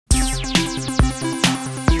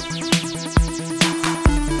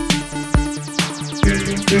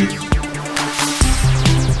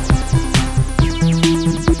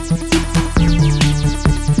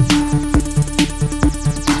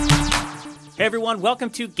Hey everyone,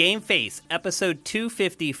 welcome to GameFace, episode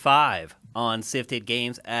 255 on Sifted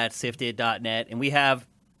Games at sifted.net. And we have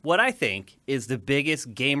what I think is the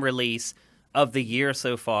biggest game release of the year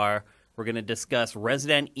so far. We're going to discuss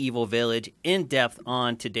Resident Evil Village in depth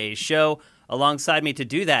on today's show. Alongside me to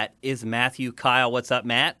do that is Matthew Kyle. What's up,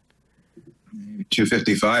 Matt?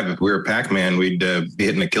 255. If we were Pac-Man, we'd be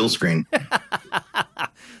hitting a kill screen.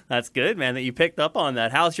 That's good, man, that you picked up on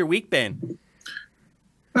that. How's your week been?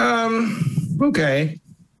 Okay.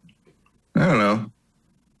 I don't know.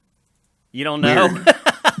 You don't know?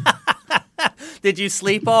 Did you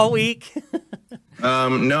sleep all week?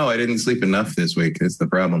 No, I didn't sleep enough this week. That's the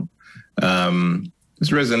problem.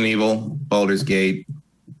 It's Resident Evil, Baldur's Gate,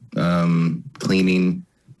 cleaning,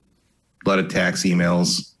 a lot of tax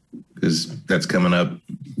emails, because that's coming up.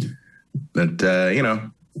 But,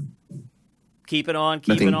 Keep it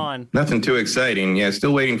on. Nothing too exciting. Yeah,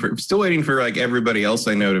 still waiting for like everybody else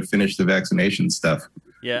I know to finish the vaccination stuff.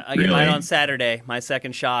 Yeah, I get mine on Saturday, my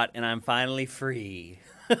second shot, and I'm finally free.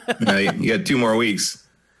 You got 2 more weeks.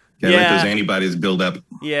 Let those antibodies build up.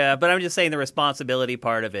 Yeah, but I'm just saying the responsibility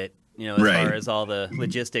part of it, as far as all the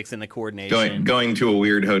logistics and the coordination. Going to a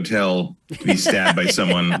weird hotel to be stabbed by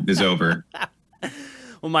someone is over.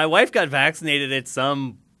 Well, my wife got vaccinated at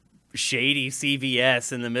some shady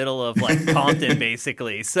CVS in the middle of like Compton,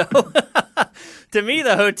 basically. So to me,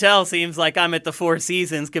 the hotel seems like I'm at the Four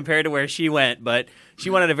Seasons compared to where she went, but she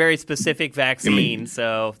wanted a very specific vaccine,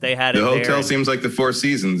 so they had it there. The hotel seems like the Four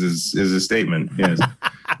Seasons is a statement, yes.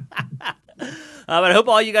 But I hope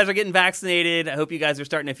all you guys are getting vaccinated. I hope you guys are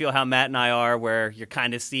starting to feel how Matt and I are, where you're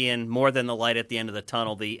kind of seeing more than the light at the end of the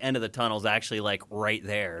tunnel. The end of the tunnel is actually like right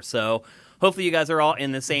there. So hopefully you guys are all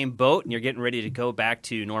in the same boat and you're getting ready to go back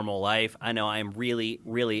to normal life. I know I am really,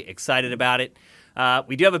 really excited about it.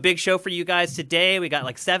 We do have a big show for you guys today. We got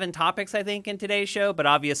like 7 topics, I think, in today's show, but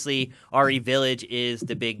obviously RE Village is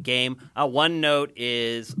the big game. One note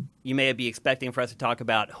is you may be expecting for us to talk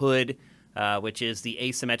about Hood, which is the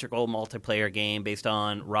asymmetrical multiplayer game based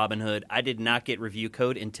on Robin Hood. I did not get review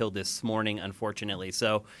code until this morning, unfortunately,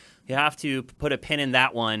 so you have to put a pin in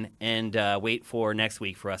that one and wait for next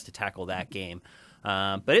week for us to tackle that game.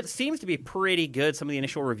 But it seems to be pretty good. Some of the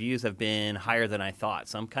initial reviews have been higher than I thought,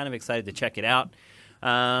 so I'm kind of excited to check it out.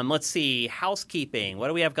 Let's see. Housekeeping. What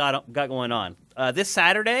do we have got going on? This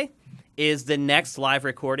Saturday is the next live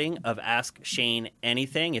recording of Ask Shane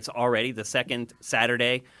Anything. It's already the second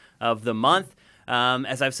Saturday of the month.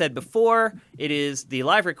 As I've said before, the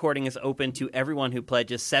live recording is open to everyone who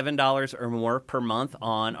pledges $7 or more per month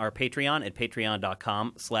on our Patreon at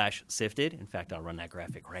patreon.com/sifted. In fact, I'll run that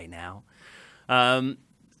graphic right now. And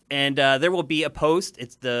there will be a post.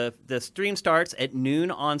 It's the stream starts at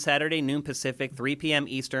noon on Saturday, noon Pacific, 3 p.m.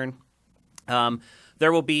 Eastern.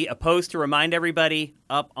 There will be a post to remind everybody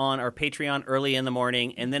up on our Patreon early in the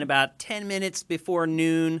morning, and then about 10 minutes before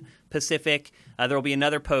noon Pacific, there will be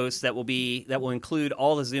another post that will include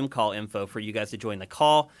all the Zoom call info for you guys to join the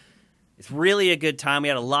call. It's really a good time. We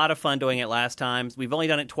had a lot of fun doing it last time. We've only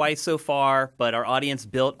done it twice so far, but our audience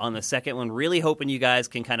built on the second one. Really hoping you guys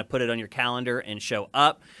can kind of put it on your calendar and show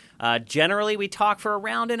up. Generally, we talk for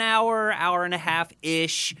around an hour and a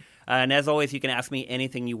half-ish. And as always, you can ask me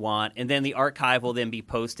anything you want. And then the archive will then be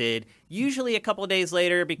posted usually a couple of days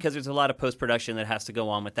later because there's a lot of post-production that has to go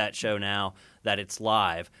on with that show now that it's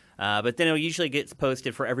live. But then it usually gets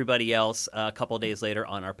posted for everybody else a couple of days later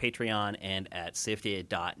on our Patreon and at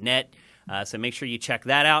sifted.net. So make sure you check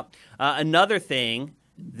that out. Another thing,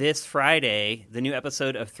 this Friday, the new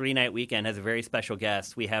episode of 3 Night Weekend has a very special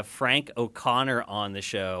guest. We have Frank O'Connor on the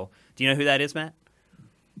show. Do you know who that is, Matt?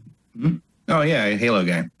 Mm-hmm. Oh, yeah, Halo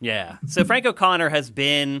guy. Yeah. So Frank O'Connor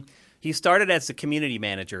he started as the community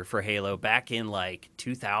manager for Halo back in like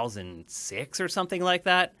 2006 or something like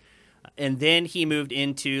that. And then he moved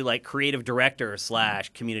into like creative director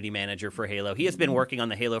 / community manager for Halo. He has been working on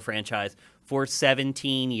the Halo franchise for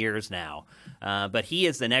 17 years now. But he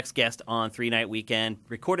is the next guest on 3 Night Weekend.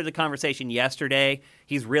 Recorded a conversation yesterday.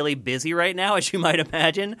 He's really busy right now, as you might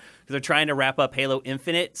imagine, because they're trying to wrap up Halo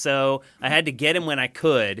Infinite. So I had to get him when I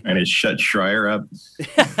could. And it shut Schreier up.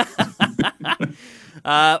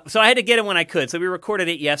 So I had to get him when I could. So we recorded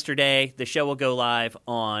it yesterday. The show will go live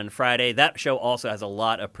on Friday. That show also has a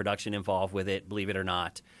lot of production involved with it, believe it or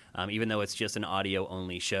not, even though it's just an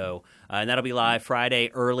audio-only show. And that'll be live Friday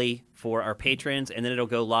early for our patrons, and then it'll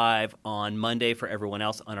go live on Monday for everyone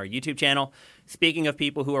else on our YouTube channel. Speaking of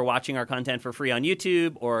people who are watching our content for free on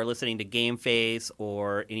YouTube or listening to GameFace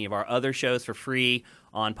or any of our other shows for free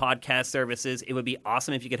on podcast services, it would be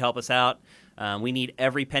awesome if you could help us out. We need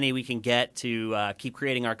every penny we can get to keep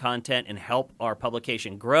creating our content and help our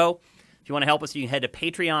publication grow. If you want to help us, you can head to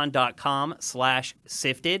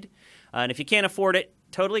patreon.com/sifted. And if you can't afford it,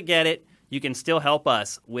 totally get it. You can still help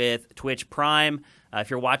us with Twitch Prime. If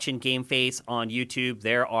you're watching GameFace on YouTube,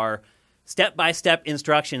 there are step-by-step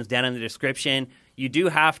instructions down in the description. You do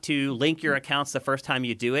have to link your accounts the first time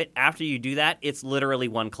you do it. After you do that, it's literally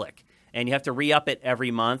one click. And you have to re-up it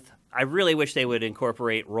every month. I really wish they would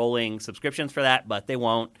incorporate rolling subscriptions for that, but they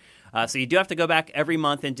won't. So you do have to go back every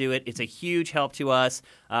month and do it. It's a huge help to us.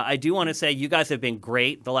 I do want to say you guys have been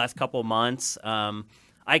great the last couple months.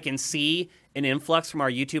 I can see an influx from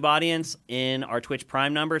our YouTube audience in our Twitch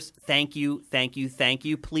Prime numbers. Thank you, thank you, thank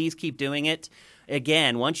you. Please keep doing it.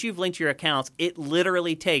 Again, once you've linked your accounts, it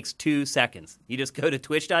literally takes 2 seconds. You just go to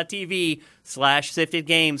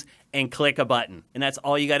twitch.tv/siftedgames and click a button. And that's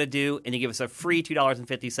all you got to do. And you give us a free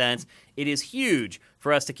 $2.50. It is huge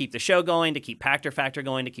for us to keep the show going, to keep Pactor Factor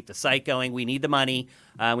going, to keep the site going. We need the money.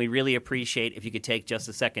 We really appreciate if you could take just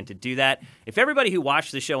a second to do that. If everybody who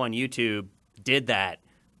watched the show on YouTube did that,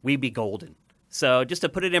 we'd be golden. So just to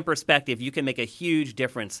put it in perspective, you can make a huge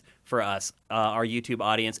difference for us, our YouTube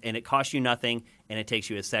audience, and it costs you nothing, and it takes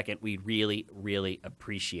you a second. We really, really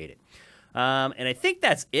appreciate it. And I think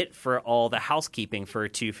that's it for all the housekeeping for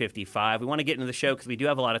 255. We want to get into the show because we do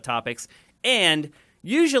have a lot of topics, and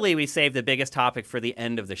usually we save the biggest topic for the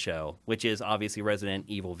end of the show, which is obviously Resident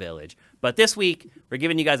Evil Village. But this week, we're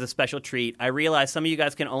giving you guys a special treat. I realize some of you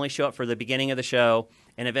guys can only show up for the beginning of the show,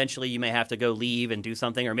 and eventually you may have to go leave and do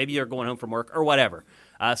something, or maybe you're going home from work or whatever.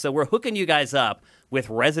 So we're hooking you guys up with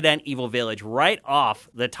Resident Evil Village right off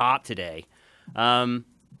the top today.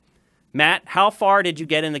 Matt, how far did you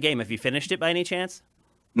get in the game? Have you finished it by any chance?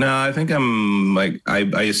 No, I think I'm like,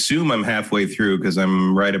 I assume I'm halfway through because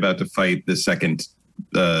I'm right about to fight the second,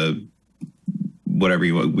 whatever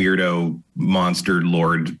you want, weirdo monster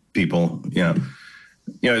lord people.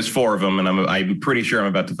 There's 4 of them, and I'm pretty sure I'm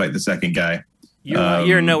about to fight the second guy.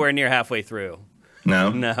 You're nowhere near halfway through.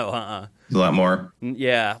 No? No, There's a lot more.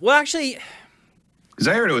 Yeah. Well, actually, because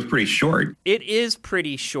I heard it was pretty short. It is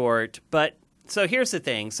pretty short, but so here's the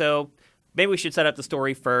thing. So maybe we should set up the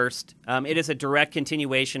story first. It is a direct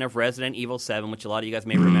continuation of Resident Evil 7, which a lot of you guys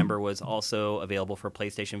may remember was also available for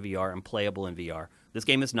PlayStation VR and playable in VR. This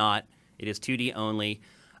game is not. It is 2D only.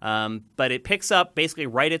 But it picks up basically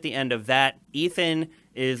right at the end of that. Ethan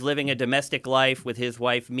is living a domestic life with his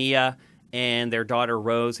wife, Mia, and their daughter,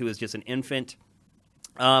 Rose, who is just an infant.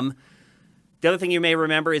 The other thing you may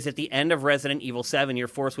remember is at the end of Resident Evil 7, you're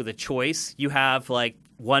forced with a choice. You have, like,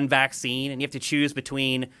 one vaccine, and you have to choose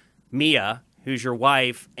between Mia, who's your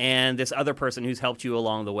wife, and this other person who's helped you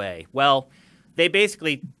along the way. Well, they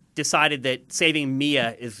basically decided that saving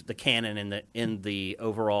Mia is the canon in the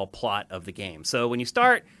overall plot of the game. So when you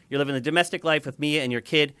start, you're living the domestic life with Mia and your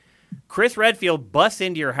kid. Chris Redfield busts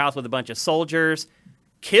into your house with a bunch of soldiers,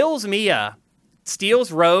 kills Mia,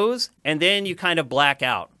 steals Rose, and then you kind of black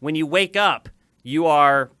out. When you wake up, you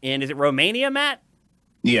are in, is it Romania, Matt?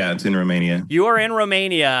 Yeah, it's in Romania. You are in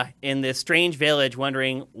Romania in this strange village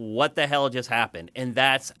wondering what the hell just happened. And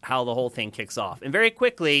that's how the whole thing kicks off. And very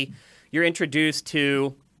quickly, you're introduced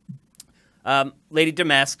to Lady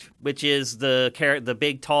Dimitrescu, which is the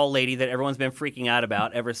big, tall lady that everyone's been freaking out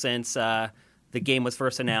about ever since the game was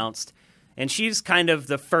first announced. And she's kind of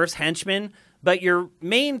the first henchman, but your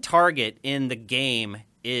main target in the game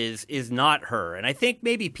is not her. And I think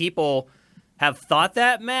maybe people have thought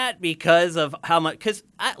that, Matt, because of how much... Because,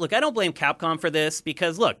 I don't blame Capcom for this,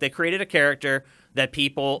 because, look, they created a character that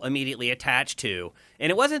people immediately attached to.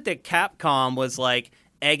 And it wasn't that Capcom was, like,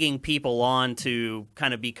 egging people on to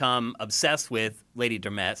kind of become obsessed with Lady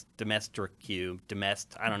Dimitrescu.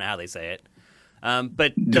 I don't know how they say it.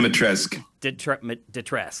 But Dimitrescu.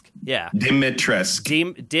 Dimitrescu, yeah.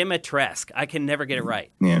 Dimitrescu. I can never get it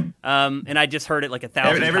right. Yeah. And I just heard it like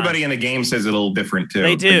 1,000 times. Everybody in the game says it a little different, too.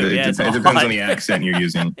 They do, It depends on the accent you're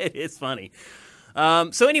using. It is funny.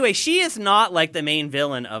 So anyway, she is not like the main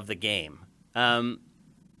villain of the game.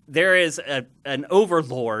 There is an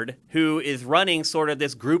overlord who is running sort of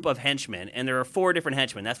this group of henchmen, and there are 4 different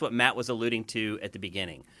henchmen. That's what Matt was alluding to at the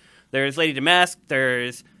beginning. There's Lady Dimitrescu,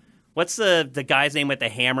 there's... What's the guy's name with the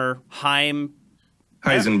hammer? Heisenberg.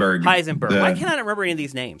 Why can't I not remember any of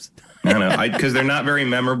these names? I don't know. Because they're not very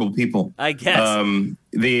memorable people. I guess.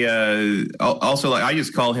 Also, like, I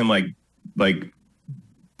just call him like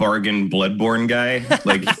bargain Bloodborne guy.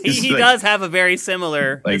 Like he does have a very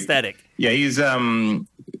similar aesthetic. Yeah, he's no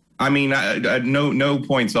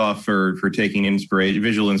points off for taking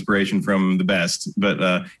visual inspiration from the best,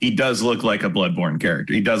 but he does look like a Bloodborne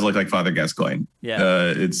character. He does look like Father Gascoigne.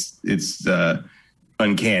 Yeah, it's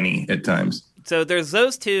uncanny at times. So there's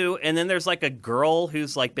those 2, and then there's like a girl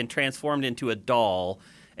who's like been transformed into a doll,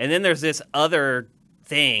 And then there's this other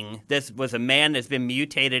thing. This was a man that's been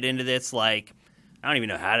mutated into this, like, I don't even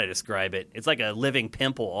know how to describe it. It's like a living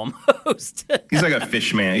pimple almost. He's like a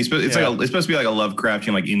fish man. It's supposed to be like a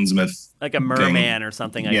Lovecraftian, like Innsmouth, like a merman or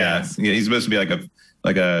something. I guess. Yeah. He's supposed to be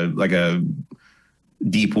like a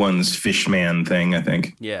Deep One's fish man thing, I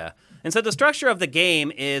think. Yeah. And so the structure of the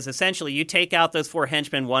game is essentially you take out those 4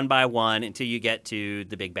 henchmen one by one until you get to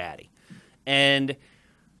the big baddie. And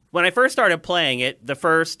when I first started playing it, the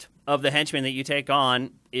first of the henchmen that you take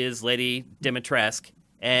on is Lady Dimitrescu,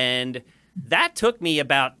 and that took me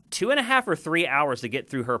about 2.5 or 3 hours to get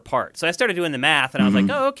through her part. So I started doing the math, and I was like,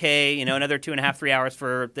 oh, okay, another 2.5, 3 hours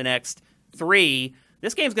for the next 3.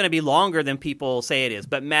 This game's going to be longer than people say it is.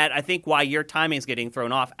 But, Matt, I think why your timing's getting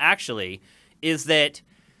thrown off, actually, is that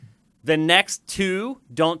the next 2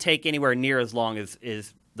 don't take anywhere near as long as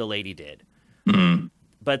the lady did. Mm-hmm.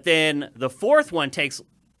 But then the 4th one takes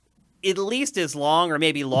at least as long or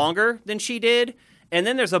maybe longer than she did. And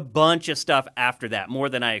then there's a bunch of stuff after that, more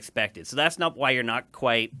than I expected. So that's not why you're not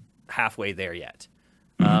quite halfway there yet.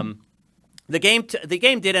 The game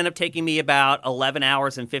did end up taking me about 11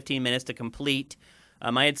 hours and 15 minutes to complete.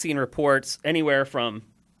 I had seen reports anywhere from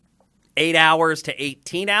 8 hours to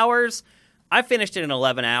 18 hours. I finished it in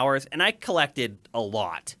 11 hours, and I collected a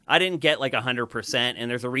lot. I didn't get like 100%,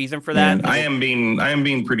 and there's a reason for that. And I am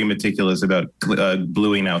being pretty meticulous about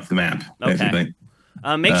bluing out the map. Okay.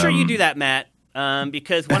 Make sure you do that, Matt.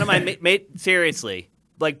 Because one of my seriously,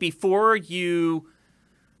 like before you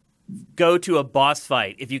go to a boss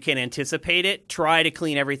fight, if you can anticipate it, try to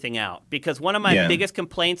clean everything out. Because one of my biggest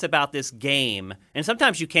complaints about this game, and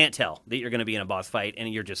sometimes you can't tell that you're going to be in a boss fight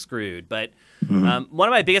and you're just screwed, but one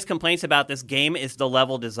of my biggest complaints about this game is the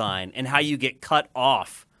level design and how you get cut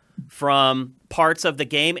off from parts of the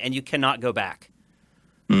game and you cannot go back.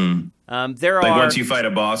 Once you fight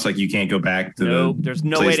a boss, like you can't go back to there's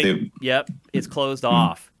no way to. Yep, it's closed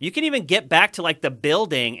off. You can even get back to like the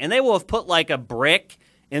building, and they will have put like a brick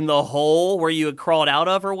in the hole where you had crawled out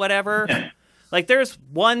of or whatever. Like there's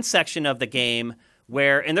one section of the game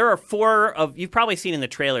where, and there are 4 of, you've probably seen in the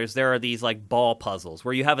trailers, there are these like ball puzzles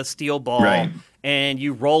where you have a steel ball and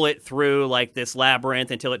you roll it through like this labyrinth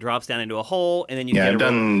until it drops down into a hole, and then you get I've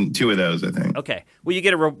done 2 of those, I think. Okay. Well, you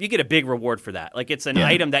get a big reward for that. Like it's an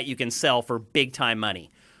item that you can sell for big time money.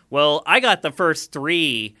 Well, I got the first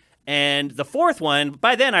 3, and the 4th one,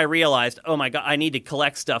 by then I realized, oh my God, I need to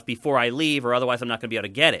collect stuff before I leave or otherwise I'm not going to be able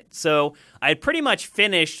to get it. So I had pretty much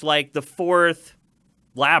finished like the 4th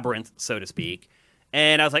labyrinth, so to speak.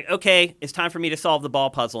 And I was like, okay, it's time for me to solve the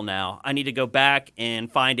ball puzzle now. I need to go back and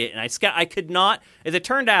find it. And I could not, as it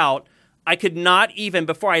turned out, I could not even,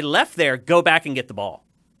 before I left there, go back and get the ball.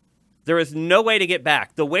 There was no way to get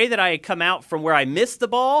back. The way that I had come out from where I missed the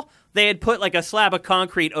ball, they had put like a slab of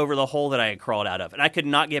concrete over the hole that I had crawled out of. And I could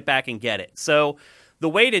not get back and get it. So the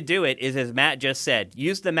way to do it is, as Matt just said,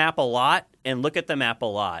 use the map a lot and look at the map a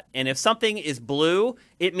lot. And if something is blue,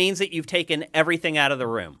 it means that you've taken everything out of the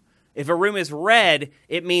room. If a room is red,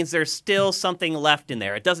 it means there's still something left in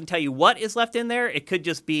there. It doesn't tell you what is left in there. It could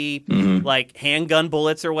just be like handgun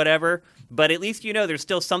bullets or whatever. But at least you know there's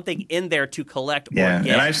still something in there to collect or get.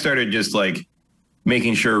 And I started just like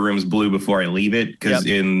making sure a room's blue before I leave it. Because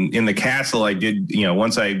in the castle, I did,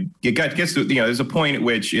 once gets to, there's a point at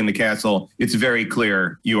which in the castle, it's very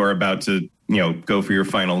clear you are about to, go for your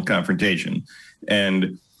final confrontation.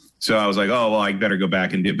 And so I was like, oh, well, I better go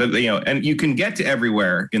back and do it. But, and you can get to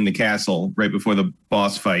everywhere in the castle right before the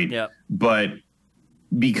boss fight. Yep. But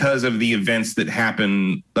because of the events that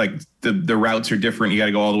happen, like the routes are different. You got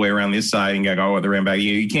to go all the way around this side and you got to go all the way around back.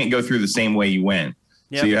 You can't go through the same way you went.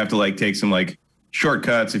 Yep. So you have to like take some like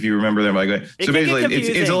shortcuts if you remember them. Like so basically,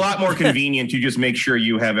 it's a lot more convenient to just make sure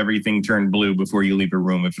you have everything turned blue before you leave a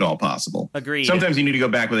room, if at all possible. Agreed. Sometimes you need to go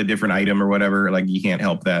back with a different item or whatever. Like you can't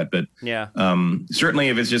help that, but certainly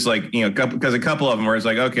if it's just like because a couple of them where it's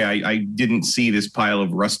like, okay, I didn't see this pile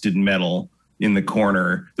of rusted metal in the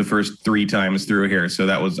corner the first 3 times through here, so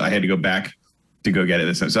I had to go back to go get it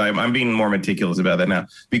this time. So I'm being more meticulous about that now,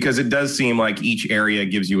 because it does seem like each area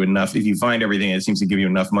gives you enough. If you find everything, it seems to give you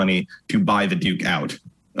enough money to buy the Duke out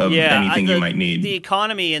of anything you might need. The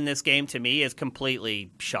economy in this game to me is completely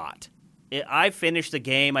shot. I finished the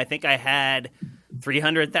game. I think I had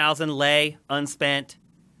 300,000 lei unspent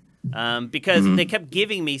because they kept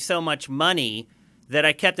giving me so much money that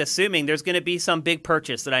I kept assuming there's going to be some big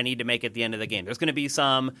purchase that I need to make at the end of the game. There's going to be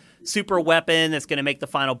some super weapon that's going to make the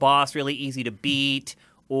final boss really easy to beat,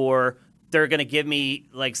 or they're going to give me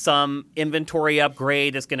like some inventory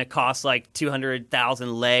upgrade that's going to cost like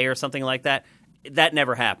 200,000 lei or something like that. That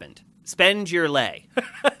never happened. Spend your lei.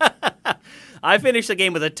 I finished the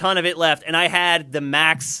game with a ton of it left, and I had the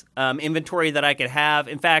max inventory that I could have.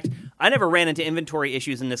 In fact, I never ran into inventory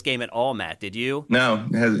issues in this game at all, Matt. Did you? No,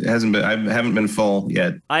 it hasn't been. I haven't been full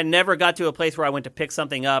yet. I never got to a place where I went to pick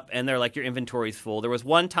something up, and they're like, your inventory's full. There was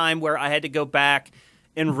one time where I had to go back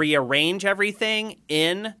and rearrange everything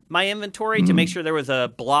in my inventory to make sure there was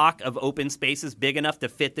a block of open spaces big enough to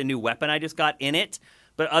fit the new weapon I just got in it.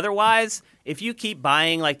 But otherwise, if you keep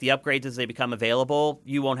buying like the upgrades as they become available,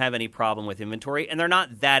 you won't have any problem with inventory. And they're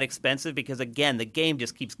not that expensive because, again, the game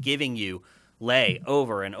just keeps giving you lay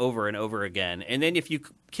over and over and over again. And then if you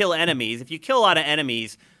kill enemies, if you kill a lot of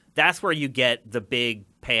enemies, that's where you get the big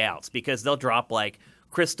payouts because they'll drop like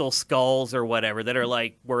crystal skulls or whatever that are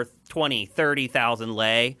like worth 20, 30,000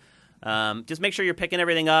 lay. Just make sure you're picking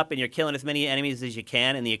everything up and you're killing as many enemies as you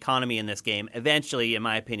can. And the economy in this game eventually, in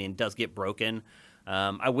my opinion, does get broken.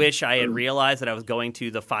 I wish I had realized that I was going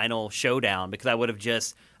to the final showdown because I would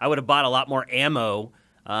have bought a lot more ammo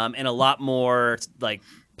and a lot more like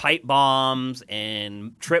pipe bombs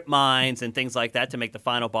and trip mines and things like that to make the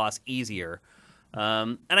final boss easier.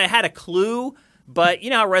 And I had a clue. But you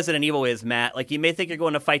know how Resident Evil is, Matt. Like, you may think you're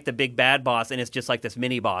going to fight the big bad boss, and it's just like this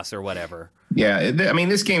mini boss or whatever. Yeah, I mean,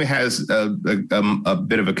 this game has a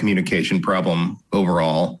bit of a communication problem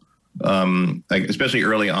overall. Like, especially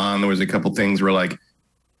early on, there was a couple things where, like,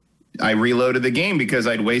 I reloaded the game because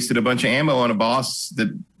I'd wasted a bunch of ammo on a boss that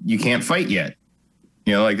you can't fight yet.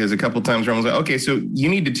 You know, like, there's a couple times where I was like, okay, so you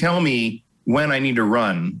need to tell me when I need to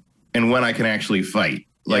run and when I can actually fight.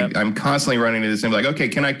 Like, yep. I'm constantly running to this and like, okay,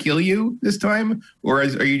 can I kill you this time? Or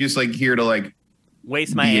are you just like here to like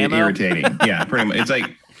waste my ammo? Irritating. Yeah, pretty much. It's like,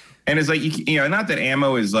 and it's like, you know, not that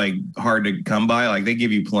ammo is like hard to come by. Like, they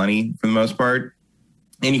give you plenty for the most part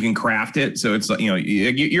and you can craft it. So it's like, you know,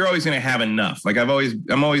 you're always going to have enough. Like, I'm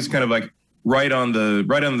always kind of like right on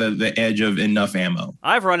the edge of enough ammo.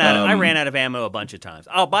 I ran out of ammo a bunch of times.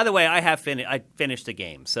 Oh, by the way, I finished the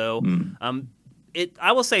game. So,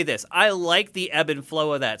 I will say this. I like the ebb and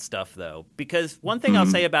flow of that stuff, though, because one thing I'll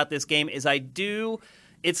say about this game is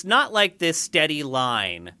it's not like this steady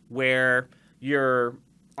line where you're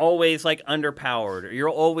always like underpowered or you're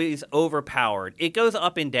always overpowered. It goes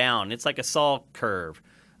up and down. It's like a saw curve.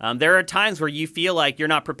 There are times where you feel like you're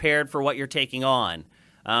not prepared for what you're taking on.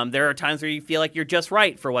 There are times where you feel like you're just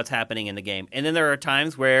right for what's happening in the game. And then there are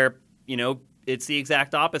times where, you know, it's the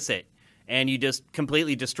exact opposite. And you just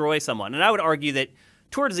completely destroy someone. And I would argue that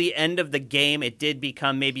towards the end of the game, it did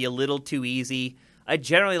become maybe a little too easy. I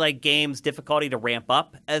generally like games' difficulty to ramp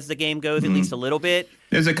up as the game goes, at least a little bit.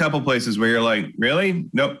 There's a couple places where you're like, really?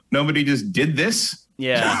 Nope, nobody just did this?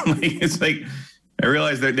 Yeah. It's like, I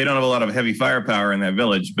realize that they don't have a lot of heavy firepower in that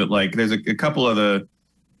village, but like there's a couple of the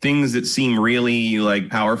things that seem really like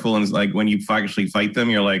powerful. And it's like when you actually fight them,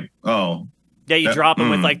 you're like, oh. Yeah, you drop them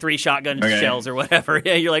with like 3 shotgun shells or whatever.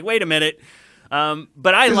 Yeah, you're like, wait a minute. But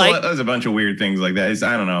there's a bunch of weird things like that.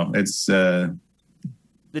 I don't know. It's the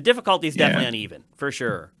difficulty is definitely uneven for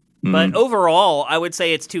sure. But overall, I would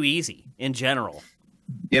say it's too easy in general.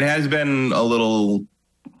 It has been a little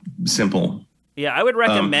simple. Yeah, I would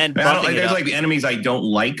recommend. There's like enemies I don't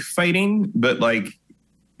like fighting, but like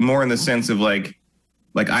more in the sense of like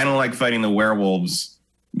I don't like fighting the werewolves.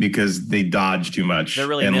 Because they dodge too much. They're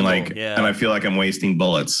really nimble, and I feel like I'm wasting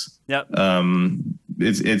bullets. Yep.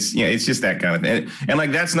 It's just that kind of thing. And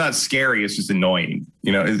like that's not scary. It's just annoying.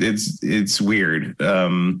 You know, it's weird.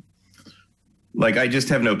 Like I just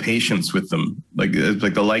have no patience with them. Like the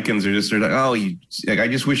Lycans are like, I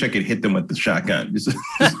just wish I could hit them with the shotgun.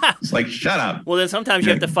 Just like shut up. Well, then sometimes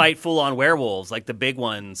you have to fight full on werewolves, like the big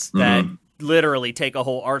ones that. Literally take a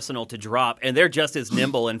whole arsenal to drop, and they're just as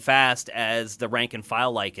nimble and fast as the rank and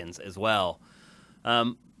file Lycans as well.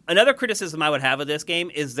 Another criticism I would have of this game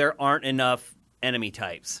is there aren't enough enemy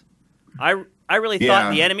types. I really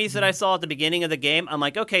thought the enemies that I saw at the beginning of the game, I'm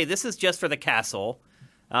like, okay, this is just for the castle.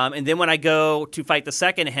 And then when I go to fight the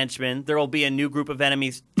second henchman, there will be a new group of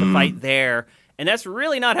enemies to fight there. And that's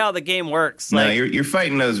really not how the game works. No, you're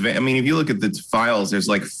fighting those. I mean, if you look at the files, there's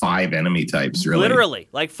like 5 enemy types, really. Literally,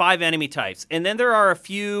 like 5 enemy types. And then there are a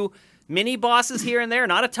few mini bosses here and there,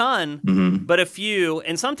 not a ton, but a few.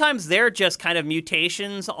 And sometimes they're just kind of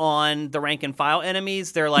mutations on the rank and file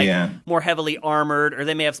enemies. They're like more heavily armored, or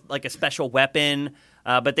they may have like a special weapon,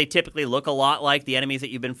 but they typically look a lot like the enemies that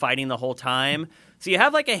you've been fighting the whole time. So you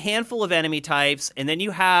have like a handful of enemy types, and then you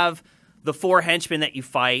have the 4 henchmen that you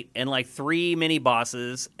fight, and like 3 mini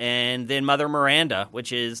bosses, and then Mother Miranda,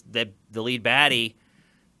 which is the lead baddie.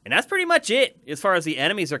 And that's pretty much it as far as the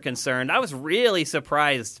enemies are concerned. I was really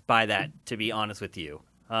surprised by that, to be honest with you.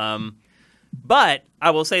 But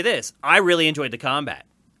I will say this. I really enjoyed the combat,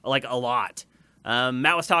 like a lot.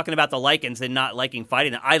 Matt was talking about the Lycans and not liking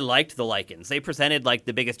fighting them. I liked the Lycans. They presented like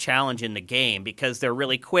the biggest challenge in the game because they're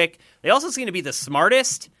really quick. They also seem to be the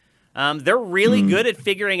smartest. They're really good at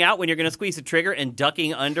figuring out when you're going to squeeze the trigger and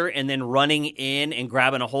ducking under and then running in and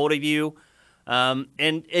grabbing a hold of you.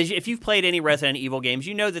 If you've played any Resident Evil games,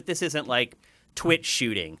 you know that this isn't like twitch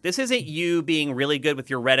shooting. This isn't you being really good with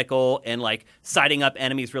your reticle and like sighting up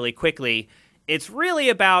enemies really quickly. It's really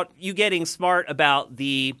about you getting smart about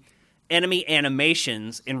the enemy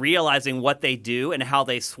animations and realizing what they do and how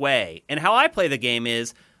they sway. And how I play the game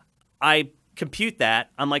is I compute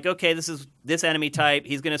that. I'm like, okay, this is this enemy type.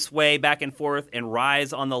 He's going to sway back and forth and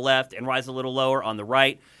rise on the left and rise a little lower on the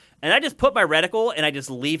right. And I just put my reticle and I just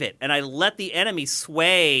leave it. And I let the enemy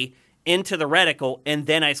sway into the reticle and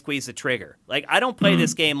then I squeeze the trigger. Like, I don't play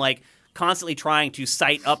this game like constantly trying to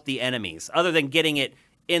sight up the enemies other than getting it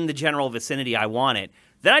in the general vicinity I want it.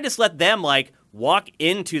 Then I just let them like walk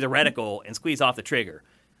into the reticle and squeeze off the trigger.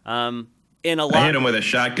 I hit them with a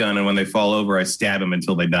shotgun, and when they fall over, I stab them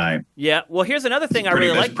until they die. Yeah, well, here's another thing I really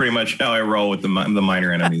like. That's pretty much how I roll with the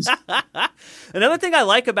minor enemies. Another thing I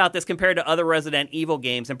like about this compared to other Resident Evil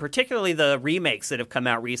games, and particularly the remakes that have come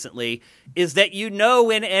out recently, is that you know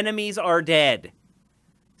when enemies are dead.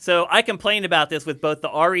 So I complained about this with both the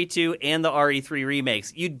RE2 and the RE3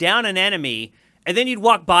 remakes. You down an enemy, and then you'd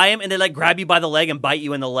walk by him, and they'd like grab you by the leg and bite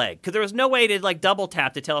you in the leg. Because there was no way to like double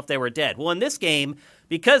tap to tell if they were dead. Well, in this game,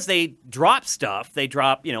 because they drop stuff, they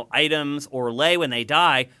drop, items or lay when they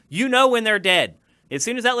die, you know when they're dead. As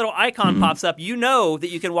soon as that little icon pops up, you know that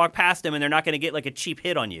you can walk past them and they're not going to get like a cheap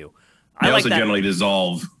hit on you. They also generally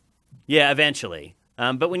dissolve. Yeah, eventually.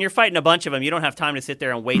 But when you're fighting a bunch of them, you don't have time to sit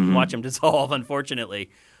there and wait and watch them dissolve, unfortunately.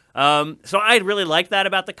 So I really liked that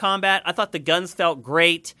about the combat. I thought the guns felt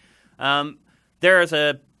great. There's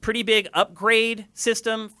a pretty big upgrade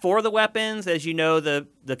system for the weapons. As you know, the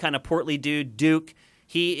kind of portly dude, Duke,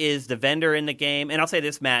 he is the vendor in the game. And I'll say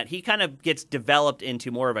this, Matt, he kind of gets developed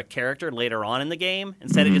into more of a character later on in the game.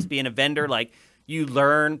 Instead of just being a vendor, like you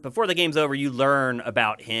learn, before the game's over, you learn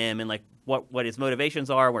about him and like what his motivations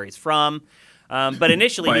are, where he's from. But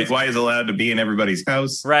initially... why he's allowed to be in everybody's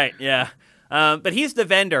house. Right, yeah. But he's the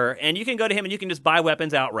vendor, and you can go to him and you can just buy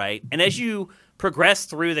weapons outright. And as you progress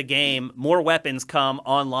through the game, more weapons come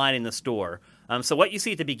online in the store. So what you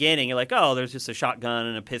see at the beginning, you're like, oh, there's just a shotgun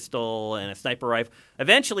and a pistol and a sniper rifle.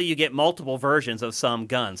 Eventually, you get multiple versions of some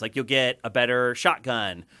guns. Like, you'll get a better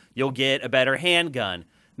shotgun. You'll get a better handgun.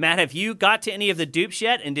 Matt, have you got to any of the dupes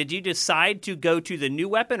yet? And did you decide to go to the new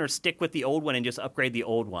weapon or stick with the old one and just upgrade the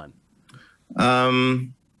old one?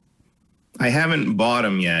 I haven't bought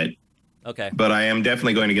them yet. Okay. But I am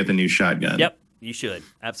definitely going to get the new shotgun. Yep, you should.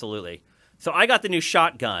 Absolutely. So I got the new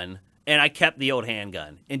shotgun, and I kept the old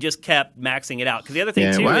handgun and just kept maxing it out. Because the other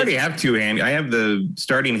thing, too, I already have two I have the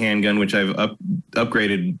starting handgun, which I've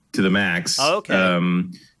upgraded to the max. Oh, okay.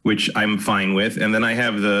 Which I'm fine with. And then I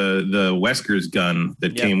have the Wesker's gun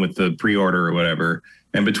that came with the pre-order or whatever.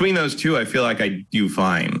 And between those two, I feel like I do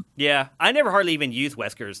fine. Yeah, I never hardly even used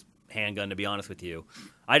Wesker's handgun, to be honest with you.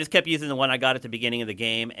 I just kept using the one I got at the beginning of the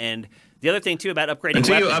game. And the other thing, too, about upgrading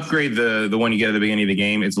Until weapons... you upgrade the one you get at the beginning of the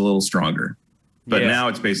game, it's a little stronger. But now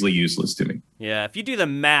it's basically useless to me. Yeah, if you do the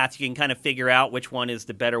math, you can kind of figure out which one is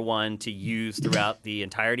the better one to use throughout the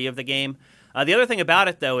entirety of the game. The other thing about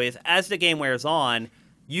it, though, is as the game wears on,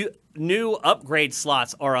 new upgrade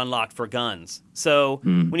slots are unlocked for guns. So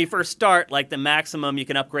when you first start, like the maximum you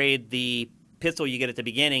can upgrade the pistol you get at the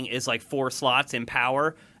beginning is like 4 slots in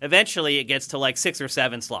power. Eventually, it gets to like 6 or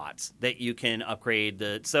 7 slots that you can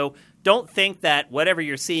upgrade. So don't think that whatever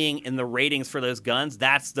you're seeing in the ratings for those guns,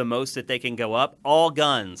 that's the most that they can go up. All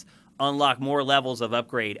guns unlock more levels of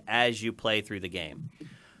upgrade as you play through the game.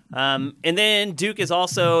 And then Duke is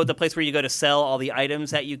also the place where you go to sell all the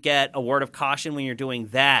items that you get. A word of caution when you're doing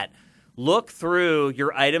that. Look through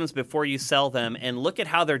your items before you sell them and look at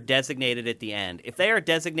how they're designated at the end. If they are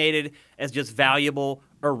designated as just valuable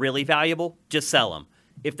or really valuable, just sell them.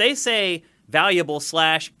 If they say valuable /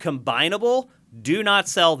 combinable, do not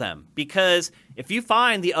sell them. Because if you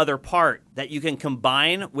find the other part that you can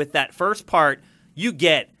combine with that first part, you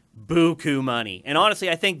get buku money. And honestly,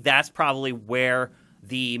 I think that's probably where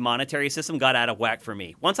the monetary system got out of whack for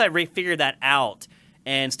me. Once I figured that out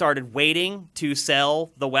and started waiting to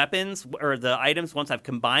sell the weapons or the items once I've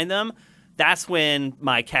combined them, that's when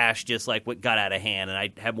my cash just like got out of hand and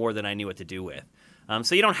I had more than I knew what to do with.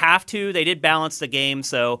 So you don't have to. They did balance the game,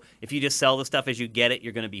 so if you just sell the stuff as you get it,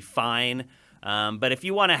 you're going to be fine. But if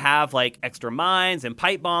you want to have like extra mines and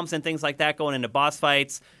pipe bombs and things like that going into boss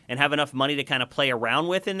fights and have enough money to kind of play around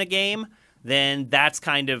with in the game, then that's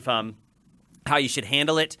kind of how you should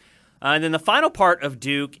handle it. And then the final part of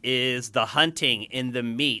Duke is the hunting in the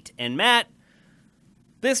meat. And Matt,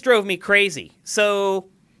 this drove me crazy. So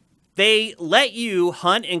they let you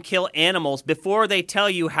hunt and kill animals before they tell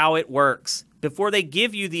you how it works, before they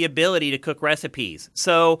give you the ability to cook recipes.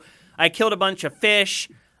 So I killed a bunch of fish.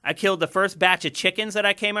 I killed the first batch of chickens that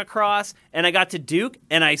I came across, and I got to Duke,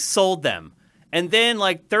 and I sold them. And then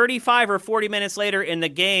like 35 or 40 minutes later in the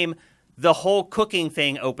game, the whole cooking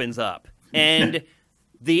thing opens up. And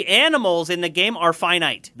the animals in the game are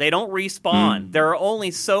finite. They don't respawn. There are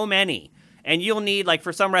only so many. And you'll need, like,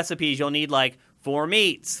 for some recipes, you'll need, like, 4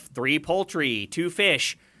 meats, 3 poultry, 2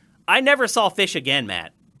 fish. I never saw fish again,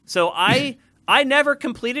 Matt. So I never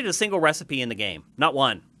completed a single recipe in the game. Not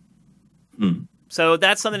one. So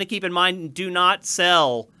that's something to keep in mind. Do not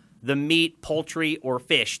sell the meat, poultry, or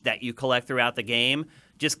fish that you collect throughout the game.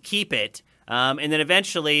 Just keep it. And then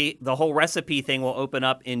eventually the whole recipe thing will open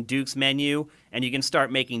up in Duke's menu, and you can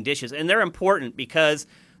start making dishes. And they're important because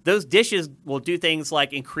those dishes will do things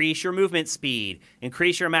like increase your movement speed,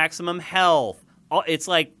 increase your maximum health. It's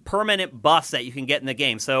like permanent buffs that you can get in the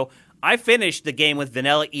game. So I finished the game with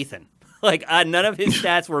vanilla Ethan. Like, none of his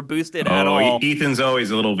stats were boosted at all. Ethan's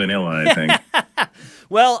always a little vanilla, I think.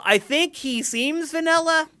 Well, I think he seems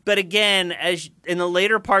vanilla, but again, as in the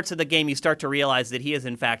later parts of the game, you start to realize that he is,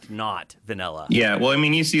 in fact, not vanilla. Yeah, well, I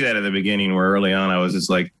mean, you see that at the beginning where early on I was just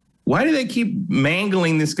like, why do they keep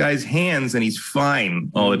mangling this guy's hands and he's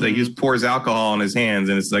fine? Oh, he just pours alcohol on his hands,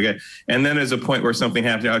 and it's like, and then there's a point where something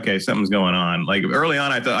happens. Okay, something's going on. Like early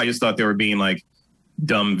on, I just thought they were being like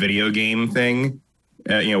dumb video game thing.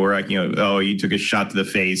 Where like, oh, you took a shot to the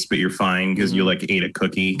face, but you're fine because you like ate a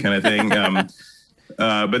cookie kind of thing.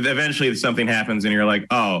 But eventually something happens and you're like,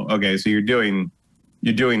 oh, okay, so you're doing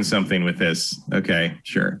something with this. Okay,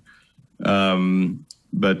 sure.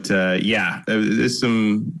 But there's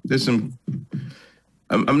some.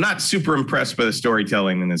 I'm not super impressed by the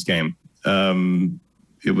storytelling in this game.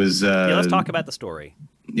 It was. Let's talk about the story.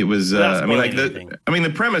 It was.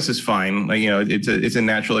 The premise is fine. Like, it's a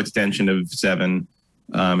natural extension of 7.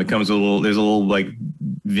 It comes with there's a little like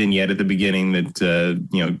vignette at the beginning that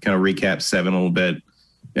kind of recaps 7 a little bit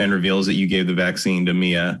and reveals that you gave the vaccine to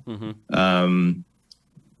Mia.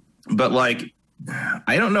 But like,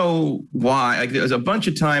 I don't know why. Like, there's a bunch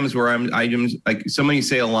of times where I'm like, somebody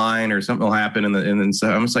say a line or something will happen, and then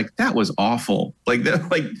so I'm just like, that was awful. Like the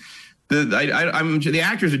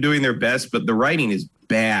actors are doing their best, but the writing is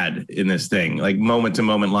bad in this thing. Like moment to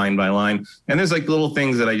moment, line by line, and there's like little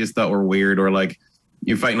things that I just thought were weird, or like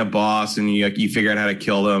you're fighting a boss and you figure out how to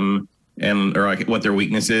kill them or like what their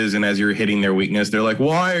weakness is, and as you're hitting their weakness, they're like,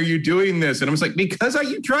 "Why are you doing this?" And I'm just like, "Because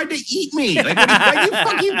you tried to eat me. Like, what the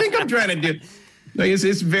fuck you think I'm trying to do?" Like,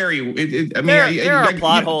 it's very. There are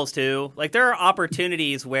plot holes too. Like, there are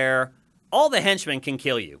opportunities where all the henchmen can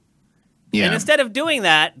kill you. Yeah. And instead of doing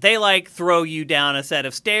that, they like throw you down a set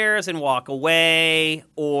of stairs and walk away,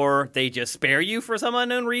 or they just spare you for some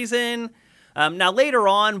unknown reason. Now, later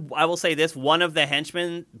on, I will say this, one of the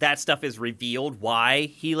henchmen, that stuff is revealed why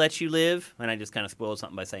he lets you live. And I just kind of spoiled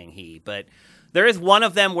something by saying he. But there is one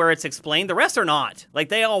of them where it's explained. The rest are not. Like,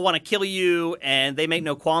 they all want to kill you, and they make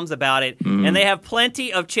no qualms about it. And they have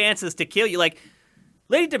plenty of chances to kill you. Like,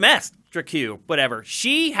 Lady Domestic, whatever,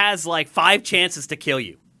 she has like 5 chances to kill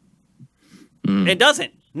you. It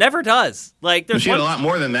doesn't. Never does. Like, she had a lot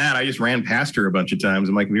more than that. I just ran past her a bunch of times.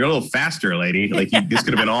 I'm like, you're a little faster, lady. Like, this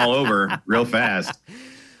could have been all over real fast.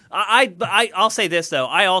 I'll say this, though.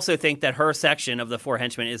 I also think that her section of the 4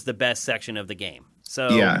 henchmen is the best section of the game.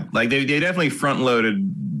 So yeah, like they definitely front loaded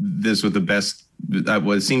this with the best,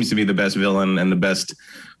 what seems to be the best villain and the best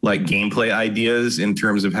like gameplay ideas in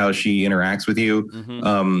terms of how she interacts with you.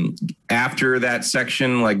 After that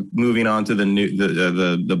section, like moving on to the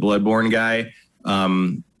Bloodborne guy,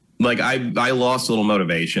 like I lost a little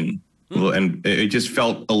motivation, and it just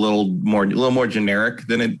felt a little more generic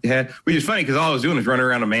than it had. Which is funny because all I was doing was running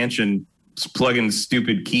around a mansion, plugging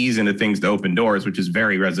stupid keys into things to open doors, which is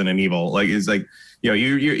very Resident Evil. Like, it's like,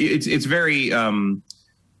 it's very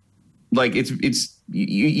like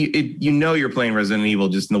you're playing Resident Evil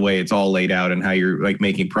just in the way it's all laid out and how you're like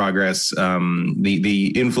making progress.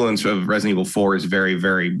 The influence of Resident Evil 4 is very,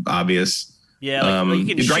 very obvious. Yeah, like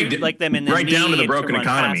you can shoot like them in the right down to the broken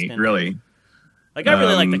economy, really. Like, I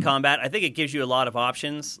really like the combat. I think it gives you a lot of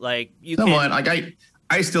options. Like, you somewhat. Like,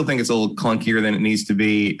 I still think it's a little clunkier than it needs to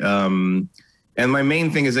be. And my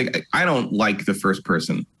main thing is, like, I don't like the first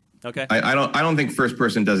person. Okay. I don't think first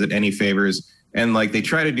person does it any favors. And like, they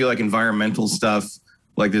try to do like environmental stuff.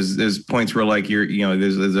 Like there's points where like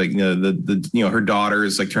there's like the her daughter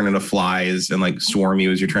is like turning into flies and like swarm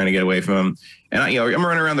you as you're trying to get away from them. And I'm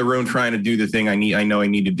running around the room trying to do the thing I know I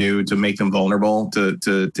need to do to make them vulnerable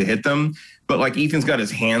to hit them. But like Ethan's got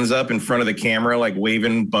his hands up in front of the camera, like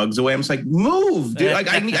waving bugs away. I'm just like, move, dude. Like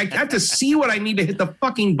I have to see what I need to hit the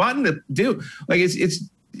fucking button to do. Like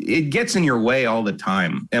it gets in your way all the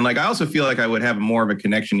time. And like I also feel like I would have more of a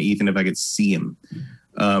connection to Ethan if I could see him.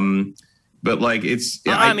 But like I'll just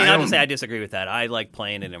say I disagree with that. I like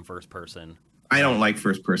playing it in first person. I don't like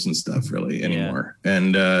first person stuff really anymore. Yeah.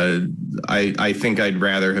 And I think I'd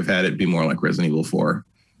rather have had it be more like Resident Evil 4.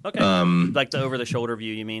 Okay. Like the over the shoulder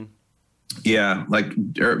view, you mean? Yeah, like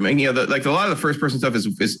a lot of the first person stuff is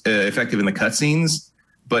effective in the cutscenes,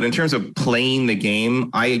 but in terms of playing the game,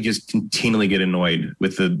 I just continually get annoyed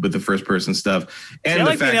with the first person stuff. And I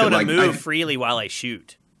like the fact being able that, to move freely while I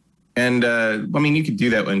shoot. And you could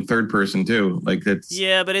do that in third person too. Like that's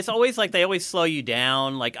but it's always like they always slow you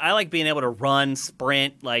down. Like I like being able to run,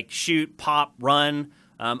 sprint, like shoot, pop, run.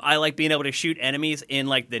 I like being able to shoot enemies in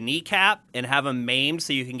like the kneecap and have them maimed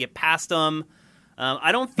so you can get past them.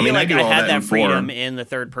 I don't feel like I had that freedom in the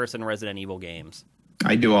third-person Resident Evil games.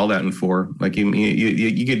 I do all that in 4. Like you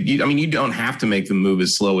could. You don't have to make them move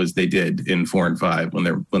as slow as they did in 4 and 5 when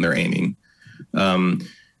they're aiming.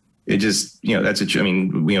 It just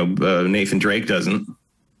Nathan Drake doesn't.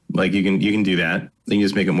 Like you can do that. You can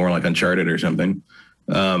just make it more like Uncharted or something.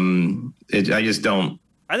 I just don't.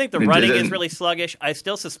 I think the running is really sluggish. I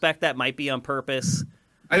still suspect that might be on purpose.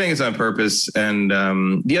 I think it's on purpose. And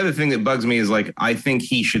the other thing that bugs me is like, I think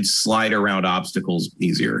he should slide around obstacles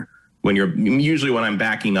easier when I'm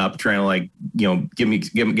backing up, trying to like,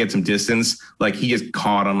 get some distance. Like he gets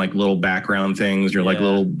caught on like little background things or like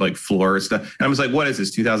little like floor stuff. And I was like, what is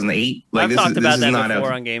this? 2008? Like I've talked about that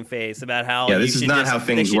before on GameFace about how this is not how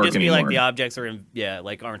things work anymore. They should just be like the objects are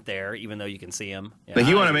aren't there, even though you can see them. Yeah, like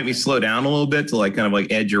you want to make me slow down a little bit to like kind of like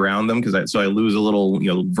edge around them so I lose a little,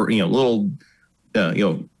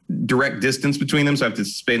 direct distance between them, so I have to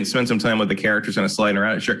spend some time with the characters kind of sliding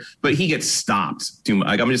around. Sure, but he gets stopped too much.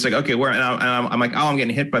 Like, I'm just like, okay, where? And I'm like, oh, I'm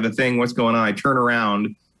getting hit by the thing. What's going on? I turn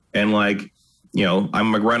around and like,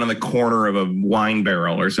 I'm like right on the corner of a wine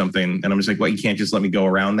barrel or something, and I'm just like, well, you can't just let me go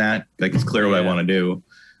around that. Like it's clear what I want to do.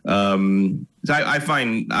 So I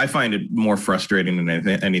find it more frustrating than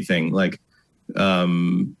anything. Like, I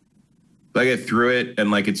get through it,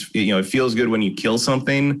 and like it feels good when you kill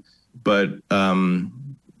something. But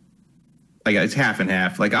it's half and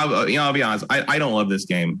half. Like I'll be honest. I don't love this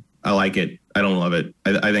game. I like it. I don't love it.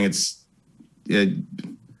 I think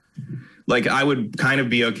like I would kind of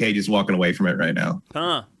be okay just walking away from it right now.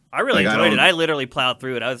 Huh. I really enjoyed it. I literally plowed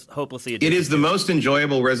through it. I was hopelessly addicted. It is the most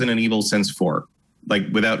enjoyable Resident Evil since 4, like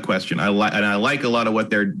without question. I like a lot of what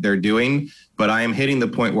they're doing, but I am hitting the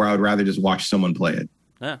point where I would rather just watch someone play it.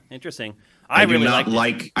 Interesting. I do not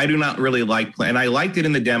really like, and I liked it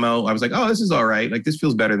in the demo. I was like, oh, this is all right. Like this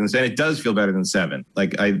feels better than 7. It does feel better than 7.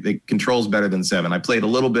 Like it controls better than 7. I played a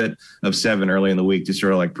little bit of 7 early in the week to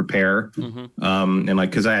sort of like prepare, and like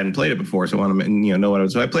because I hadn't played it before, so I want to know what it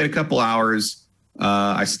was. So I played a couple hours.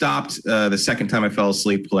 I stopped the second time I fell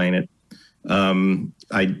asleep playing it.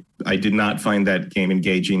 I did not find that game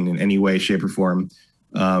engaging in any way, shape, or form.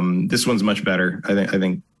 This one's much better. I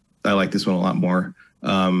think I like this one a lot more.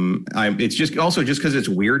 It's just because it's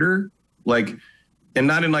weirder, like, and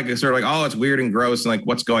not in like a sort of like, oh, it's weird and gross and like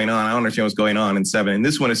what's going on. I don't understand what's going on in 7. And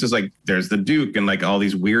this one, it's just like there's the Duke and like all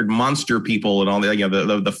these weird monster people and all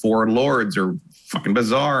the the 4 lords are fucking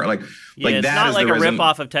bizarre. Like it's that not is like the a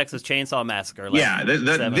ripoff of Texas Chainsaw Massacre. Like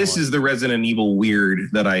this is the Resident Evil weird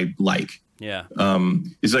that I like. Yeah.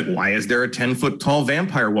 It's like, why is there a 10-foot tall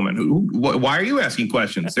vampire woman? Why are you asking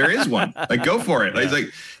questions? There is one. Like, go for it. It's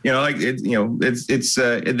like,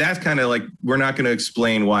 that's kind of like, we're not going to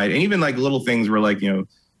explain why. And even like little things where like, you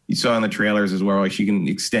saw in the trailers as well, like she can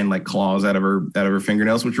extend like claws out of her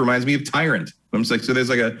fingernails, which reminds me of Tyrant. I'm just like, so there's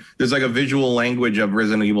like a visual language of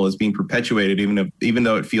Resident Evil that's being perpetuated, even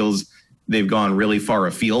though it feels they've gone really far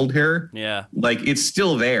afield here. Yeah. Like it's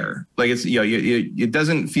still there. Like it's, it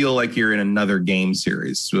doesn't feel like you're in another game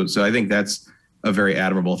series. So I think that's a very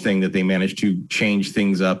admirable thing that they managed to change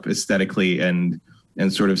things up aesthetically and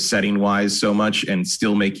sort of setting wise so much and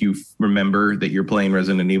still make you remember that you're playing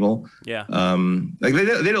Resident Evil. Yeah. Like they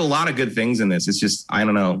did a lot of good things in this. It's just, I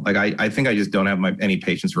don't know. Like I think I just don't have any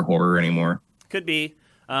patience for horror anymore. Could be.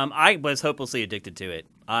 I was hopelessly addicted to it.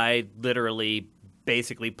 I literally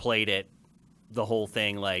basically played it the whole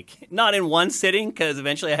thing, like not in one sitting because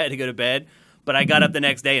eventually I had to go to bed, but I got up the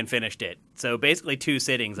next day and finished it. So basically 2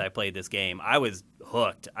 sittings I played this game. I was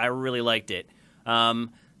hooked. I really liked it.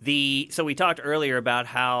 So we talked earlier about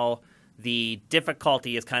how the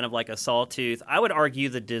difficulty is kind of like a sawtooth. I would argue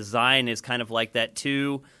the design is kind of like that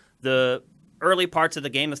too. The early parts of the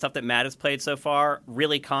game, the stuff that Matt has played so far,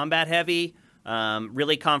 really combat heavy,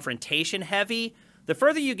 really confrontation heavy. The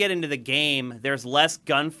further you get into the game, there's less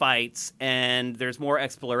gunfights and there's more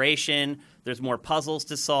exploration. There's more puzzles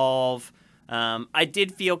to solve. I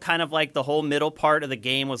did feel kind of like the whole middle part of the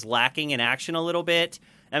game was lacking in action a little bit.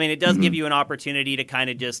 I mean, it does give you an opportunity to kind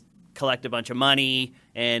of just collect a bunch of money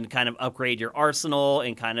and kind of upgrade your arsenal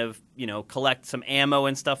and kind of, collect some ammo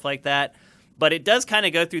and stuff like that. But it does kind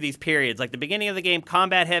of go through these periods. Like the beginning of the game,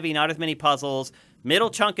 combat heavy, not as many puzzles. Middle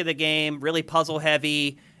chunk of the game, really puzzle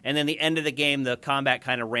heavy. And then the end of the game, the combat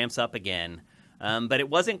kind of ramps up again. But it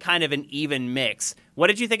wasn't kind of an even mix. What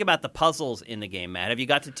did you think about the puzzles in the game, Matt? Have you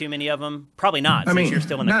got to too many of them? Probably not, since you're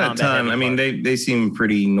still in the combat. Not a ton. I mean, they seem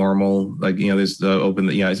pretty normal. Like, there's the open,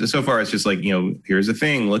 so far it's just like, here's the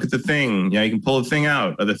thing, look at the thing. You can pull the thing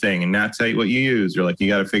out of the thing and not tell you what you use. Or like, you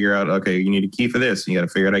got to figure out, okay, you need a key for this. You got to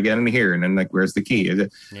figure out how to get into here. And then like, where's the key?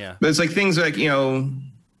 Yeah. But it's like things like,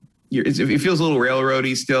 it feels a little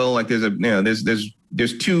railroady still. Like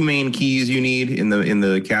there's two main keys you need in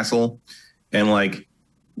the castle. And like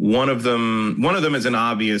one of them is an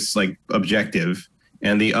obvious like objective,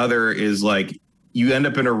 and the other is like you end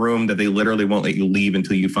up in a room that they literally won't let you leave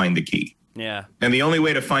until you find the key. Yeah. And the only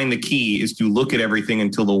way to find the key is to look at everything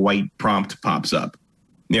until the white prompt pops up.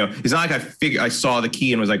 It's not like I saw the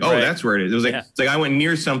key and was like, oh, that's where it is. It was like it's like I went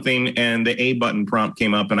near something and the A button prompt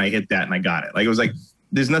came up and I hit that and I got it. Like it was like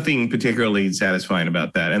there's nothing particularly satisfying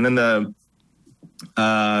about that. And then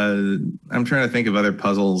I'm trying to think of other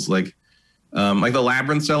puzzles like the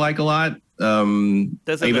labyrinths I like a lot.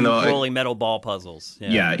 Those are even the rolling metal ball puzzles.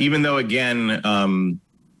 Yeah. Even though again,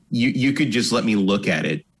 you could just let me look at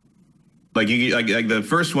it. Like like the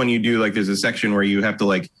first one you do, like there's a section where you have to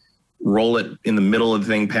like roll it in the middle of the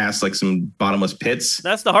thing past like some bottomless pits.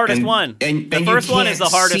 That's the hardest one. And the first one is the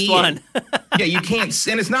hardest one. Yeah, you can't,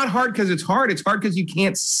 and it's not hard because it's hard. It's hard because you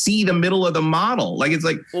can't see the middle of the model. Like it's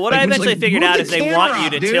like. Well, what I eventually figured out is they want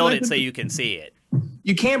you to tilt it so you can see it.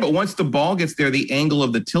 You can, but once the ball gets there, the angle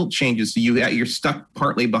of the tilt changes, so you're stuck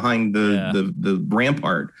partly behind the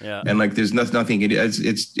rampart, and like there's nothing.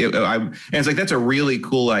 It's like that's a really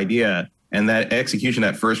cool idea, and that execution,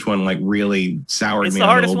 that first one, like really soured me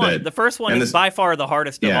a little bit. The first one is by far the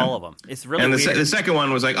hardest of all of them. It's really and weird. The second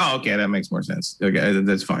one was like, oh, okay, that makes more sense. Okay,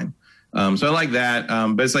 that's fine. So I like that,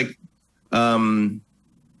 but it's like.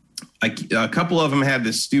 A couple of them had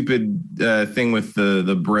this stupid thing with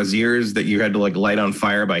the braziers that you had to like light on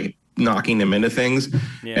fire by knocking them into things.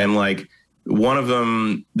 Yeah. And like one of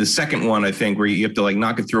them, the second one, I think, where you have to like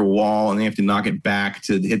knock it through a wall and then you have to knock it back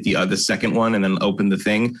to hit the second one and then open the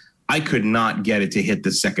thing. I could not get it to hit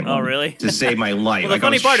the second one. Oh, really? To save my life. Well, the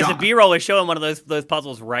funny part is the B-roll is showing one of those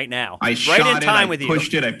puzzles right now. I shot right in time it, with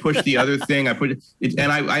pushed it. I pushed the other thing. I put it, and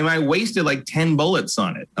I wasted like 10 bullets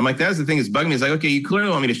on it. I'm like, that's the thing that's bugging me. It's like, okay, you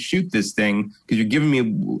clearly want me to shoot this thing because you're giving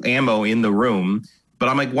me ammo in the room. But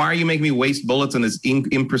I'm like, why are you making me waste bullets on this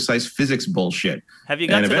imprecise physics bullshit? Have you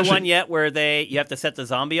got to the one yet where you have to set the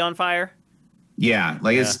zombie on fire? Yeah,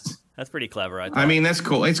 like it's. That's pretty clever. I mean, that's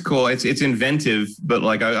cool. It's cool. It's inventive, but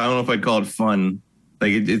like I don't know if I'd call it fun.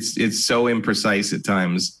 Like it's so imprecise at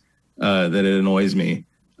times that it annoys me.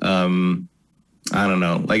 I don't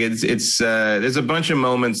know. Like it's there's a bunch of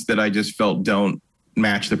moments that I just felt don't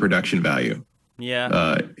match the production value.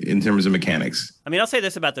 Yeah. In terms of mechanics. I mean, I'll say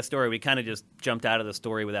this about the story. We kind of just jumped out of the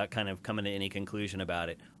story without kind of coming to any conclusion about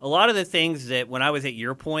it. A lot of the things that when I was at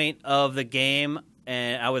your point of the game,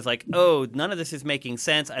 and I was like, oh, none of this is making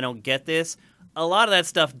sense. I don't get this. A lot of that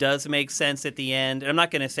stuff does make sense at the end. And I'm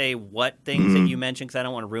not going to say what things that you mentioned because I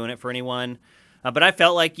don't want to ruin it for anyone. But I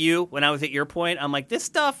felt like you, when I was at your point, I'm like, this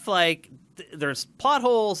stuff, like, there's plot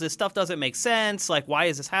holes. This stuff doesn't make sense. Like, why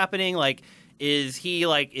is this happening? Like, is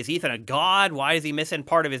Ethan a god? Why is he missing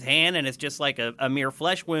part of his hand? And it's just like a mere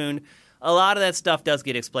flesh wound. A lot of that stuff does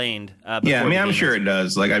get explained. Yeah, I mean, I'm sure it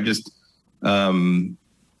does. Like, I've just...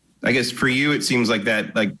 I guess for you, it seems like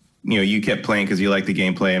that, like, you kept playing because you liked the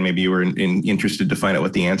gameplay and maybe you were interested to find out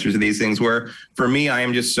what the answers to these things were. For me, I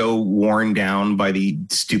am just so worn down by the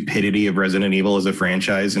stupidity of Resident Evil as a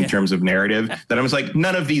franchise in terms of narrative that I'm just like,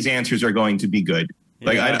 none of these answers are going to be good.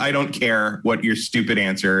 Like, I don't care what your stupid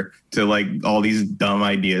answer to like all these dumb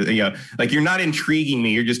ideas. Like you're not intriguing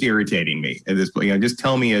me. You're just irritating me at this point. Just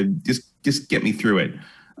tell me, just get me through it.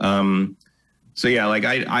 So yeah, like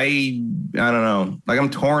I don't know, like I'm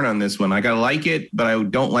torn on this one. Like I like it, but I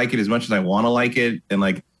don't like it as much as I want to like it. And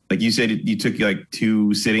like Like you said, you took you like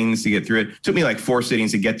 2 sittings to get through it. It took me like 4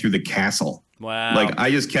 sittings to get through the castle. Wow. Like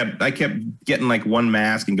I kept getting like one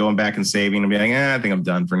mask and going back and saving and being like, I think I'm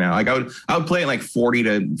done for now. Like I would play in like 40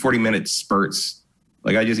 minute spurts.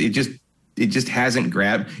 Like it just hasn't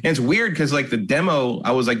grabbed. And it's weird because like the demo,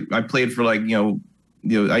 I played for like,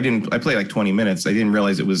 I played like 20 minutes. I didn't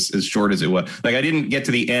realize it was as short as it was. Like I didn't get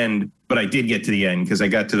to the end, but I did get to the end because I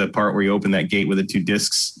got to the part where you open that gate with the 2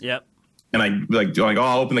 discs. Yep. And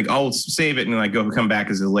I'll save it and then come back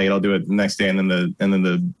as it's late. I'll do it the next day. And then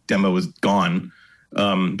the demo was gone.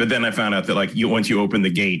 But then I found out that like once you open the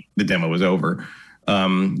gate, the demo was over.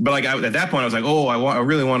 But like at that point I was like, I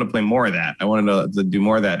really want to play more of that. I wanted to do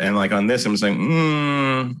more of that. And like on this, I'm just like,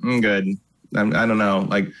 I'm good. I don't know.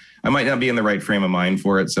 Like I might not be in the right frame of mind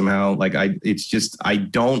for it somehow. Like I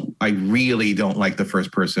really don't like the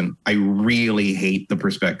first person. I really hate the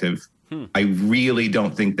perspective. I really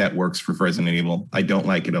don't think that works for Resident Evil. I don't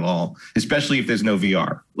like it at all, especially if there's no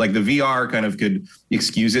VR. Like the VR kind of could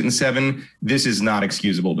excuse it in 7. This is not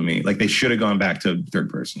excusable to me. Like they should have gone back to third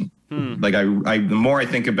person. Like the more I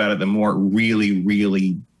think about it, the more it really,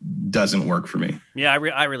 really doesn't work for me. Yeah,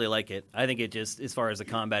 I really like it. I think it just, as far as the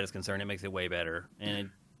combat is concerned, it makes it way better. And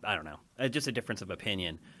I don't know, it's just a difference of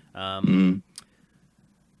opinion.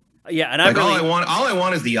 Yeah, and like all I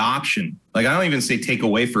want is the option. Like I don't even say take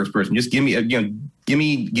away first person. Just give me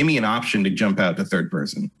an option to jump out to third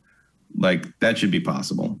person. Like that should be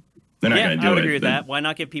possible. They're not going to do it. I would agree with that. Why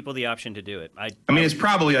not give people the option to do it? I mean, it's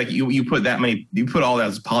probably like you put all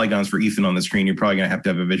those polygons for Ethan on the screen. You're probably going to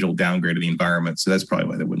have a visual downgrade of the environment. So that's probably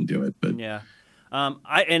why they wouldn't do it. But yeah.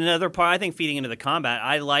 And another part, I think, feeding into the combat,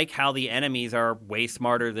 I like how the enemies are way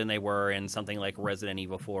smarter than they were in something like Resident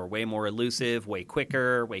Evil 4. Way more elusive, way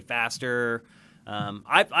quicker, way faster.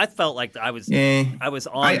 I felt like I was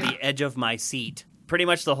on the edge of my seat pretty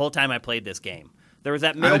much the whole time I played this game. There was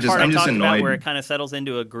that middle part I talked about where it kind of settles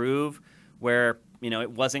into a groove where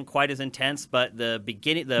it wasn't quite as intense, but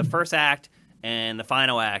the first act and the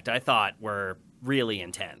final act I thought were really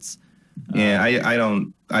intense. Yeah,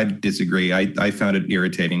 I disagree. I found it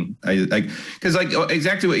irritating. Because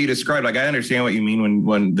exactly what you described. Like I understand what you mean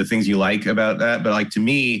when the things you like about that, but like to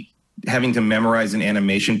me, having to memorize an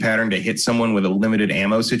animation pattern to hit someone with a limited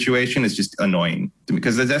ammo situation is just annoying to me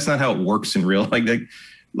because that's not how it works in real. Like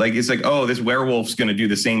it's like, oh, this werewolf's going to do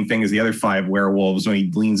the same thing as the other 5 werewolves when he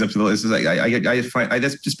leans up to the list. It's like I find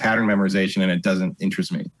that's just pattern memorization and it doesn't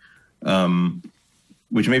interest me.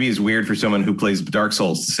 Which maybe is weird for someone who plays Dark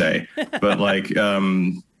Souls to say, but like, I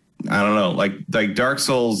don't know, like Dark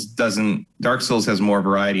Souls has more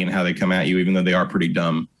variety in how they come at you, even though they are pretty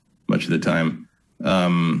dumb much of the time.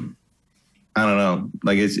 I don't know,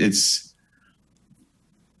 like it's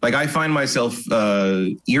like I find myself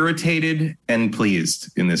irritated and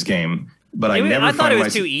pleased in this game. But I thought it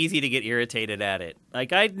was too easy to get irritated at it.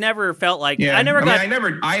 Like I never felt like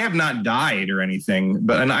I have not died or anything,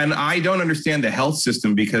 but and I don't understand the health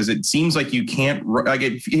system because it seems like you can't like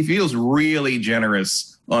it feels really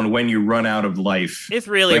generous on when you run out of life. It's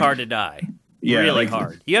really hard to die. Yeah, really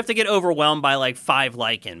hard. You have to get overwhelmed by like 5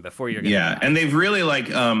 lichen before you're gonna die. And they've really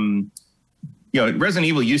Resident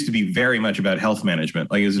Evil used to be very much about health management.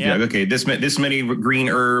 Like, like okay, this many green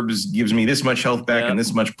herbs gives me this much health back, and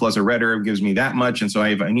this much plus a red herb gives me that much. And so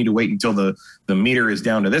I need to wait until the meter is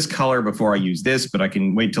down to this color before I use this, but I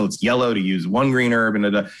can wait till it's yellow to use one green herb.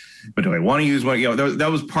 But do I want to use one? That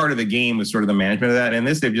was part of the game, was sort of the management of that. And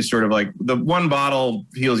this, they've just sort of like the one bottle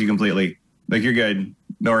heals you completely. Like you're good,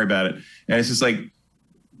 don't worry about it. And it's just like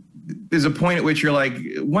there's a point at which you're like,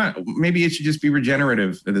 what? Maybe it should just be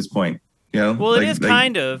regenerative at this point. Well, it is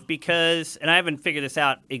kind of because, and I haven't figured this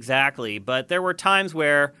out exactly, but there were times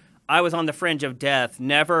where I was on the fringe of death,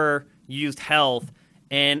 never used health,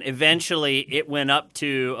 and eventually it went up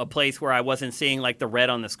to a place where I wasn't seeing like the red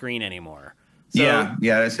on the screen anymore. So yeah,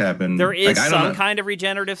 that's happened. There is some kind of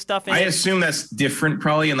regenerative stuff in it. I assume that's different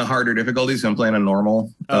probably in the harder difficulties. I'm playing on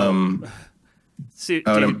normal.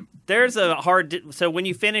 There's a hard... So when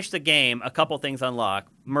you finish the game, a couple things unlock.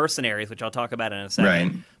 Mercenaries, which I'll talk about in a second.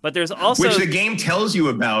 Right. But there's also... Which the game tells you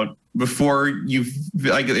about before you...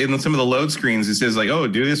 Like in some of the load screens, it says like, oh,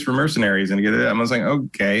 do this for mercenaries. And I was like,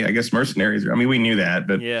 okay, I guess mercenaries... I mean, we knew that,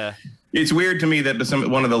 but... Yeah. It's weird to me that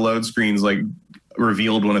one of the load screens like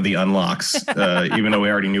revealed one of the unlocks, even though we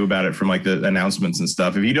already knew about it from like the announcements and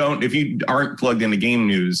stuff. If you aren't plugged into game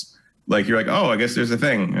news... Like, you're like, oh, I guess there's a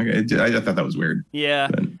thing. Okay. I thought that was weird. Yeah.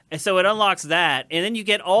 And so it unlocks that. And then you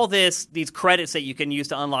get all these credits that you can use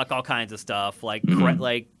to unlock all kinds of stuff, like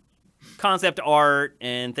like concept art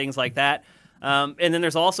and things like that. And then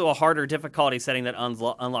there's also a harder difficulty setting that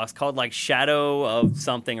unlocks called like Shadow of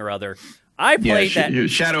something or other. I played that.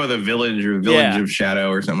 Shadow of the Village or Village of Shadow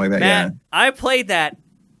or something like that. Matt, I played that.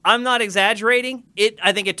 I'm not exaggerating.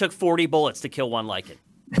 I think it took 40 bullets to kill one Lycan.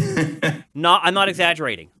 I'm not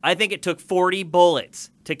exaggerating. I think it took 40 bullets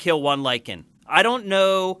to kill one Lycan. I don't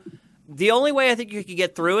know. The only way I think you could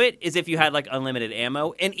get through it is if you had like unlimited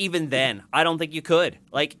ammo, and even then, I don't think you could.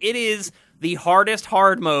 Like, it is the hardest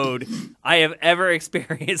hard mode I have ever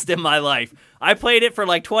experienced in my life. I played it for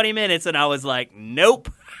like 20 minutes, and I was like,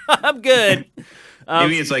 nope, I'm good.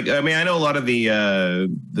 Maybe it's like, I mean, I know a lot of the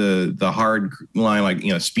hard line, like,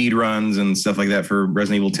 you know, speed runs and stuff like that for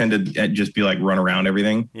Resident Evil tend to just be like run around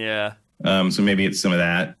everything. Yeah. So maybe it's some of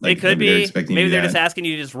that. Like, it could be. Maybe they're just asking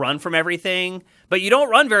you to just run from everything. But you don't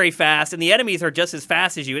run very fast, and the enemies are just as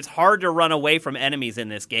fast as you. It's hard to run away from enemies in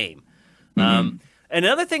this game. Mm-hmm.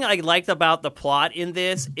 Another thing I liked about the plot in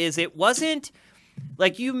this is it wasn't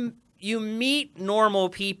like you meet normal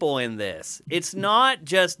people in this. It's not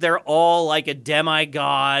just they're all like a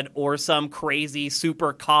demigod or some crazy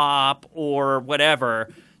super cop or whatever.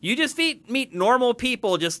 You just meet normal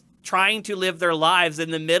people just trying to live their lives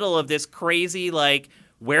in the middle of this crazy like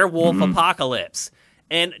werewolf apocalypse.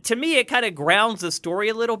 And to me, it kind of grounds the story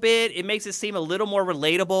a little bit. It makes it seem a little more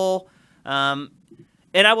relatable. And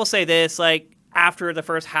I will say this, like, after the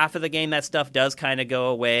first half of the game, that stuff does kind of go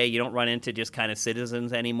away. You don't run into just kind of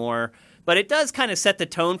citizens anymore. But it does kind of set the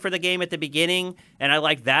tone for the game at the beginning, and I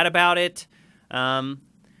like that about it.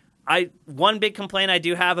 One big complaint I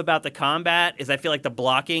do have about the combat is I feel like the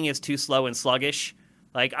blocking is too slow and sluggish.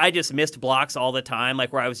 Like, I just missed blocks all the time,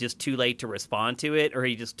 like where I was just too late to respond to it, or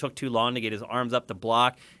he just took too long to get his arms up to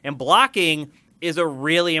block. And blocking is a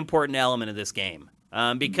really important element of this game.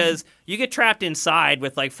 Because you get trapped inside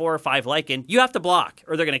with like 4 or 5 Lycan, you have to block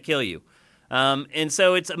or they're going to kill you. And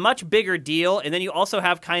so it's a much bigger deal. And then you also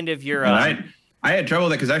have kind of your... I had trouble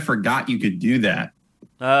with that because I forgot you could do that.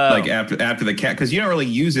 Like after the cat, because you don't really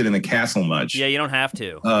use it in the castle much. Yeah, you don't have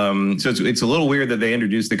to. So it's a little weird that they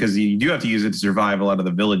introduced it because you do have to use it to survive a lot of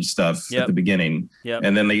the village stuff at the beginning. Yep.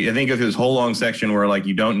 And then I think go through this whole long section where like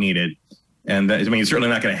you don't need it. And that, I mean, it's certainly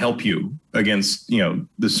not going to help you against, you know,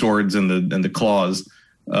 the swords and the claws.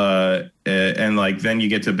 And like then you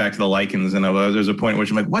get back to the Lycans, and there's a point in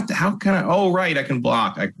which I'm like, what? How can I? Oh, right, I can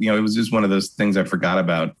block. It was just one of those things I forgot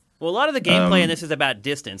about. Well, a lot of the gameplay in this is about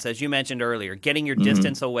distance, as you mentioned earlier, getting your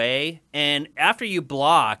distance away. And after you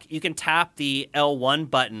block, you can tap the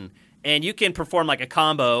L1 button, and you can perform like a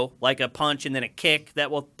combo, like a punch and then a kick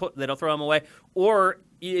that'll throw them away. Or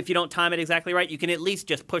if you don't time it exactly right, you can at least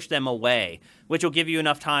just push them away, which will give you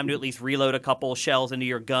enough time to at least reload a couple shells into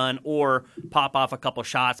your gun or pop off a couple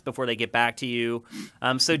shots before they get back to you.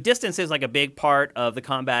 So distance is like a big part of the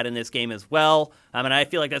combat in this game as well. And I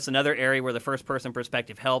feel like that's another area where the first-person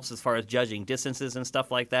perspective helps as far as judging distances and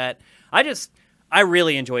stuff like that. I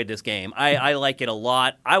really enjoyed this game. I like it a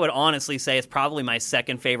lot. I would honestly say it's probably my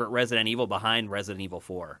second favorite Resident Evil behind Resident Evil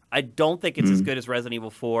 4. I don't think it's as good as Resident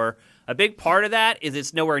Evil 4. A big part of that is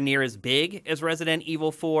it's nowhere near as big as Resident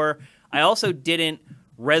Evil 4. I also didn't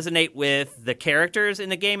resonate with the characters in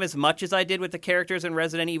the game as much as I did with the characters in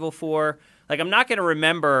Resident Evil 4. Like, I'm not going to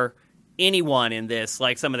remember anyone in this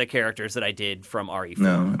like some of the characters that I did from RE4.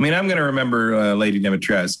 No. I mean, I'm going to remember Lady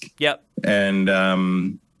Dimitrescu. Yep. And,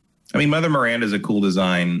 I mean, Mother Miranda's a cool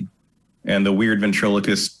design, and the weird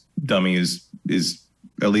ventriloquist dummy is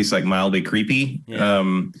at least like mildly creepy. Yeah.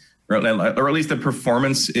 Or at least the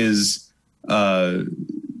performance is. I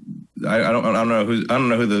don't know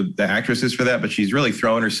who the actress is for that, but she's really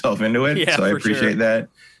throwing herself into it. Yeah, so I appreciate that.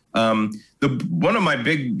 One of my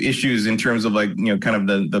big issues in terms of like, you know, kind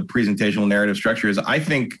of the presentational narrative structure is I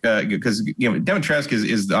think because Dimitrescu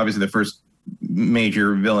is obviously the first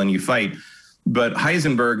major villain you fight. But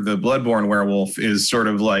Heisenberg, the Bloodborne werewolf, is sort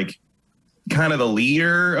of like kind of the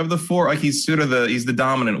leader of the 4. Like he's he's the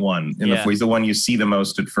dominant one in the 4. He's the one you see the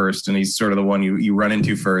most at first, and he's sort of the one you run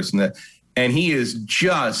into first. And he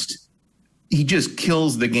just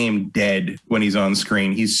kills the game dead when he's on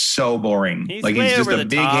screen. He's so boring. He's just a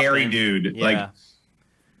big hairy dude. Yeah.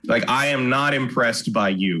 Like I am not impressed by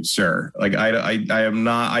you, sir. Like I am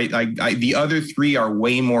not. The other 3 are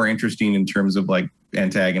way more interesting in terms of like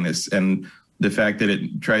antagonists, and the fact that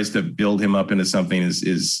it tries to build him up into something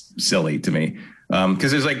is silly to me.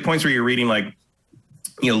 Because there's like points where you're reading like,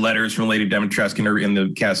 you know, letters from Lady Dimitrescu in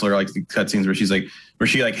the castle, or like the cutscenes where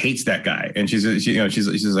she hates that guy, and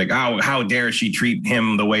she's like, oh, how dare she treat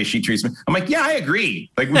him the way she treats me? I'm like, yeah, I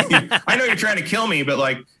agree. Like, I know you're trying to kill me, but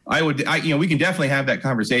like, we can definitely have that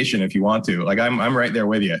conversation if you want to. Like, I'm right there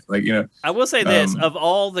with you. Like, you know, I will say this: of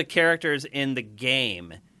all the characters in the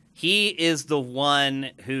game, he is the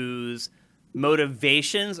one who's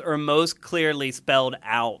motivations are most clearly spelled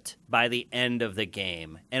out by the end of the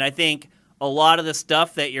game. And I think a lot of the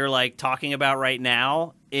stuff that you're like talking about right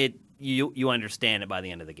now, you understand it by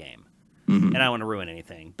the end of the game. Mm-hmm. And I don't want to ruin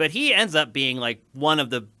anything. But he ends up being like one of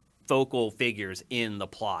the focal figures in the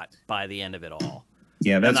plot by the end of it all.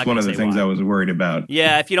 Yeah, that's one of the things I was worried about.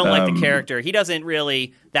 Yeah, if you don't like the character, he doesn't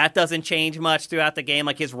really, that doesn't change much throughout the game.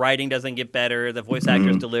 Like his writing doesn't get better. The voice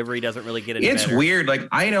actor's delivery doesn't really get any better. It's weird. Like,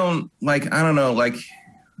 I don't know, like,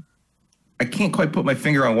 I can't quite put my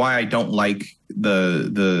finger on why I don't like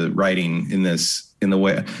the writing in the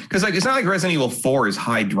way. Because like, it's not like Resident Evil 4 is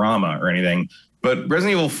high drama or anything, but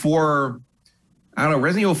Resident Evil 4, I don't know,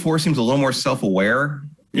 Resident Evil 4 seems a little more self-aware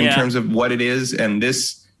in terms of what it is, and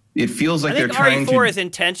this... It feels like they're trying to... RE4 is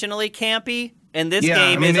intentionally campy, and this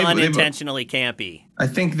game is unintentionally campy. I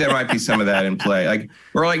think there might be some of that in play. Like,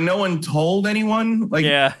 or like no one told anyone. Like,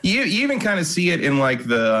 you even kind of see it in like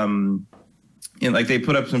the... like they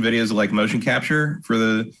put up some videos of like motion capture for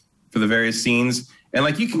the various scenes. And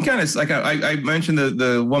like you can kind of... Like I mentioned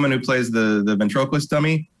the woman who plays the ventriloquist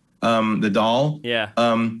dummy, the doll. Yeah.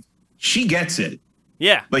 She gets it.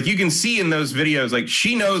 Yeah. Like you can see in those videos, like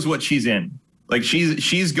she knows what she's in. Like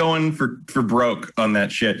she's going for broke on that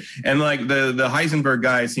shit. And like the Heisenberg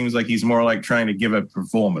guy seems like he's more like trying to give a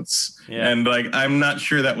performance. Yeah. And like I'm not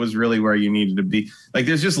sure that was really where you needed to be. Like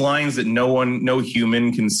there's just lines that no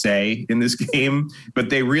human can say in this game, but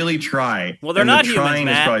they really try. Well, they're not humans, trying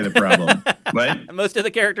Matt. is probably the problem. What? Most of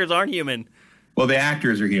the characters aren't human. Well, the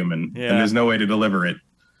actors are human, and there's no way to deliver it.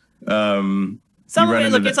 Some of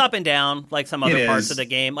it, look, it's up and down, like some other parts of the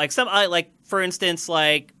game. Like like for instance,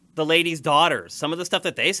 like the lady's daughters. Some of the stuff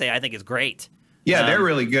that they say, I think, is great. Yeah, they're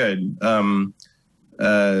really good. But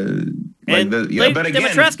again,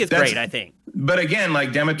 Dimitrescu is great, I think. But again,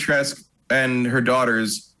 like Dimitrescu and her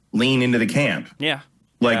daughters lean into the camp. Yeah.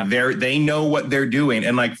 Like they know what they're doing,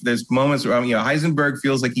 and like there's moments where Heisenberg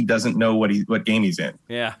feels like he doesn't know what game he's in.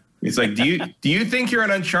 Yeah. It's like, do you think you're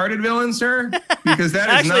an Uncharted villain, sir? Because that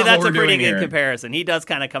is actually not that's what we're a pretty doing good here. comparison. He does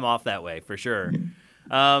kind of come off that way for sure.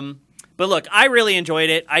 But look, I really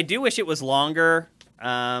enjoyed it. I do wish it was longer.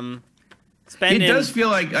 It does feel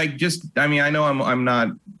like I know I'm not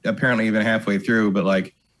apparently even halfway through, but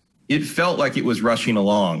like it felt like it was rushing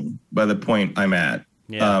along by the point I'm at.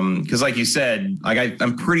 Yeah. Because like you said, like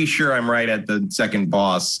I'm pretty sure I'm right at the second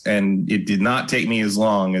boss, and it did not take me as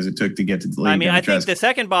long as it took to get to the lead. I mean, I think the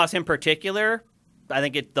second boss in particular, I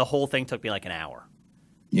think the whole thing took me like an hour.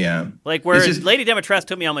 Yeah. Like, whereas Lady Dimitrescu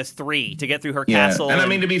took me almost 3 to get through her castle. And I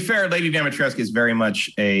mean, to be fair, Lady Dimitrescu is very much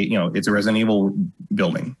it's a Resident Evil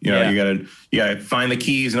building. You gotta find the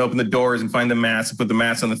keys and open the doors and find the mask and put the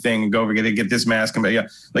mask on the thing and go over get this mask. And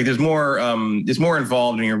like there's more, it's more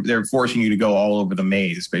involved, and they're forcing you to go all over the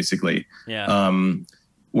maze, basically. Yeah.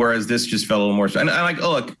 Whereas this just felt a little more, and I like,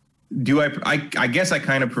 look, I guess I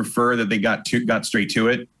kind of prefer that they got straight to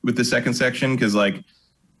it with the second section. Cause like,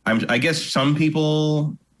 I guess some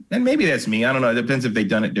people, and maybe that's me, I don't know. It depends if they've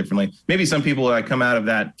done it differently. Maybe some people like come out of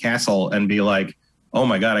that castle and be like, oh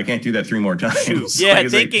my God, I can't do that 3 more times. Yeah, like,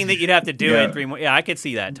 thinking that you'd have to do it 3 more. Yeah, I could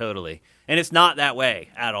see that totally. And it's not that way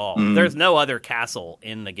at all. Mm-hmm. There's no other castle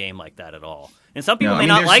in the game like that at all. And some people may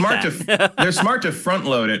not like that. They're smart to front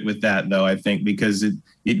load it with that, though, I think, because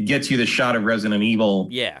it gets you the shot of Resident Evil.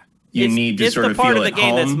 Yeah. You need to sort of feel at home. It's the part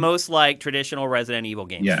of the game that's most like traditional Resident Evil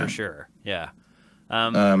games, for sure. Yeah.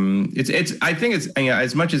 I think it's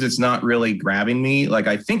as much as it's not really grabbing me, like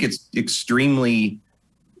I think it's extremely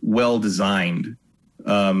well designed.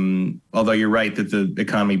 Although you're right that the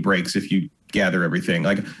economy breaks if you gather everything.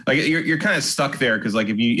 Like you're kind of stuck there because like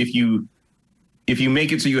if you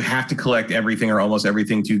make it so you have to collect everything or almost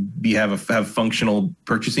everything to have functional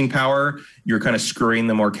purchasing power, you're kind of screwing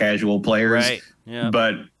the more casual players. Right. Yeah.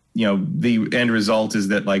 But the end result is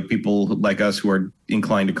that like people like us who are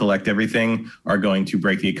inclined to collect everything are going to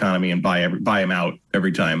break the economy and buy them out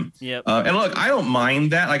every time. Yep. And look, I don't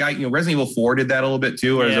mind that. Like Resident Evil 4 did that a little bit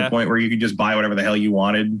too. There's a point where you could just buy whatever the hell you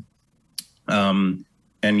wanted. And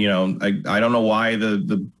I don't know why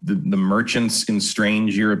the merchants in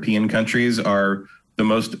strange European countries are the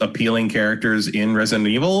most appealing characters in Resident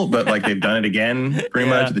Evil, but like they've done it again pretty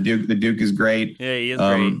much. The Duke is great. Yeah, he is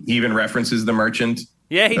great. He even references the merchant.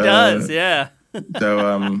 Yeah, he does. Yeah.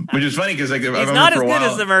 So, which is funny because like he's not as good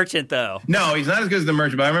as the merchant, though. No, he's not as good as the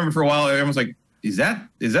merchant. But I remember for a while, everyone was like, "Is that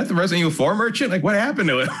the Resident Evil 4 merchant? Like, what happened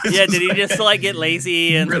to it?" Yeah, did he just like get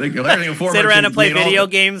lazy and really, sit around and play video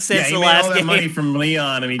games since the last game? He made all that money from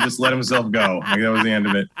Leon, and he just let himself go. Like, that was the end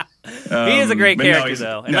of it. He is a great character,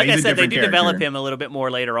 though, and like I said, they do develop him a little bit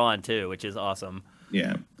more later on too, which is awesome.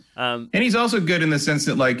 Yeah, and he's also good in the sense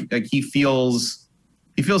that like he feels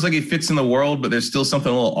he feels like he fits in the world, but there's still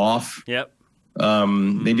something a little off. Yep.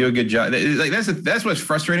 They do a good job. Like that's what's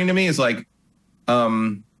frustrating to me is like,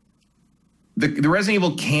 the Resident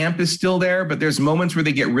Evil camp is still there, but there's moments where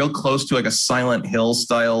they get real close to like a Silent Hill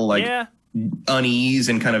style, like unease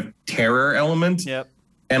and kind of terror element. Yep.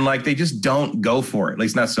 And like they just don't go for it, at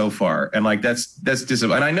least not so far. And like that's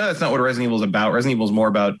and I know that's not what Resident Evil is about. Resident Evil is more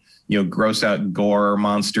about, gross out gore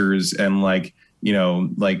monsters and like,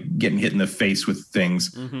 like getting hit in the face with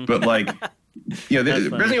things. Mm-hmm. But like,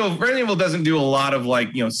 Resident Evil doesn't do a lot of like,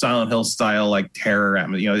 Silent Hill style like terror.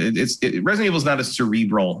 Resident Evil is not as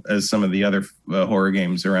cerebral as some of the other horror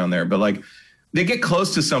games around there. But like they get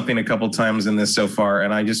close to something a couple times in this so far,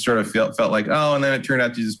 and I just sort of felt like, oh, and then it turned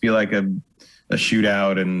out to just be like a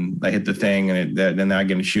shootout, and I hit the thing, and then I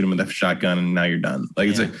get to shoot him with a shotgun, and now you're done. Like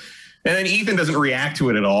it's like, and then Ethan doesn't react to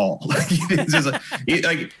it at all. Like it's just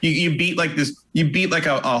like you beat like this, you beat like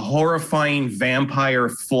a horrifying vampire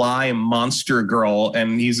fly monster girl,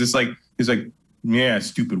 and he's like, yeah,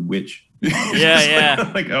 stupid witch.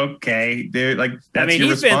 Yeah. Like, okay, dude. Like, that's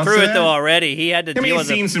he's been through it though already. He had to deal with it. He's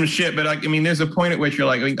seen some shit, but like, there's a point at which you're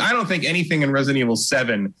like, I don't think anything in Resident Evil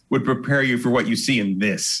 7 would prepare you for what you see in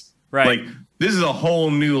this. Right. Like, this is a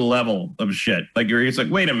whole new level of shit. Like, it's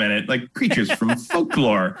like, wait a minute, like creatures from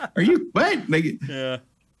folklore. Are you what? Like,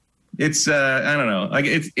 it's I don't know. Like,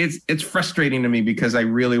 it's frustrating to me because I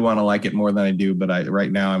really want to like it more than I do, but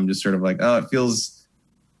right now I'm just sort of like, oh, it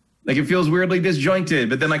feels weirdly disjointed.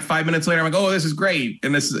 But then like 5 minutes later, I'm like, oh, this is great.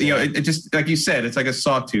 And this is, it just, like you said, it's like a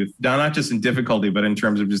sawtooth, not just in difficulty, but in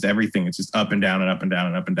terms of just everything. It's just up and down and up and down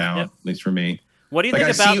and up and down, at least for me. What do you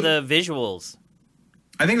think about the visuals?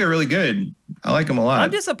 I think they're really good. I like them a lot.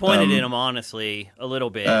 I'm disappointed in them, honestly, a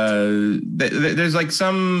little bit. There's like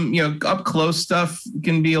some, up close stuff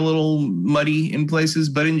can be a little muddy in places,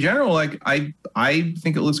 but in general, like I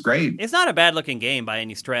think it looks great. It's not a bad looking game by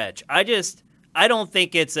any stretch. I don't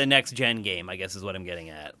think it's a next gen game, I guess is what I'm getting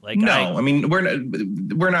at. Like, no, we're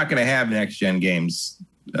not going to have next gen games.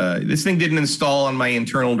 This thing didn't install on my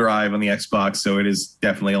internal drive on the Xbox, so it is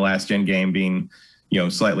definitely a last gen game being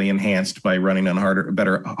slightly enhanced by running on harder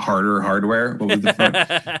hardware. What was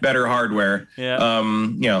the better hardware? Yeah.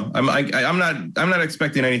 I'm not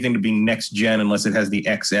expecting anything to be next gen unless it has the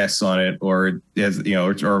XS on it or it has,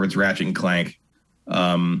 or it's Ratchet and Clank.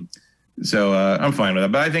 So I'm fine with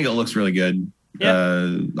that, but I think it looks really good.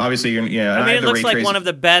 Yeah. Obviously, it looks like one of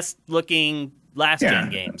the best looking last gen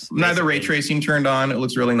games. Now the ray tracing turned on. It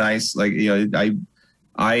looks really nice. Like,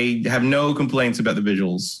 I have no complaints about the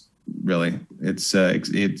visuals. Really, it's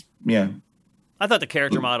yeah. I thought the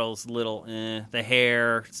character models little, the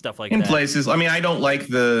hair, stuff like that. In places, I don't like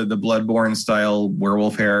the Bloodborne style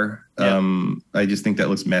werewolf hair. I just think that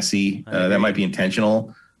looks messy. That might be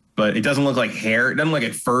intentional, but it doesn't look like hair. It doesn't look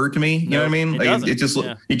like fur to me. You know what I mean?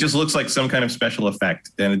 It just looks like some kind of special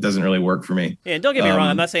effect, and it doesn't really work for me. Yeah, don't get me wrong.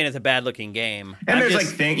 I'm not saying it's a bad looking game. And there's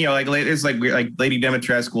it's like Lady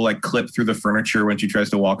Dimitrescu will like clip through the furniture when she tries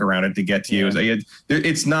to walk around it to get to you.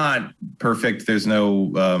 It's not perfect. There's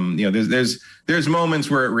no there's moments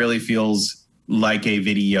where it really feels like a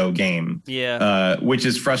video game. Yeah. Which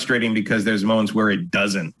is frustrating because there's moments where it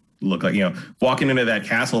doesn't look like, walking into that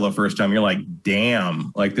castle the first time, you're like,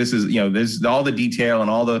 damn, like this is, there's all the detail and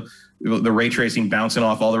all the ray tracing bouncing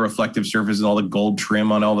off all the reflective surfaces and all the gold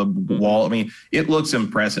trim on all the wall. It looks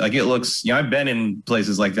impressive. Like it looks, I've been in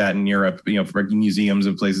places like that in Europe, for museums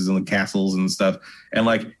and places in the castles and stuff. And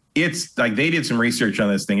like, it's like they did some research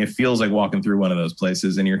on this thing. It feels like walking through one of those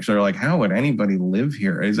places and you're sort of like, how would anybody live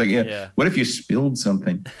here? It's like, what if you spilled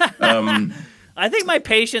something? I think my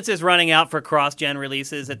patience is running out for cross-gen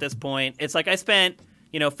releases at this point. It's like I spent,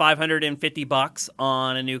 $550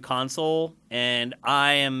 on a new console, and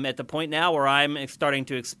I am at the point now where I'm starting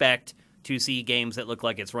to expect to see games that look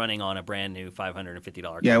like it's running on a brand new $550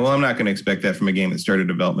 console. Yeah, well, I'm not going to expect that from a game that started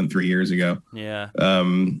development 3 years ago. Yeah.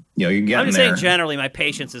 I'm just saying generally my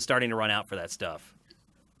patience is starting to run out for that stuff.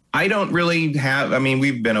 I don't really have,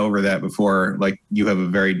 we've been over that before. Like, you have a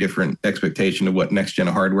very different expectation of what next gen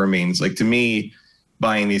hardware means. Like, to me,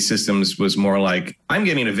 buying these systems was more like, I'm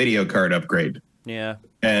getting a video card upgrade. Yeah.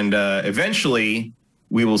 And eventually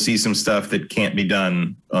we will see some stuff that can't be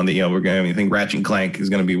done on the, I think Ratchet and Clank is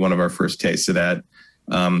going to be one of our first tastes of that.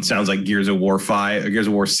 Sounds like Gears of War 5 or Gears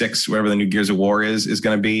of War 6, whatever the new Gears of War is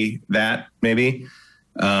going to be that maybe.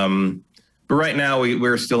 But right now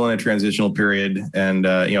we're still in a transitional period, and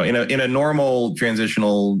in a normal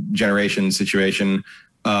transitional generation situation,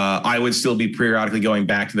 I would still be periodically going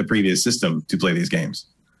back to the previous system to play these games.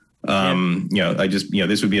 This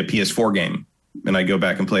would be a PS4 game, and I go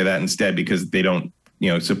back and play that instead because they don't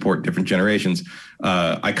support different generations.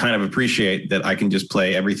 I kind of appreciate that I can just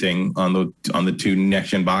play everything on the 2 next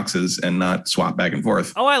gen boxes and not swap back and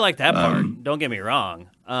forth. Oh, I like that part. Don't get me wrong.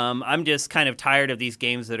 I'm just kind of tired of these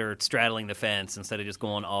games that are straddling the fence instead of just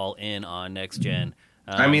going all in on next gen.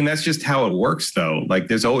 I mean, that's just how it works, though. Like,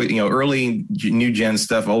 there's always, early new gen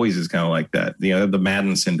stuff always is kind of like that. The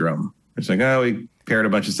Madden syndrome. It's like, oh, we pared a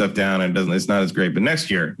bunch of stuff down and it's not as great. But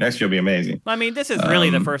next year will be amazing. I mean, this is really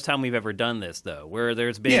the first time we've ever done this, though, where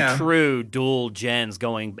there's been true dual gens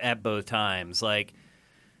going at both times. Like,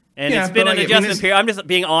 and it's been an adjustment period. I'm just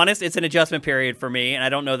being honest. It's an adjustment period for me, and I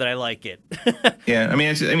don't know that I like it. Yeah, I mean,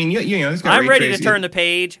 it's got I'm ready to turn the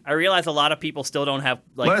page. I realize a lot of people still don't have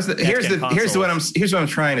like. Well, here's what I'm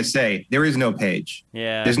trying to say. There is no page.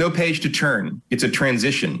 Yeah. There's no page to turn. It's a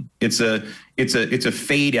transition. It's a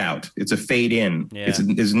fade out. It's a fade in. Yeah.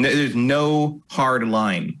 There's no hard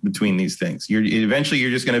line between these things. Eventually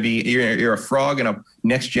you're just going to be you're a frog in a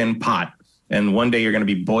next gen pot. And one day you're going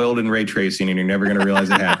to be boiled in ray tracing and you're never going to realize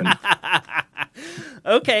it happened.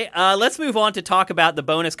 Okay, let's move on to talk about the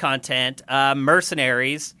bonus content,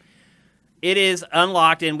 Mercenaries. It is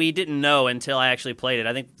unlocked, and we didn't know until I actually played it.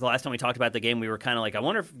 I think the last time we talked about the game, we were kind of like, I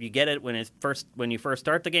wonder if you get it when you first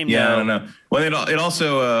start the game. Yeah, no. I don't know. Well, it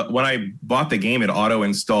also, when I bought the game, it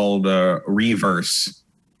auto-installed Reverse.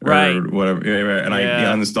 Right. Or whatever, and I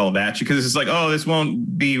uninstalled that because it's like, oh, this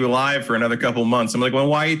won't be live for another couple months. I'm like, well,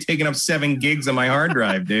 why are you taking up 7 gigs on my hard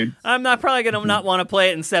drive, dude? I'm not probably going to not want to play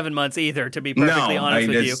it in 7 months either, to be perfectly honest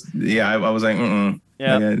with you. Yeah, I was like,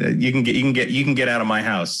 Yeah. You can get out of my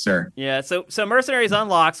house, sir. Yeah. So Mercenaries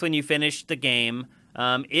unlocks when you finish the game.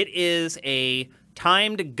 It is a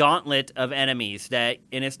timed gauntlet of enemies and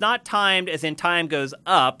it's not timed as in time goes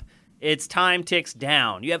up. It's time ticks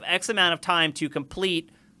down. You have X amount of time to complete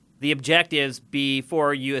the objectives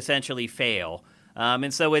before you essentially fail.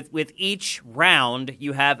 And so with each round,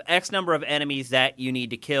 you have X number of enemies that you need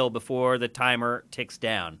to kill before the timer ticks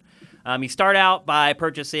down. You start out by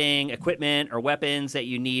purchasing equipment or weapons that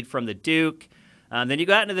you need from the Duke. Then you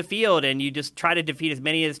go out into the field and you just try to defeat as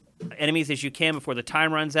many enemies as you can before the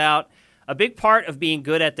time runs out. A big part of being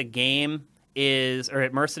good at the game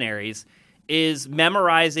at Mercenaries, is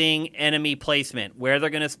memorizing enemy placement, where they're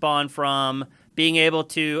going to spawn from, being able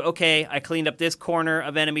to, okay, I cleaned up this corner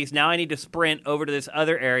of enemies. Now I need to sprint over to this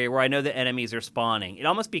other area where I know the enemies are spawning. It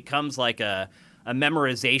almost becomes like a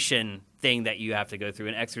memorization thing that you have to go through,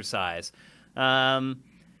 an exercise.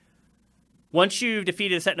 Once you've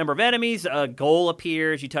defeated a set number of enemies, a goal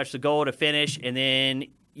appears. You touch the goal to finish, and then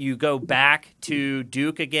you go back to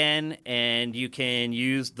Duke again, and you can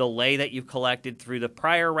use the lei that you've collected through the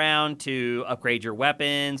prior round to upgrade your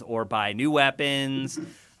weapons or buy new weapons.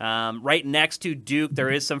 Right next to Duke, there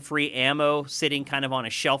is some free ammo sitting kind of on a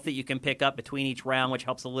shelf that you can pick up between each round, which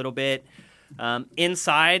helps a little bit.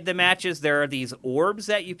 Inside the matches, there are these orbs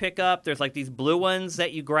that you pick up. There's like these blue ones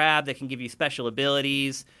that you grab that can give you special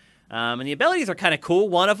abilities. And the abilities are kind of cool.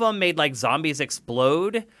 One of them made like zombies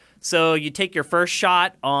explode. So you take your first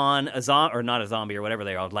shot on a zombie, or not a zombie, or whatever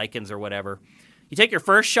they are, lichens or whatever. You take your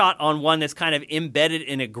first shot on one that's kind of embedded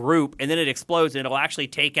in a group, and then it explodes, and it'll actually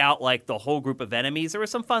take out like the whole group of enemies. There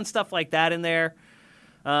was some fun stuff like that in there.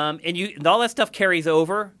 And all that stuff carries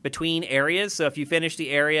over between areas. So if you finish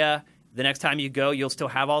the area, the next time you go, you'll still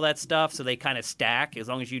have all that stuff. So they kind of stack as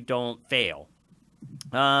long as you don't fail.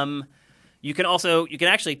 You can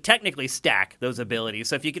actually technically stack those abilities.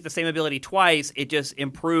 So if you get the same ability twice, it just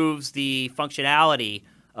improves the functionality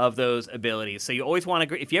of those abilities. So you always want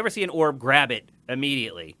to, if you ever see an orb, grab it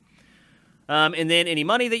immediately. And then any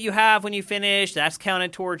money that you have when you finish, that's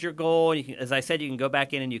counted towards your goal. You can, as I said, you can go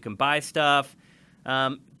back in and you can buy stuff.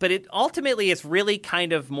 But it's really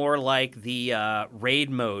kind of more like the raid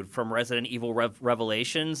mode from Resident Evil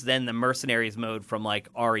Revelations than the Mercenaries mode from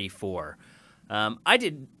like RE4. I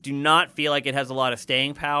do not feel like it has a lot of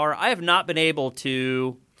staying power. I have not been able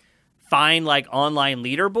to find like online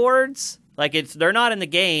leaderboards. Like they're not in the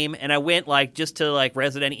game, and I went like just to like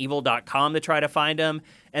residentevil.com to try to find them.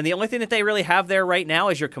 And the only thing that they really have there right now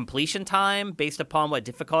is your completion time based upon what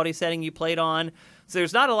difficulty setting you played on. So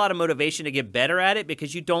there's not a lot of motivation to get better at it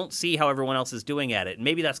because you don't see how everyone else is doing at it. And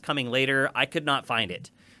maybe that's coming later. I could not find it.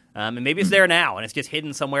 And maybe it's there now and it's just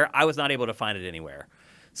hidden somewhere. I was not able to find it anywhere.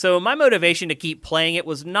 So my motivation to keep playing it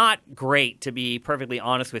was not great, to be perfectly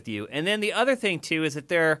honest with you. And then the other thing, too, is that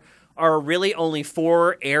there are really only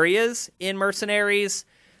 4 areas in Mercenaries.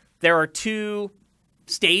 There are 2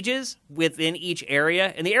 stages within each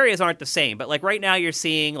area, and the areas aren't the same. But like right now you're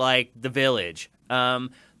seeing like the village.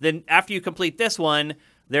 Then after you complete this one,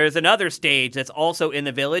 there's another stage that's also in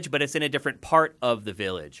the village, but it's in a different part of the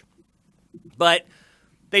village. But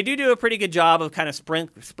They do a pretty good job of kind of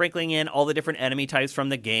sprinkling in all the different enemy types from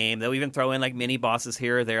the game. They'll even throw in like mini bosses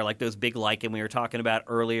here or there, like those big lichen we were talking about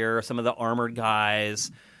earlier, some of the armored guys,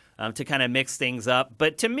 to kind of mix things up.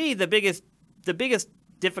 But to me, the biggest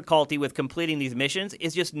difficulty with completing these missions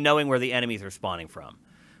is just knowing where the enemies are spawning from.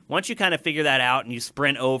 Once you kind of figure that out and you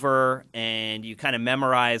sprint over and you kind of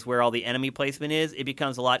memorize where all the enemy placement is, it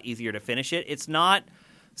becomes a lot easier to finish it. It's not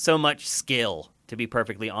so much skill, to be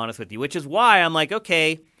perfectly honest with you, which is why I'm like,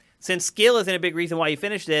 okay, since skill isn't a big reason why you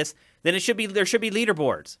finish this, then there should be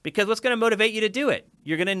leaderboards, because what's going to motivate you to do it?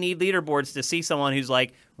 You're going to need leaderboards to see someone who's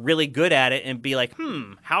like really good at it and be like,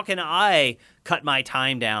 how can I cut my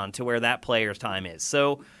time down to where that player's time is?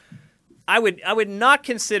 So I would not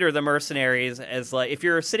consider the Mercenaries as like, if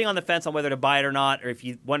you're sitting on the fence on whether to buy it or not, or if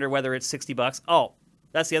you wonder whether it's $60. Oh,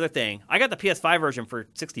 that's the other thing. I got the PS5 version for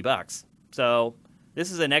 $60. So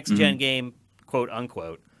this is a next gen game, quote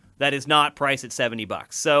unquote, that is not priced at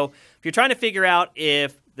 $70. So if you're trying to figure out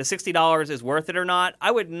if the $60 is worth it or not,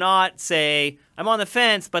 I would not say I'm on the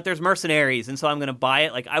fence, but there's Mercenaries, and so I'm going to buy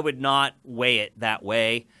it. Like, I would not weigh it that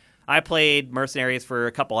way. I played Mercenaries for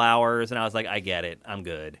a couple hours, and I was like, I get it. I'm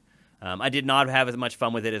good. I did not have as much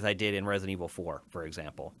fun with it as I did in Resident Evil 4, for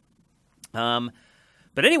example. But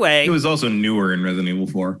anyway, it was also newer in Resident Evil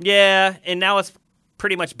 4. Yeah, and now it's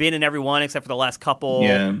pretty much been in every one except for the last couple.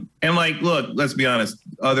 Yeah, and like, look, let's be honest.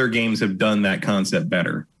 Other games have done that concept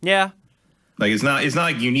better. Yeah, like it's not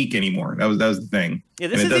like unique anymore. That was the thing. Yeah,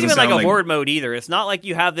 this isn't even like a horde mode either. It's not like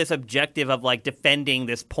you have this objective of like defending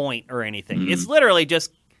this point or anything. It's literally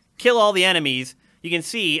just kill all the enemies. You can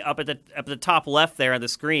see up at the top left there on the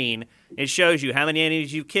screen, it shows you how many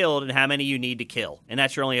enemies you've killed and how many you need to kill, and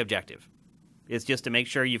that's your only objective. It's just to make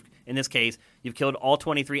sure in this case, you've killed all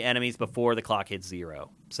 23 enemies before the clock hits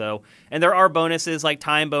 0. So, and there are bonuses like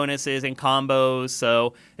time bonuses and combos.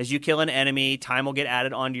 So as you kill an enemy, time will get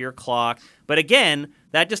added onto your clock. But again,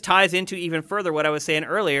 that just ties into even further what I was saying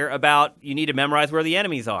earlier about you need to memorize where the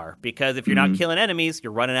enemies are, because if you're not killing enemies,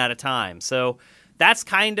 you're running out of time. So that's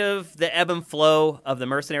kind of the ebb and flow of the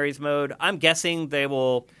Mercenaries mode. I'm guessing there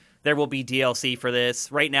will be DLC for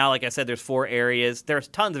this. Right now, like I said, there's 4 areas. There's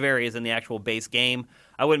tons of areas in the actual base game.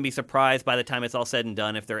 I wouldn't be surprised by the time it's all said and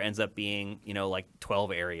done if there ends up being, like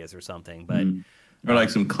 12 areas or something. But or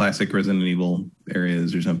like some classic Resident Evil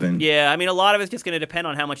areas or something. Yeah, I mean, a lot of it's just going to depend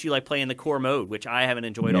on how much you like playing the core mode, which I haven't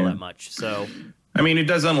enjoyed all that much. So, I mean, it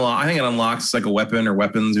does unlock. I think it unlocks like a weapon or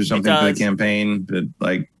weapons or something for the campaign. But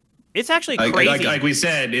like, it's actually crazy. Like we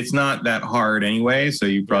said, it's not that hard anyway, so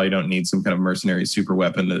you probably don't need some kind of mercenary super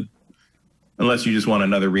weapon unless you just want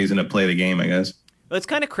another reason to play the game, I guess. Well, it's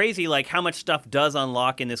kind of crazy, like how much stuff does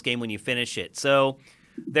unlock in this game when you finish it. So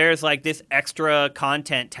there's like this extra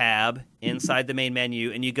content tab inside the main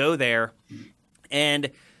menu, and you go there, and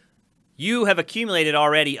you have accumulated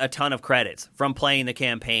already a ton of credits from playing the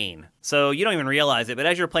campaign. So you don't even realize it, but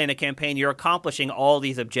as you're playing the campaign, you're accomplishing all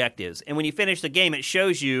these objectives. And when you finish the game, it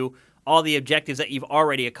shows you all the objectives that you've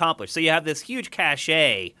already accomplished. So you have this huge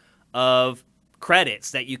cachet of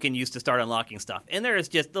credits that you can use to start unlocking stuff. And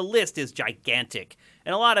the list is gigantic.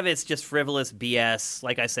 And a lot of it's just frivolous BS,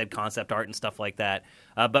 like I said, concept art and stuff like that.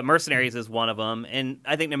 But Mercenaries is one of them. And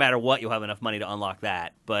I think no matter what, you'll have enough money to unlock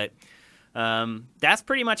that. But that's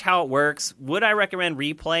pretty much how it works. Would I recommend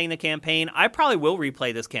replaying the campaign? I probably will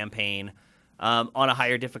replay this campaign on a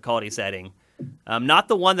higher difficulty setting. Not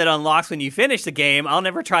the one that unlocks when you finish the game. I'll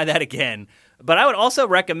never try that again. But I would also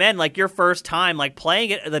recommend like your first time like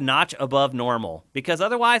playing it the notch above normal, because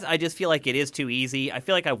otherwise I just feel like it is too easy. I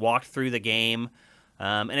feel like I walked through the game.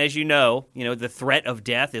 And as you know, the threat of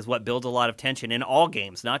death is what builds a lot of tension in all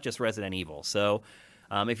games, not just Resident Evil. So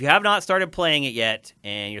if you have not started playing it yet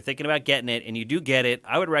and you're thinking about getting it and you do get it,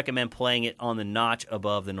 I would recommend playing it on the notch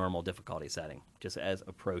above the normal difficulty setting, just as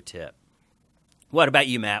a pro tip. What about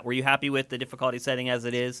you, Matt? Were you happy with the difficulty setting as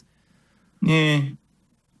it is? Yeah.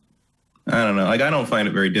 I don't know. Like, I don't find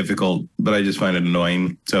it very difficult, but I just find it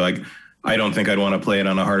annoying. So, like, I don't think I'd want to play it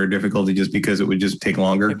on a harder difficulty just because it would just take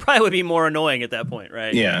longer. It probably would be more annoying at that point,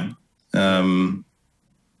 right? Yeah. I don't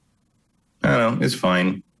know. It's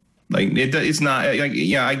fine. Like, it's not like,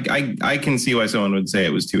 yeah, I can see why someone would say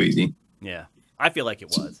it was too easy. Yeah. I feel like it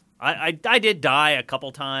was. I did die a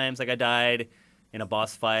couple times. Like, I died in a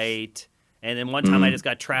boss fight. And then one time I just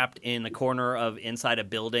got trapped in the corner of inside a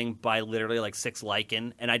building by literally like 6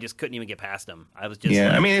 lichen, and I just couldn't even get past them. I was just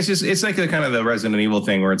I mean, it's like the kind of the Resident Evil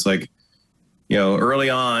thing where it's like, early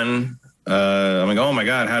on, I'm like, oh my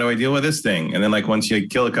God, how do I deal with this thing? And then like once you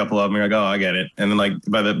kill a couple of them, you're like, oh, I get it. And then like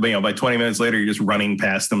by 20 minutes later, you're just running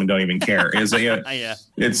past them and don't even care. It's like,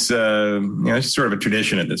 it's just sort of a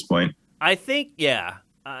tradition at this point. I think, yeah.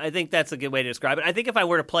 I think that's a good way to describe it. I think if I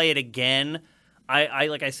were to play it again, I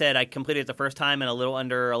like I said, I completed it the first time in a little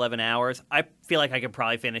under 11 hours. I feel like I could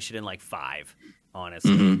probably finish it in like 5,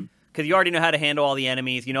 honestly. Because you already know how to handle all the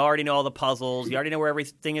enemies. You already know all the puzzles. You already know where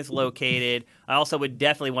everything is located. I also would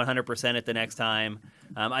definitely 100% it the next time.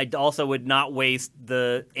 I also would not waste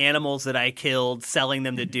the animals that I killed selling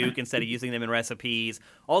them to Duke instead of using them in recipes.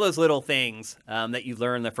 All those little things that you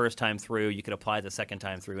learn the first time through, you could apply the second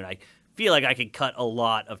time through. And I feel like I could cut a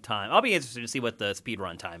lot of time. I'll be interested to see what the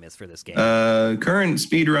speedrun time is for this game. Current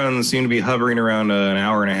speedruns seem to be hovering around an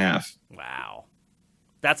hour and a half. Wow.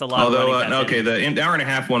 That's a lot. Although, okay, the hour and a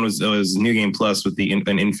half one was New Game Plus with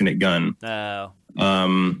an infinite gun. Oh.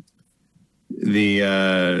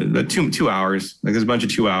 The 2 hours, like there's a bunch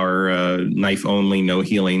of 2 hour knife only, no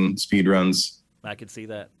healing speed runs. I could see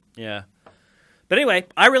that. Yeah. But anyway,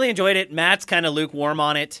 I really enjoyed it. Matt's kind of lukewarm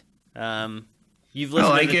on it. You've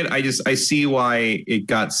listened. I like it. I see why it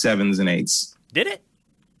got 7s and 8s. Did it?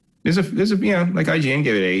 There's a like IGN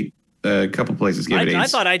gave it 8. A couple places gave it 8. I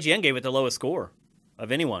thought IGN gave it the lowest score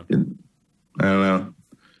of anyone. I don't know.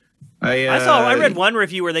 I read one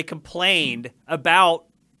review where they complained about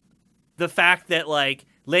the fact that like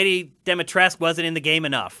Lady Dimitrescu wasn't in the game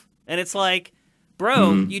enough, and it's like,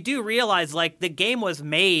 bro, you do realize like the game was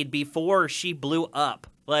made before she blew up.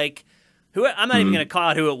 Like, I'm not even going to call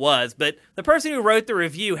out who it was, but the person who wrote the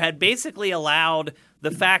review had basically allowed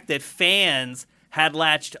the fact that fans had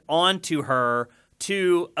latched onto her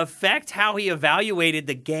to affect how he evaluated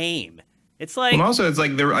the game. It's like, and also it's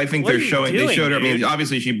like I think they showed her. I mean,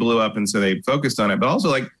 obviously she blew up, and so they focused on it. But also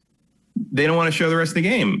like they don't want to show the rest of the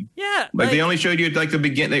game. Yeah, like they only showed you like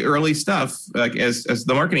the early stuff, like as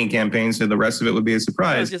the marketing campaign said. The rest of it would be a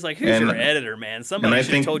surprise. It's just like, who's your editor, man? Somebody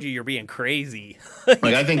should have told you you're being crazy.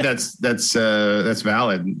 Like I think that's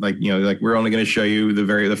valid. Like like we're only going to show you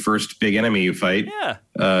the first big enemy you fight. Yeah,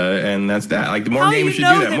 and that's that. Like the more games should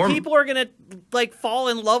do that. More people are going to like fall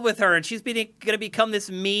in love with her, and she's going to become this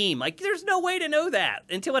meme. Like there's no way to know that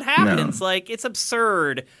until it happens. No. Like it's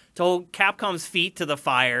absurd to hold Capcom's feet to the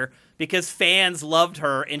fire because fans loved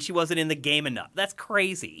her and she wasn't in the game enough. That's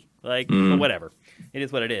crazy. Like, but whatever. It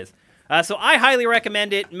is what it is. So I highly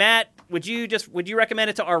recommend it. Matt, would you recommend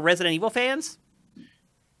it to our Resident Evil fans?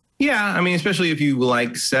 Yeah, I mean, especially if you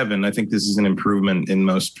like 7, I think this is an improvement in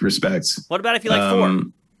most respects. What about if you like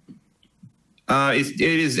 4? It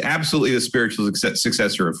is absolutely the spiritual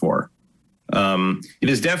successor of 4. It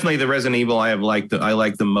is definitely the Resident Evil I like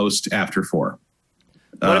the most after 4.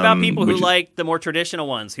 What about people who like the more traditional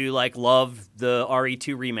ones, who like love the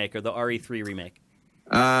RE2 remake or the RE3 remake?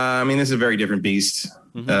 I mean, this is a very different beast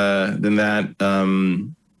than that.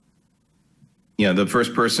 The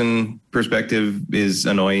first person perspective is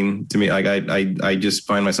annoying to me. Like I just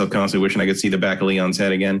find myself constantly wishing I could see the back of Leon's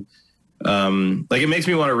head again. Like it makes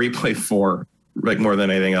me want to replay 4 like more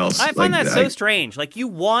than anything else. I find that so strange. Like you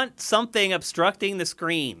want something obstructing the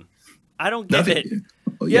screen. I don't get it.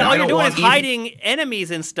 Yeah, all you're doing is hiding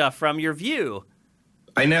enemies and stuff from your view.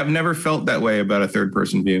 I've never felt that way about a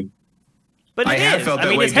third-person view. But I have felt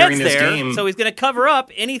that way during this game. So he's going to cover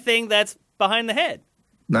up anything that's behind the head.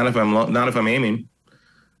 Not if I'm aiming,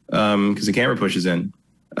 because the camera pushes in.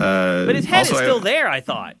 But his head is still there, I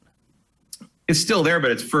thought. It's still there,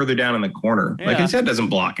 but it's further down in the corner. Yeah. Like his head doesn't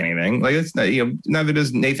block anything. Like it's not, neither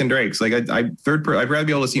does Nathan Drake's. Like I'd rather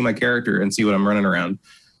be able to see my character and see what I'm running around.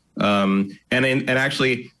 And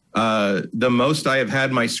actually, the most I have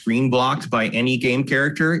had my screen blocked by any game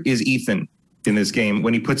character is Ethan in this game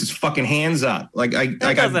when he puts his fucking hands up. Like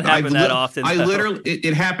that doesn't happen that often. I literally,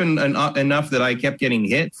 it happened enough that I kept getting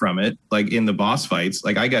hit from it. Like in the boss fights,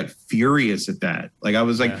 like I got furious at that. Like I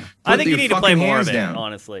was like, I think you need to play more of it,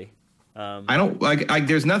 honestly. I don't like.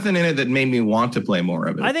 There's nothing in it that made me want to play more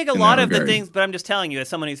of it. I think a lot of the things, but I'm just telling you, as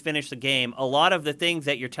someone who's finished the game, a lot of the things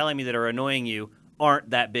that you're telling me that are annoying you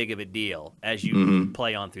aren't that big of a deal as you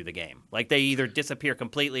play on through the game. Like they either disappear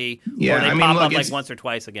completely or they pop up like once or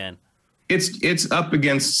twice again. It's up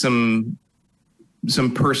against some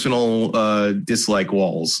personal dislike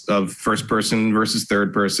walls of first person versus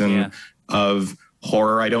third person, of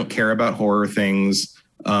horror. I don't care about horror things.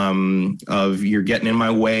 Of you're getting in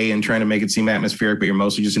my way and trying to make it seem atmospheric, but you're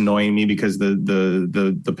mostly just annoying me because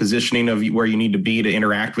the positioning of where you need to be to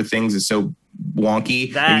interact with things is so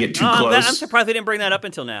wonky and you get too close. I'm surprised they didn't bring that up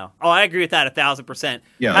until now. Oh, I agree with that 1,000%.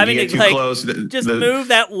 Yeah, having you get too close. Just move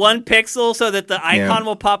that one pixel so that the icon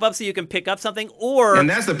will pop up so you can pick up something. And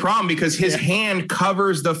that's the problem because his hand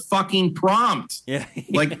covers the fucking prompt. Yeah,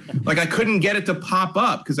 like I couldn't get it to pop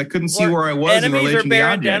up because I couldn't see where I was in relation to the object. Enemies are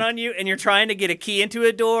bearing down on you, and you're trying to get a key into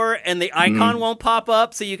a door, and the icon won't pop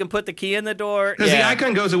up so you can put the key in the door. Because the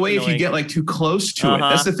icon goes away if you get like too close to it.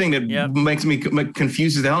 That's the thing that makes me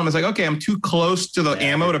confuses the hell. It's like, okay, I'm too close to the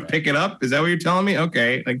ammo to pick it up. Is that what you're telling me?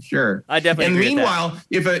 Okay, like sure. I definitely. And meanwhile,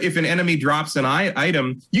 if an enemy drops an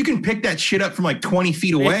item, you can pick that shit up from like 20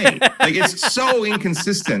 feet away. Like it's so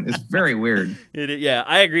inconsistent. It's very weird. Yeah,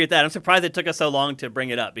 I agree with that. I'm surprised it took us so long to bring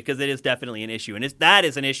it up because it is definitely an issue, and that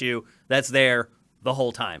is an issue that's there the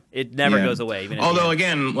whole time. It never goes away. Even although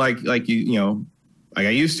again, like you know, I got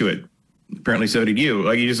used to it. Apparently, so did you.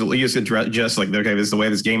 Like you just adjust like, okay, this is the way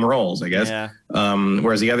this game rolls, I guess. Yeah.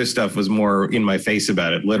 Whereas the other stuff was more in my face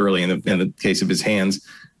about it, literally in the case of his hands.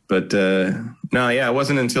 But no, yeah, it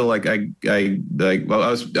wasn't until like I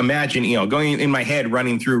was imagining, you know, going in my head,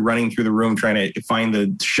 running through the room, trying to find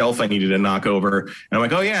the shelf I needed to knock over, and I'm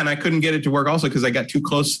like, oh yeah, and I couldn't get it to work also because I got too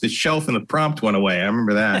close to the shelf and the prompt went away. I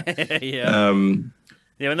remember that. Yeah.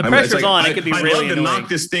 Yeah, when the pressure's on, it could be really annoying. I'd love to knock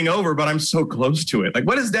this thing over, but I'm so close to it. Like,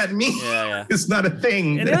 what does that mean? Yeah. It's not a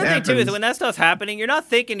thing. And the other thing, too, is when that stuff's happening, you're not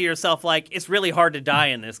thinking to yourself, like, it's really hard to die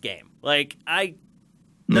in this game. Like,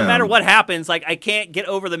 no matter what happens, like, I can't get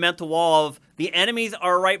over the mental wall of the enemies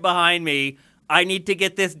are right behind me. I need to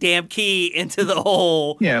get this damn key into the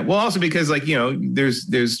hole. Yeah, well, also because, like, you know, there's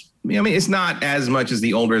I mean, it's not as much as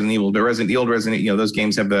the old Resident Evil, but the old Resident, you know, those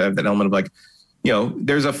games have that element of, like, you know,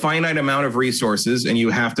 there's a finite amount of resources and you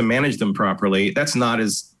have to manage them properly. That's not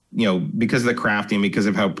as, you know, because of the crafting, because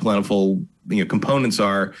of how plentiful, you know, components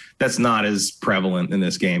are, that's not as prevalent in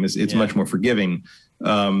this game. It's much more forgiving.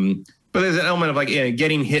 But there's an element of like,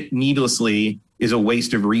 getting hit needlessly is a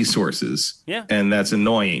waste of resources. Yeah. And that's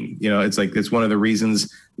annoying. You know, it's like, it's one of the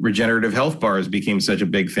reasons regenerative health bars became such a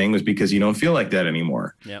big thing was because you don't feel like that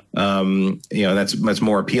anymore. Yeah. You know, that's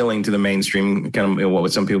more appealing to the mainstream kind of, you know,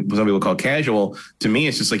 what some people call casual. To me,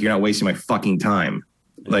 it's just like, you're not wasting my fucking time.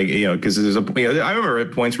 Like, you know, because I remember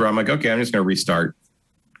at points where I'm like, okay, I'm just going to restart.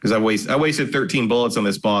 Because I wasted 13 bullets on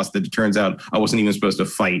this boss that it turns out I wasn't even supposed to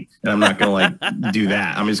fight. And I'm not going to like do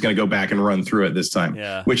that. I'm just going to go back and run through it this time.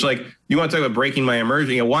 Yeah. Which, like, you want to talk about breaking my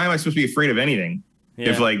immersion. You know, why am I supposed to be afraid of anything? Yeah.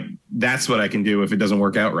 If like that's what I can do if it doesn't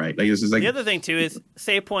work out right. Like this is like the other thing too is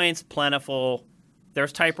save points plentiful.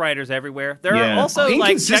 There's typewriters everywhere. There are also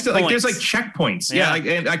like checkpoints. Like there's like checkpoints. Yeah. Like,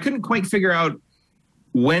 and I couldn't quite figure out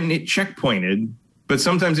when it checkpointed. But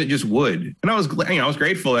sometimes it just would. And I was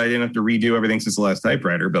grateful that I didn't have to redo everything since the last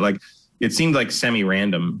typewriter. But like, it seemed like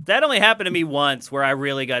semi-random. That only happened to me once where I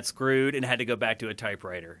really got screwed and had to go back to a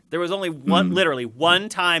typewriter. There was only literally one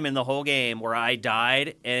time in the whole game where I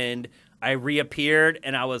died and I reappeared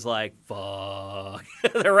and I was like, fuck.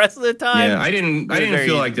 The rest of the time. Yeah, I didn't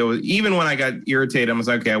feel like there was, even when I got irritated, I was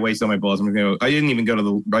like, okay, I wasted all my bullets. I didn't even go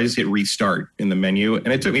to I just hit restart in the menu. And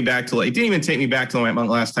it took me back to, it didn't even take me back to my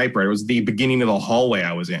last typewriter. It was the beginning of the hallway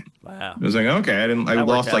I was in. Wow. It was like, okay, I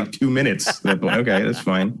lost like 2 minutes. Okay, that's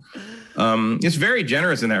fine. It's very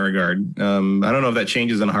generous in that regard. I don't know if that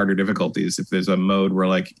changes on harder difficulties. If there's a mode where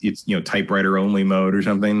like it's, you know, typewriter only mode or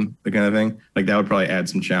something, the kind of thing, like that would probably add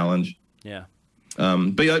some challenge. Yeah.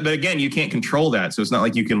 But again, you can't control that. So it's not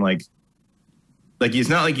like you can it's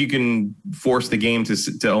not like you can force the game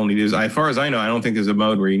to only do. As far as I know, I don't think there's a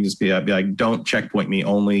mode where you can just be like, don't checkpoint me,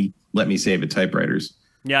 only let me save at typewriters.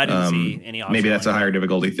 Yeah, I didn't see any option. Maybe that's a higher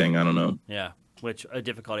difficulty thing. I don't know. Yeah, which a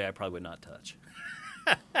difficulty I probably would not touch.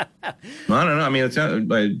 I don't know. I mean, it's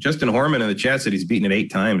Justin Horman in the chat said he's beaten it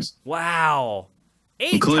 8 times. Wow.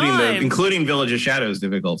 8 times? Including Village of Shadows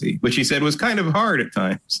difficulty, which he said was kind of hard at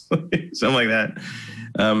times. Something like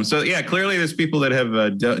that. So, yeah, clearly there's people that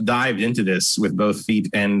have dived into this with both feet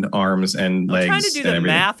and arms and legs. I'm trying to do the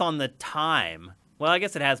math on the time. Well, I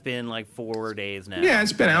guess it has been like 4 days now. Yeah,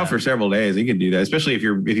 it's been out for several days. You could do that, especially if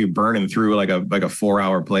you're burning through like a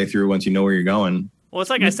 4-hour playthrough once you know where you're going. Well, it's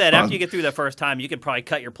like I said, after you get through the first time, you could probably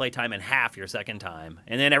cut your playtime in half your second time.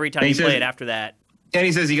 And then every time you play it after that. And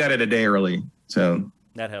he says he got it a day early. So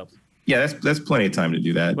that helps. Yeah, that's plenty of time to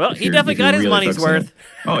do that. Well, he definitely got his money's worth.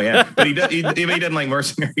 Oh, yeah. But he doesn't like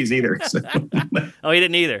Mercenaries either. So. Oh, he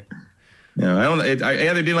didn't either. No, I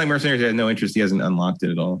either did like Mercenaries or I had no interest. He hasn't unlocked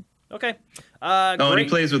it at all. Okay. And he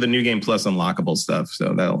plays with the New Game Plus unlockable stuff,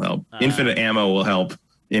 so that'll help. Infinite ammo will help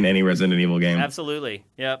in any Resident Evil game. Absolutely.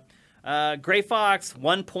 Yep. Gray Fox,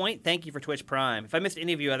 1 point. Thank you for Twitch Prime. If I missed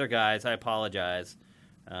any of you other guys, I apologize.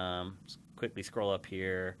 Just quickly scroll up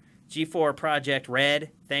here. G4 Project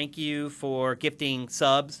Red, thank you for gifting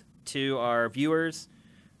subs to our viewers.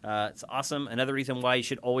 It's awesome. Another reason why you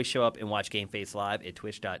should always show up and watch GameFace live at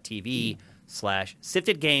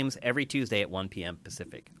twitch.tv/SiftedGames every Tuesday at 1 p.m.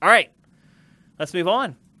 Pacific. All right, let's move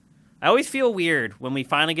on. I always feel weird when we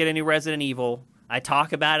finally get a new Resident Evil. I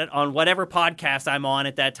talk about it on whatever podcast I'm on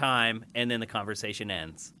at that time, and then the conversation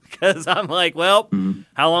ends. Because I'm like, well,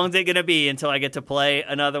 how long is it going to be until I get to play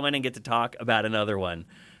another one and get to talk about another one?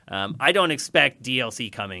 I don't expect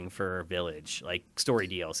DLC coming for Village, like story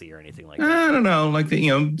DLC or anything like that. I don't know. Like,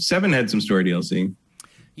 7 had some story DLC.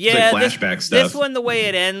 Yeah, like flashback stuff. This one, the way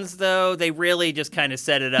it ends, though, they really just kind of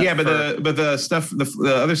set it up. Yeah, but the stuff,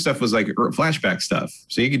 the other stuff was like flashback stuff.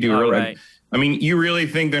 So you could do right. I mean, you really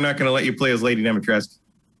think they're not going to let you play as Lady Dimitrescu?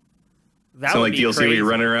 That would be DLC crazy. where you're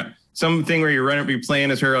running around, something where you're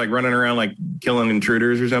playing as her, like running around, like killing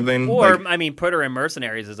intruders or something. Or like, put her in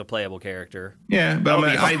Mercenaries as a playable character. Yeah, but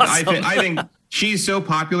I think she's so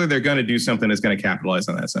popular, they're going to do something that's going to capitalize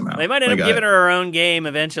on that somehow. They might end up giving her own game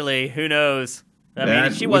eventually. Who knows? I mean,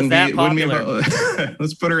 if she was that popular.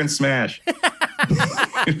 Let's put her in Smash.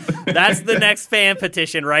 That's the next fan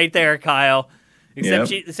petition right there, Kyle.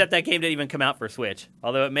 Except that game didn't even come out for Switch.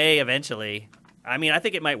 Although it may eventually. I mean, I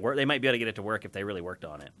think it might work. They might be able to get it to work if they really worked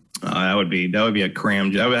on it. That would be a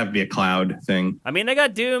cram. That would have to be a cloud thing. I mean, they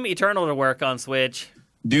got Doom Eternal to work on Switch.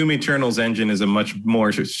 Doom Eternal's engine is a much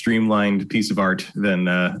more streamlined piece of art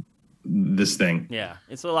than this thing. Yeah,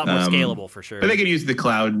 it's a lot more scalable for sure. But they could use the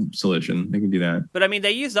cloud solution. They could do that. But I mean,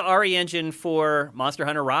 they use the RE engine for Monster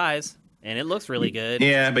Hunter Rise, and it looks really good.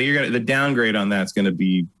 Yeah, but the downgrade on that's going to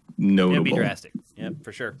be notable. It'll be drastic. Yep,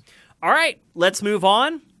 for sure. All right, let's move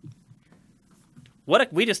on.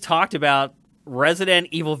 We just talked about Resident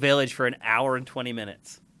Evil Village for an hour and 20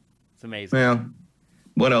 minutes. It's amazing. Well,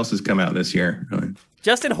 what else has come out this year?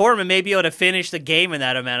 Justin Horman may be able to finish the game in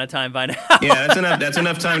that amount of time by now. Yeah, that's enough. That's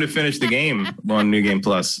enough time to finish the game on New Game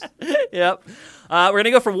Plus. Yep. We're going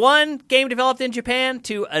to go from one game developed in Japan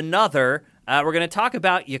to another. We're going to talk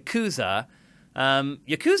about Yakuza.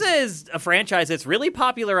 Yakuza is a franchise that's really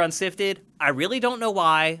popular on Sifted. I really don't know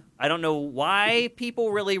why. I don't know why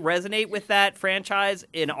people really resonate with that franchise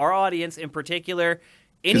in our audience in particular.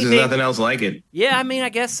 Because there's nothing else like it. Yeah, I mean, I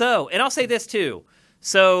guess so. And I'll say this too.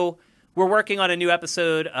 So we're working on a new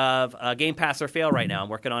episode of Game Pass or Fail right now. I'm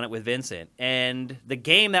working on it with Vincent. And the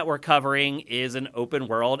game that we're covering is an open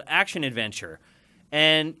world action adventure.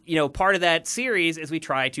 And, part of that series is we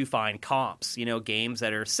try to find comps, games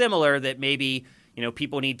that are similar that maybe,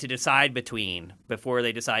 people need to decide between before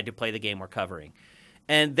they decide to play the game we're covering.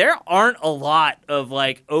 And there aren't a lot of,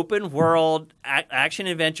 like, open world action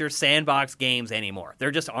adventure sandbox games anymore.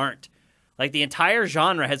 There just aren't. Like, the entire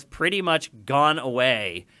genre has pretty much gone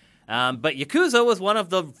away. But Yakuza was one of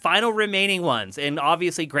the final remaining ones. And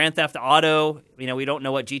obviously Grand Theft Auto, we don't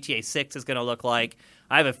know what GTA 6 is going to look like.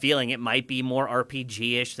 I have a feeling it might be more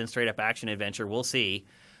RPG-ish than straight-up action-adventure. We'll see.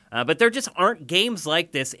 But there just aren't games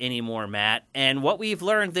like this anymore, Matt. And what we've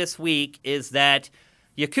learned this week is that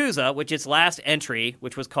Yakuza, which its last entry,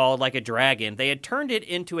 which was called Like a Dragon, they had turned it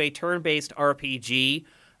into a turn-based RPG,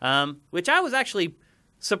 which I was actually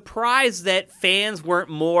surprised that fans weren't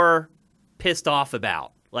more pissed off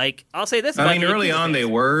about. Like, I'll say this about I mean, early on they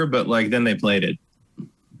were, but, then they played it.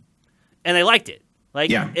 And they liked it.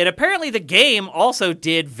 And apparently the game also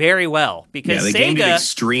did very well because the game did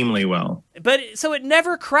extremely well. But so it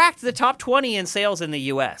never cracked the top 20 in sales in the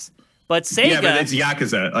US. But Sega, yeah, but it's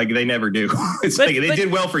Yakuza. They never do. They did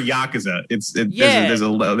well for Yakuza.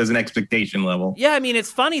 There's an expectation level. Yeah, I mean it's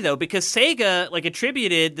funny though because Sega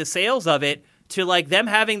attributed the sales of it to them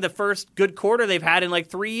having the first good quarter they've had in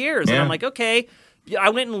 3 years, and I'm like, okay.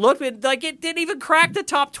 I went and looked at it didn't even crack the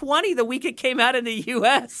top 20 the week it came out in the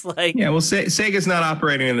US. Sega's not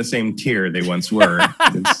operating in the same tier they once were.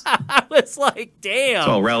 I was like, damn. It's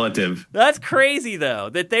all relative. That's crazy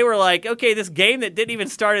though, that they were like, okay, this game that didn't even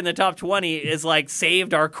start in the top 20 is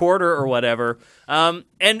saved our quarter or whatever.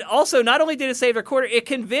 And also not only did it save our quarter, it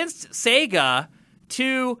convinced Sega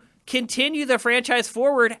to continue the franchise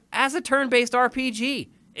forward as a turn-based RPG.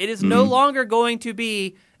 It is no longer going to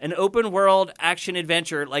be an open world action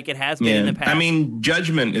adventure like it has been in the past. I mean,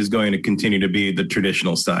 Judgment is going to continue to be the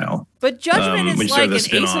traditional style. But Judgment is an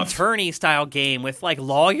Ace Attorney style game with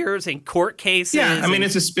lawyers and court cases. Yeah, I mean,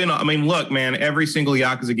 it's a spin-off. I mean, look, man, every single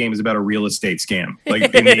Yakuza game is about a real estate scam. In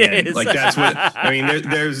the end. That's what, I mean,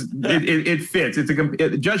 it fits.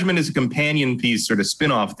 Judgment is a companion piece, sort of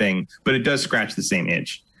spin-off thing, but it does scratch the same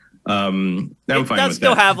itch. I'm fine with that. It does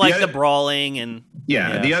still have the brawling and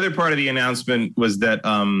the other part of the announcement was that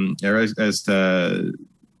as to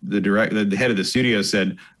the head of the studio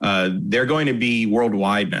said they're going to be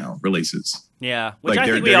worldwide now releases. Yeah, which I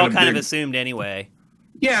think we all kind of assumed anyway.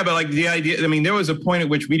 Yeah, but like the idea, I mean, there was a point at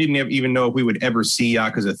which we didn't even know if we would ever see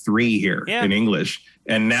Yakuza 3 here in English.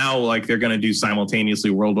 And now, like, they're going to do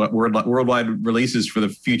simultaneously worldwide releases for the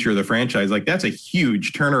future of the franchise. Like, that's a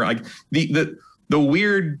huge turnaround. Like, the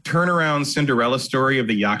weird turnaround Cinderella story of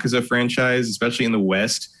the Yakuza franchise, especially in the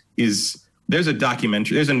West, is there's a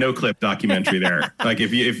documentary. There's a no-clip documentary there. Like,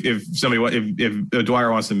 if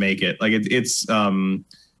Dwyer wants to make it, like,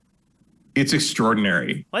 it's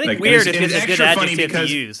extraordinary. Well, I think like, weird is a good adjective to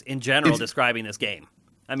use in general describing this game.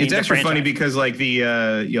 I mean, it's extra funny because, like,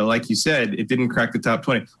 like you said, it didn't crack the top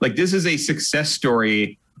 20. Like, this is a success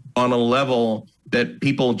story on a level that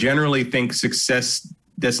people generally think success.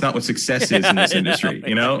 That's not what success is in this industry.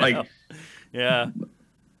 Like, yeah.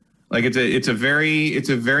 Like it's a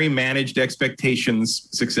very managed expectations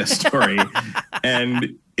success story,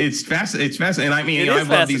 and it's fascinating. And I mean, I've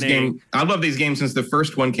loved these games. I love these games since the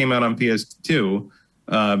first one came out on PS2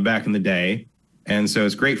 back in the day, and so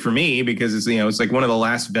it's great for me because it's like one of the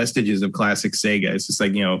last vestiges of classic Sega. It's just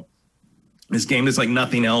like this game is like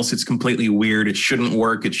nothing else. It's completely weird. It shouldn't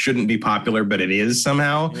work. It shouldn't be popular, but it is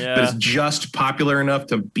somehow. Yeah. But it's just popular enough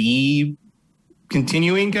to be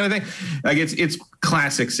continuing kind of thing. Like it's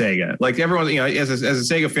classic Sega. Like everyone, as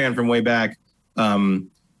a Sega fan from way back,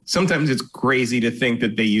 sometimes it's crazy to think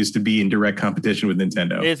that they used to be in direct competition with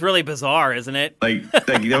Nintendo. It's really bizarre, isn't it? Like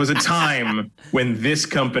there was a time when this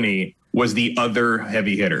company was the other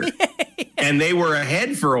heavy hitter. And they were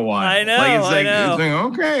ahead for a while. I know. It's like,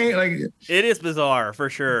 okay. Like, it is bizarre for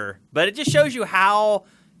sure. But it just shows you how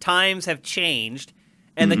times have changed.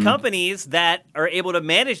 And the companies that are able to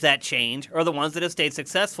manage that change are the ones that have stayed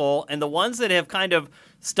successful. And the ones that have kind of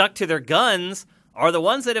stuck to their guns are the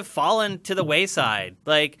ones that have fallen to the wayside.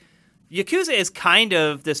 Like, Yakuza is kind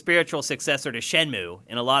of the spiritual successor to Shenmue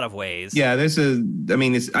in a lot of ways. Yeah, I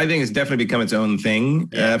think it's definitely become its own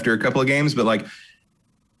thing after a couple of games. But, like,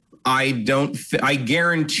 I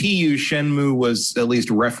guarantee you Shenmue was at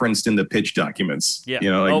least referenced in the pitch documents. Yeah.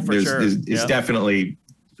 For sure. It's definitely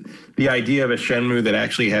the idea of a Shenmue that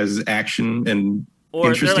actually has action and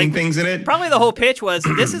interesting things in it. Probably the whole pitch was,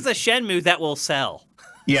 this is a Shenmue that will sell.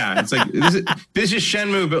 Yeah, it's like this is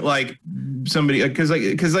Shenmue, but like somebody because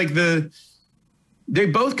they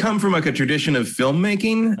both come from like a tradition of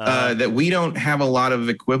filmmaking that we don't have a lot of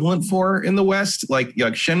equivalent for in the West. Like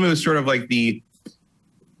Shenmue is sort of like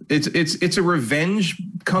it's a revenge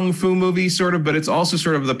kung fu movie sort of, but it's also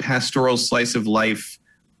sort of the pastoral slice of life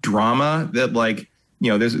drama that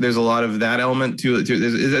there's a lot of that element to it.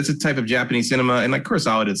 It's a type of Japanese cinema, and like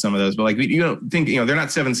Kurosawa did some of those, but like you don't think they're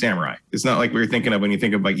not Seven Samurai. It's not like we were thinking of when you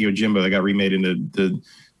think of like Yojimbo that got remade into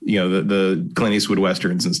the Clint Eastwood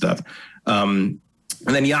westerns and stuff. And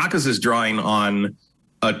then Yakuza is drawing on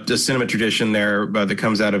a cinema tradition there that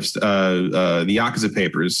comes out of the Yakuza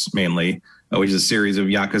Papers mainly. Which is a series of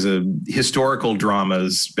Yakuza historical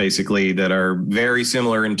dramas, basically, that are very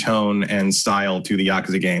similar in tone and style to the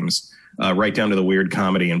Yakuza games, right down to the weird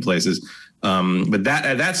comedy in places. But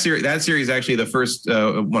that series actually the first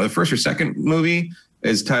one of the first or second movie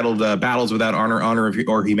is titled Battles Without Honor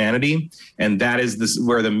or Humanity, and that is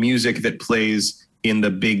where the music that plays in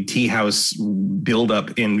the big tea house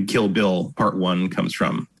build-up in Kill Bill Part 1 comes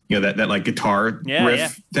from. That like guitar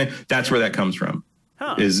riff thing. That's where that comes from.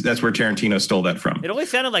 Huh. That's where Tarantino stole that from. It always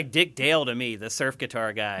sounded like Dick Dale to me, the surf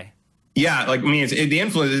guitar guy. Yeah, like I mean, the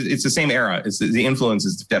influence. It's the same era. The influence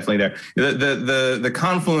is definitely there. The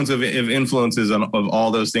confluence of influences of all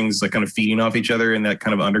those things, like kind of feeding off each other in that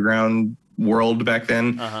kind of underground world back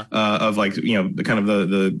then, of like the kind of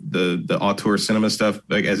the auteur cinema stuff,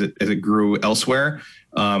 like as it grew elsewhere.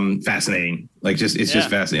 Fascinating. Like just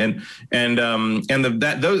fascinating. And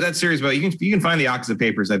that series, but you can find the Yakuza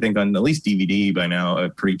Papers, I think, on at least DVD by now,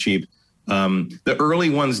 pretty cheap. The early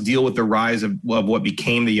ones deal with the rise of what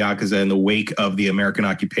became the Yakuza in the wake of the American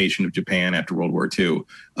occupation of Japan after World War II.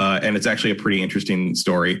 And it's actually a pretty interesting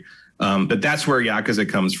story. But that's where Yakuza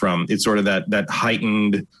comes from. It's sort of that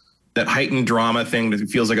heightened drama thing that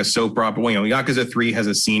feels like a soap opera. Yakuza 3 has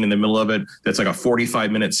a scene in the middle of it that's like a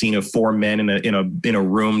 45-minute scene of four men in a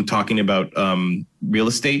room talking about real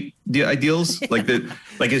estate ideals.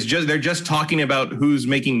 They're just talking about who's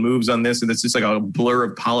making moves on this, and it's just like a blur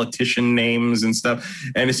of politician names and stuff.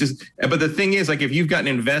 And it's just, but the thing is, like, if you've gotten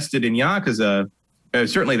invested in Yakuza,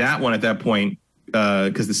 certainly that one at that point,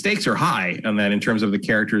 because the stakes are high on that in terms of the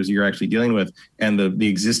characters you're actually dealing with and the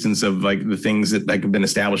existence of like the things that like have been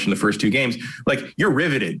established in the first two games. Like, you're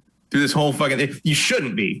riveted through this whole fucking. You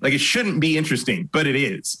shouldn't be. Like, it shouldn't be interesting, but it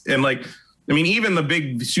is. And like I mean, even the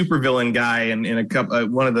big supervillain guy in a couple,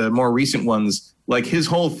 one of the more recent ones, like his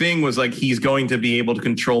whole thing was like he's going to be able to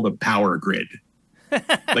control the power grid.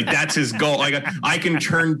 Like that's his goal. Like I can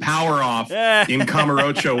turn power off in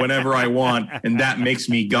Kamurocho whenever I want, and that makes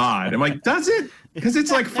me God. I'm like, does it? Because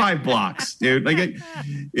it's like 5 blocks, dude. Like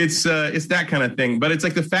it's that kind of thing. But it's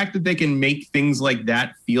like the fact that they can make things like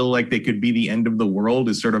that feel like they could be the end of the world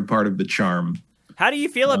is sort of part of the charm. How do you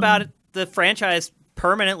feel about the franchise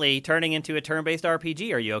permanently turning into a turn-based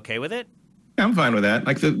RPG? Are you okay with it? I'm fine with that.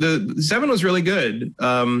 Like the 7 was really good.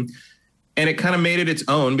 And it kind of made it its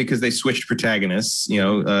own because they switched protagonists. You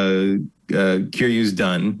know, Kiryu's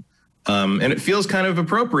done, and it feels kind of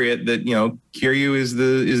appropriate that Kiryu is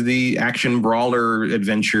the action brawler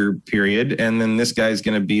adventure period, and then this guy's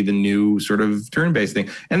going to be the new sort of turn-based thing.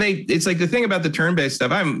 And it's like the thing about the turn-based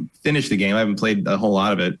stuff. I haven't finished the game. I haven't played a whole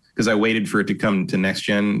lot of it because I waited for it to come to next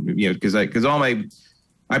gen. Because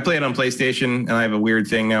I play it on PlayStation, and I have a weird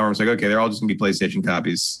thing now where I'm like, okay, they're all just gonna be PlayStation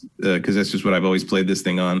copies because that's just what I've always played this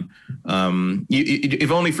thing on.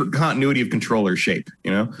 If only for continuity of controller shape,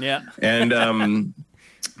 Yeah. And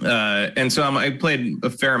so I played a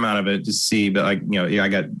fair amount of it to see, but I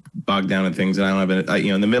got bogged down in things, and I don't have it.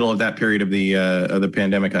 In the middle of that period of the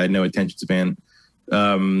pandemic, I had no attention span.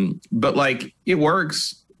 But like it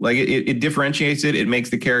works, like it differentiates it. It makes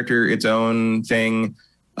the character its own thing.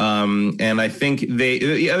 And I think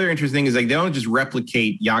the other interesting thing is like they don't just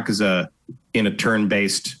replicate Yakuza in a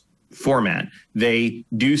turn-based format. They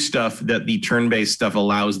do stuff that the turn-based stuff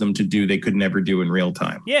allows them to do they could never do in real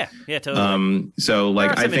time. Yeah, totally. So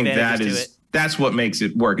like I think that's what makes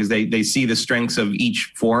it work is they see the strengths of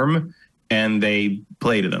each form and they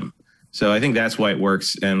play to them. So I think that's why it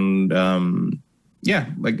works. And yeah,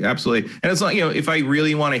 like absolutely. And it's like, if I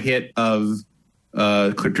really want a hit of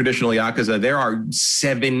traditional Yakuza, there are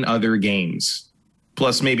 7 other games,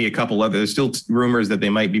 plus maybe a couple other. There's still rumors that they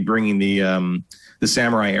might be bringing the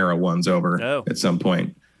Samurai era ones over at some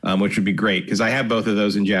point, which would be great because I have both of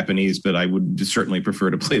those in Japanese, but I would certainly prefer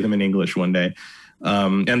to play them in English one day.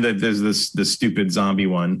 And there's this stupid zombie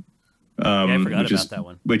one, I forgot about that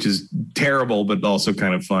one, which is terrible but also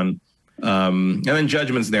kind of fun. And then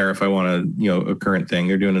Judgment's there if I want a current thing.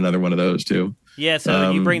 They're doing another one of those too. Yeah,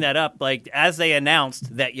 so you bring that up. Like, as they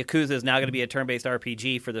announced that Yakuza is now going to be a turn-based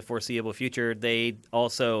RPG for the foreseeable future, they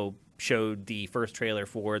also showed the first trailer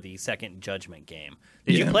for the second Judgment game.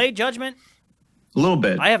 Did you play Judgment? A little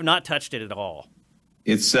bit. I have not touched it at all.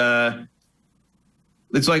 It's like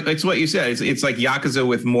it's what you said. It's like Yakuza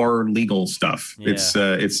with more legal stuff. Yeah.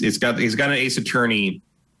 It's got an Ace Attorney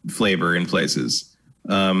flavor in places.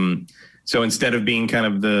 So instead of being kind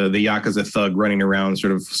of the Yakuza thug running around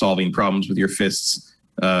sort of solving problems with your fists,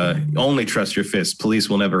 only trust your fists. Police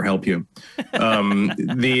will never help you.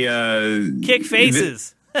 Kick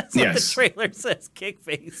faces. That's what the trailer says. Kick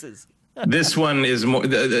faces. This one is more.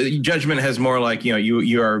 The Judgment has more like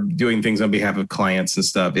you are doing things on behalf of clients and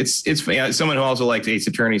stuff. It's someone who also likes Ace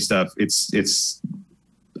Attorney stuff.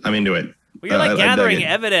 I'm into it. Well, you're like gathering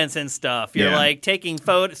evidence and stuff. You're like taking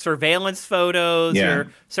surveillance photos. Yeah. You're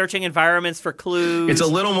searching environments for clues. It's a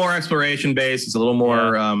little more exploration based. It's a little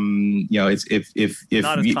more, it's if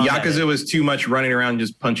Yakuza was too much running around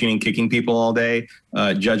just punching and kicking people all day,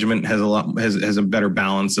 Judgment has a better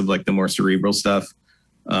balance of like the more cerebral stuff.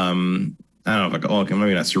 I don't know if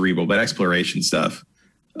maybe not cerebral, but exploration stuff.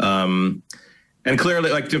 And clearly,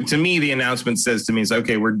 like to me, the announcement says to me, it's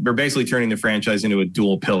okay. We're basically turning the franchise into a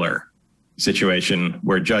dual pillar situation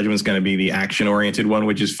where Judgment's going to be the action-oriented one,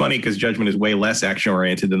 which is funny because Judgment is way less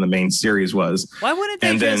action-oriented than the main series was. Why wouldn't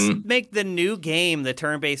they just make the new game the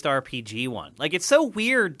turn-based RPG one? Like, it's so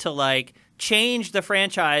weird to like change the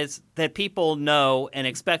franchise that people know and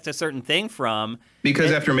expect a certain thing from.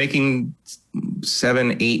 Because after making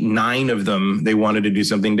 7, 8, 9 of them, they wanted to do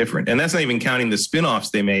something different. And that's not even counting the spin-offs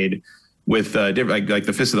they made with like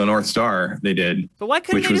the Fist of the North Star they did. But why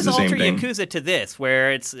couldn't they just alter Yakuza to this,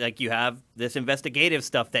 where it's like you have this investigative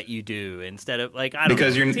stuff that you do instead of like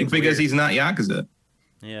because he's not Yakuza.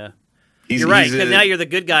 Yeah, you're right. Because now you're the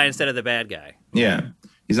good guy instead of the bad guy. Yeah,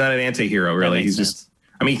 he's not an anti-hero really. He's just.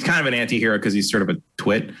 I mean, he's kind of an anti-hero because he's sort of a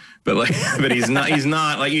twit, but like, but he's not. He's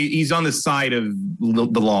not like he's on the side of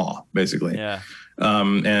the law basically. Yeah.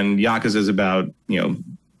 And Yakuza is about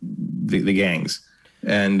the gangs.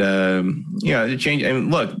 And the change. And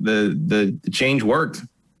look, the change worked.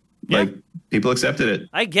 Yeah. Like people accepted it.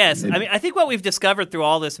 I guess. I mean, I think what we've discovered through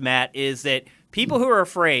all this, Matt, is that people who are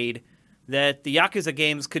afraid that the Yakuza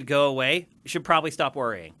games could go away should probably stop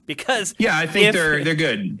worrying because I think they're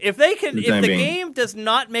good. If the game does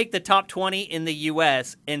not make the top 20 in the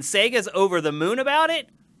U.S. and Sega's over the moon about it,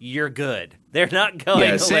 you're good. They're not going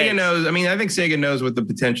away. Sega knows. I mean, I think Sega knows what the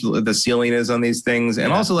potential, the ceiling is on these things.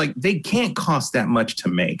 And also, like, they can't cost that much to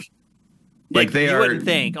make. Like you wouldn't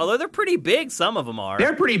think. Although they're pretty big, some of them are.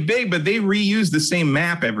 They're pretty big, but they reuse the same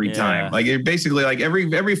map every time. Like, it basically, like,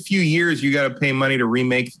 every few years, you got to pay money to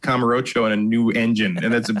remake Kamurocho in a new engine.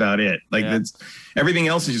 And that's about it. Like, that's everything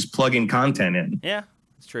else is just plugging content in. Yeah,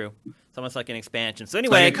 it's true. It's almost like an expansion. So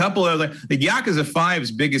anyway, like a couple of the Yakuza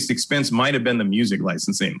 5's biggest expense might have been the music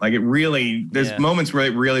licensing. Like, it really, there's moments where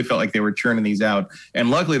it really felt like they were churning these out.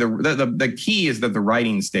 And luckily, the key is that the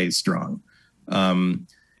writing stays strong.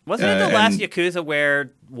 Wasn't it the last Yakuza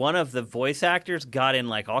where one of the voice actors got in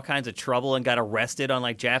like all kinds of trouble and got arrested on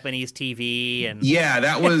like Japanese TV? And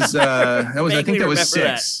that was I think that was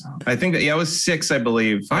 6. I think that it was 6, I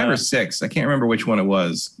believe, 5 or 6. I can't remember which one it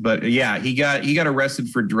was, but he got arrested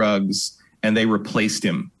for drugs and they replaced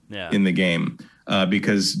him in the game.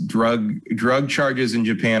 Because drug charges in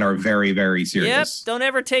Japan are very, very serious. Yep, don't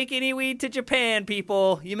ever take any weed to Japan,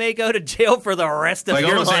 people. You may go to jail for the rest of your life.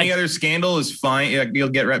 Like almost any other scandal is fine. You'll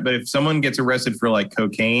get but if someone gets arrested for like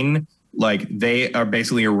cocaine, like they are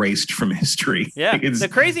basically erased from history. Yeah, the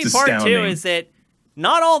crazy part too is that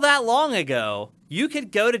not all that long ago, you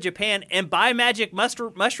could go to Japan and buy magic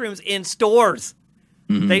mushrooms in stores.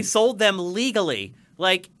 Mm-hmm. They sold them legally.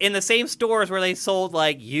 Like, in the same stores where they sold,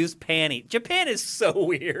 like, used panties. Japan is so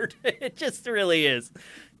weird. It just really is.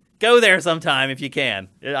 Go there sometime if you can.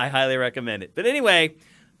 I highly recommend it. But anyway,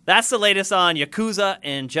 that's the latest on Yakuza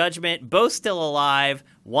and Judgment. Both still alive.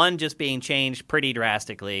 One just being changed pretty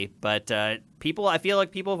drastically. But I feel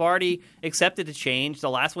like people have already accepted the change. The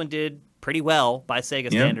last one did pretty well by Sega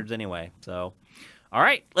standards anyway. So, all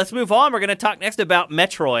right, let's move on. We're going to talk next about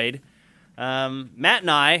Metroid. Matt and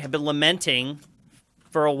I have been lamenting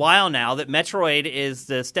for a while now that Metroid is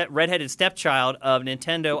the redheaded stepchild of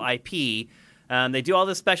Nintendo IP. They do all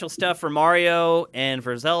this special stuff for Mario and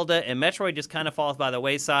for Zelda, and Metroid just kind of falls by the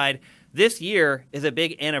wayside. This year is a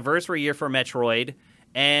big anniversary year for Metroid,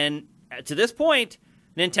 and to this point,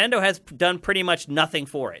 Nintendo has done pretty much nothing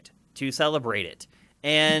for it to celebrate it.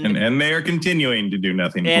 And they are continuing to do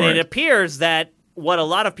nothing for it. And it appears that what a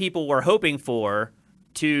lot of people were hoping for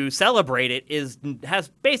to celebrate it has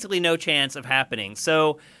basically no chance of happening.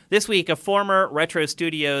 So this week, a former Retro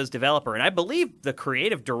Studios developer, and I believe the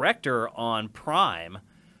creative director on Prime,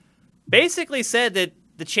 basically said that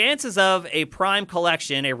the chances of a Prime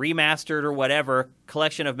collection, a remastered or whatever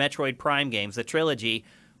collection of Metroid Prime games, the trilogy,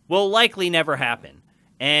 will likely never happen.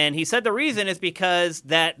 And he said the reason is because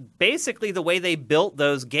that basically the way they built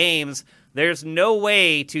those games, there's no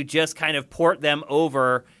way to just kind of port them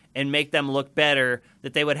over and make them look better,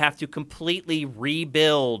 that they would have to completely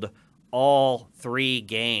rebuild all 3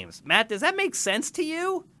 games. Matt, does that make sense to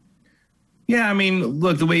you? Yeah, I mean,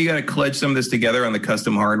 look, the way you got to clutch some of this together on the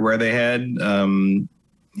custom hardware they had,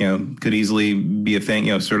 could easily be a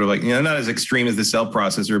thing, sort of like, not as extreme as the cell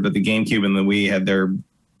processor, but the GameCube and the Wii had their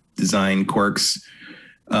design quirks.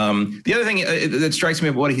 The other thing that strikes me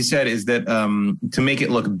about what he said is that to make it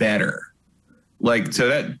look better. Like, so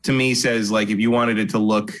that to me says, like, if you wanted it to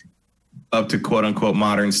look up to quote unquote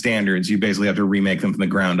modern standards, you basically have to remake them from the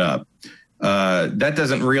ground up. That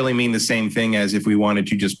doesn't really mean the same thing as if we wanted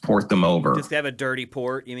to just port them over. Just have a dirty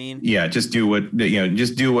port, you mean? Yeah, just do what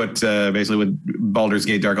basically what Baldur's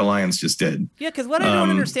Gate Dark Alliance just did. Yeah, because what I don't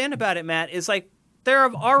understand about it, Matt, is like there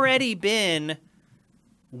have already been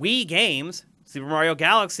Wii games. Super Mario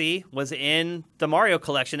Galaxy was in the Mario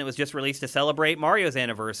collection that was just released to celebrate Mario's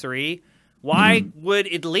anniversary. Why would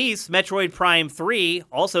at least Metroid Prime 3,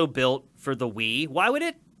 also built for the Wii, why would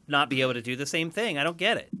it not be able to do the same thing? I don't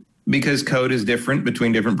get it. Because code is different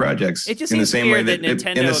between different projects. It just seems weird that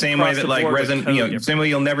Nintendo in the same way that like Resident, same way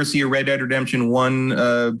you'll never see a Red Dead Redemption 1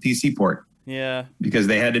 PC port. Yeah. Because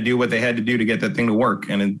they had to do what they had to do to get that thing to work,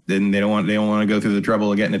 and then they don't want to go through the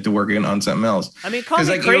trouble of getting it to work on something else. I mean, call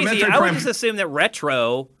me crazy. I would just assume that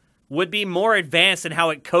Retro would be more advanced in how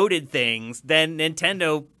it coded things than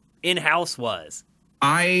Nintendo in-house was.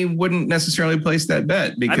 I wouldn't necessarily place that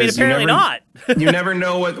bet because apparently not. You never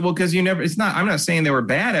know because I'm not saying they were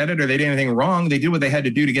bad at it or they did anything wrong. They did what they had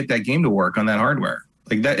to do to get that game to work on that hardware.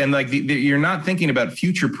 Like that, and like you're not thinking about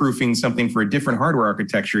future-proofing something for a different hardware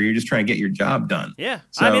architecture. You're just trying to get your job done. Yeah.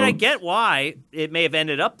 So, I get why it may have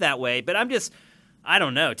ended up that way, but I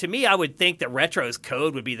don't know. To me, I would think that Retro's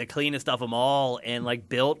code would be the cleanest of them all and like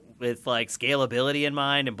built with like scalability in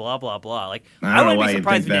mind and blah, blah, blah. Like I wouldn't be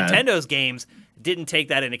surprised if Nintendo's games didn't take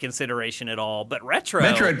that into consideration at all. But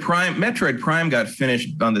Metroid Prime got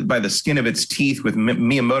finished by the skin of its teeth with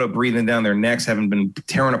Miyamoto breathing down their necks, having been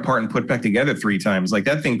torn apart and put back together 3 times. Like,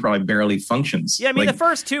 that thing probably barely functions. Yeah, I mean, the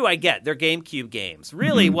first 2 I get. They're GameCube games.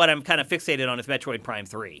 Really, what I'm kind of fixated on is Metroid Prime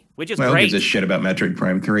 3, which is great. Who gives a shit about Metroid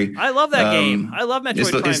Prime 3? I love that game. I love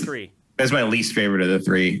Metroid Prime 3. That's my least favorite of the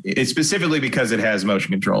 3. It's specifically because it has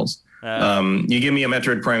motion controls. You give me a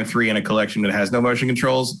Metroid Prime 3 in a collection that has no motion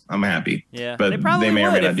controls, I'm happy. Yeah, but they probably may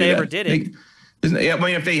or may would not if do they that. ever did it. I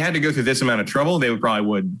mean, if they had to go through this amount of trouble, they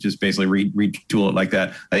would just basically retool it like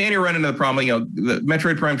that. And you run into the problem, the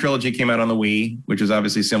Metroid Prime trilogy came out on the Wii, which is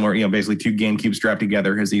obviously similar, basically 2 GameCubes strapped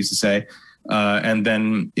together, as they used to say. And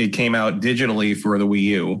then it came out digitally for the Wii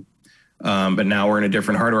U. But now we're in a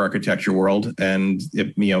different hardware architecture world, and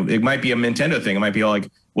it might be a Nintendo thing. It might be all like,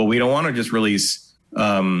 well, we don't want to just release,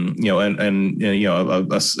 an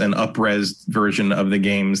up-res version of the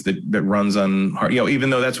games that runs on hard, even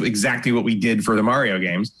though that's exactly what we did for the Mario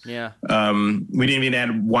games. Yeah. We didn't even add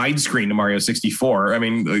widescreen to Mario 64. I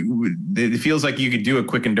mean, it feels like you could do a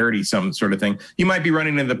quick and dirty some sort of thing. You might be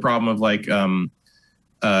running into the problem of like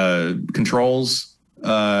controls.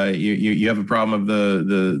 You have a problem of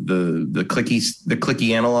the clicky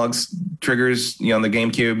analogs triggers on the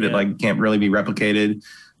GameCube that like can't really be replicated,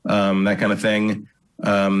 that kind of thing.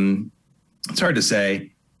 It's hard to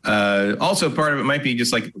say. Also, part of it might be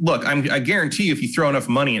just like, look, I guarantee you, if you throw enough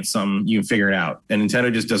money at something, you can figure it out. And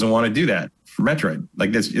Nintendo just doesn't want to do that for Metroid.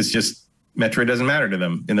 Like this, it's just Metroid doesn't matter to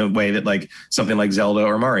them in the way that like something like Zelda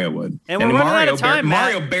or Mario would. And we're running out of time,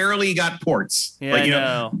 Mario barely got ports. Yeah, like,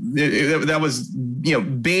 that was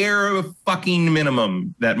bare fucking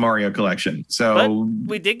minimum, that Mario collection. So but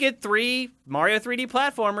we did get 3 Mario 3D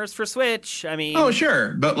platformers for Switch. I mean, oh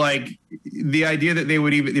sure, but like the idea that they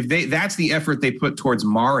would even that's the effort they put towards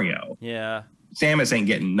Mario. Yeah, Samus ain't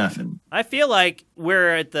getting nothing. I feel like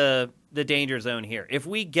we're at the danger zone here. If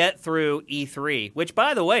we get through E3, which,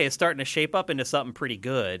 by the way, is starting to shape up into something pretty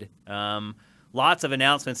good. Lots of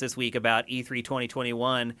announcements this week about E3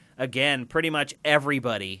 2021. Again, pretty much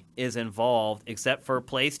everybody is involved except for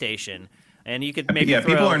PlayStation. And you could maybe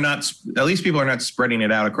people are not spreading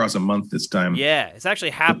it out across a month this time. Yeah, it's actually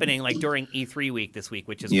happening like during E3 week this week,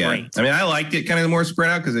 which is great. I mean, I liked it kind of more spread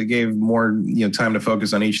out because it gave more time to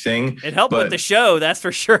focus on each thing. It helped with the show, that's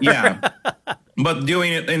for sure. Yeah. But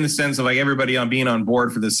doing it in the sense of like everybody being on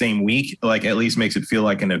board for the same week, like at least makes it feel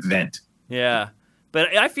like an event. Yeah.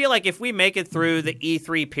 But I feel like if we make it through the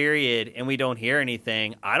E3 period and we don't hear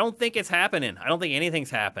anything, I don't think it's happening. I don't think anything's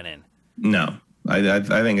happening. No. I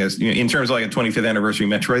think it's in terms of like a 25th anniversary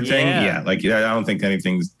Metroid thing. Yeah. Like I don't think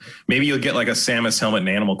anything's. Maybe you'll get like a Samus helmet in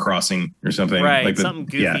Animal Crossing or something. Right. Like something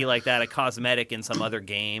goofy like that, a cosmetic in some other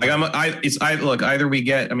game. Like look, either we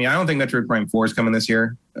get. I mean, I don't think Metroid Prime 4 is coming this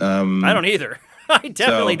year. I don't either. I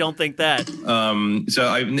definitely don't think that.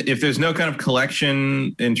 If there's no kind of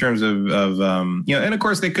collection in terms of and of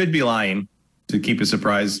course they could be lying to keep a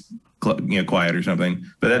surprise, quiet or something.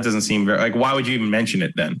 But that doesn't seem very like. Why would you even mention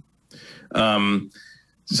it then?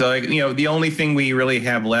 The only thing we really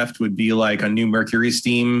have left would be like a new Mercury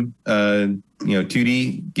Steam,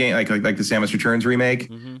 2D game, like the Samus Returns remake,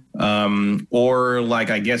 or like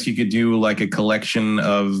I guess you could do like a collection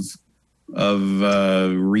of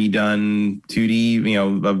redone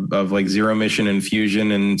 2D, of like Zero Mission and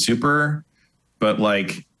Fusion and Super, but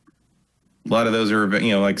like a lot of those are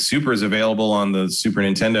like Super is available on the Super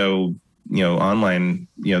Nintendo, online,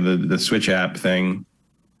 the Switch app thing.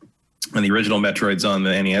 And the original Metroid's on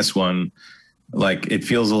the NES one, like it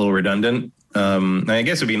feels a little redundant. I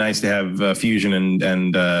guess it'd be nice to have Fusion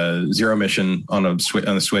and Zero Mission on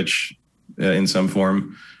the Switch in some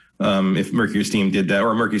form. If Mercury Steam did that,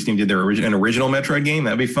 or Mercury Steam did an original Metroid game,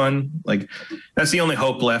 that'd be fun. Like that's the only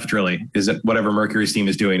hope left, really, is that whatever Mercury Steam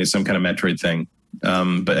is doing is some kind of Metroid thing.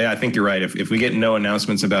 But yeah, I think you're right. If we get no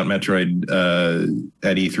announcements about Metroid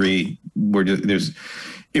at E3,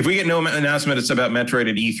 if we get no announcements about Metroid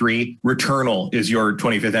at E3, Returnal is your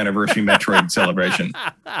 25th anniversary Metroid celebration.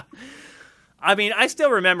 I mean, I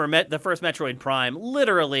still remember the first Metroid Prime,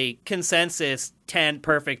 literally consensus 10,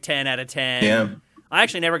 perfect 10 out of 10. Yeah. I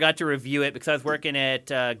actually never got to review it because I was working at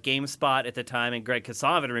GameSpot at the time, and Greg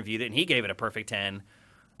Kasavin reviewed it, and he gave it a perfect 10.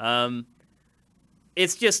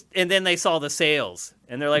 It's just, and then they saw the sales,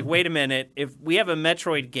 and they're like, wait a minute, if we have a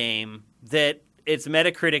Metroid game that its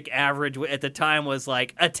Metacritic average at the time was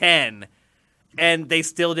like a 10, and they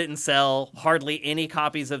still didn't sell hardly any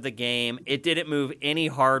copies of the game. It didn't move any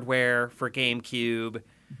hardware for GameCube.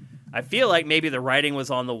 I feel like maybe the writing was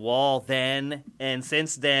on the wall then, and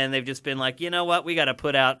since then they've just been like, you know what, we got to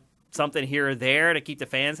put out something here or there to keep the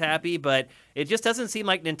fans happy, but it just doesn't seem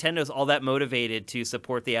like Nintendo's all that motivated to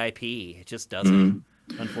support the IP. It just doesn't,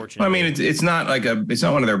 unfortunately. Well, I mean, it's not it's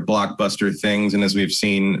not one of their blockbuster things, and as we've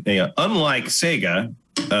seen, unlike Sega,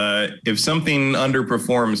 if something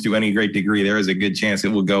underperforms to any great degree, there is a good chance it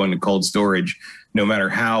will go into cold storage, no matter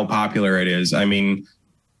how popular it is. I mean,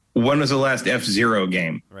 when was the last F-Zero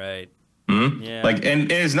game? Right. Yeah. And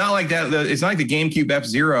it's not like that. It's not like the GameCube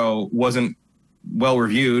F-Zero wasn't well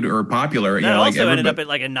reviewed or popular. That also ended up at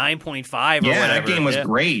like a 9.5 or whatever. Yeah, that game was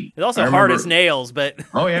great. It's also hard as nails, but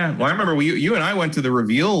oh yeah. Well, I remember you and I went to the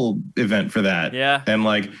reveal event for that. Yeah. And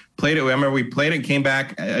played it. I remember we played it, came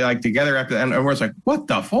back together after that, and everyone's like, "What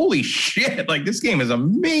the holy shit! This game is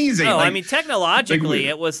amazing." Oh, I mean, technologically,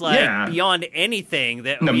 it was beyond anything.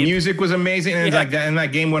 That the music was amazing, and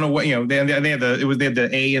that game went away. They had the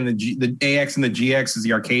A and the AX and the GX is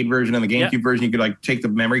the arcade version, and the GameCube version you could take the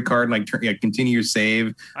memory card and continue your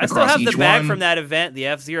save. I still have the bag from that event, the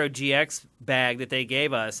F-Zero GX bag that they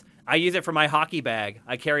gave us. I use it for my hockey bag.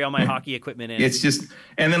 I carry all my hockey equipment in. It's just,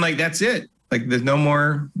 and then that's it. There's no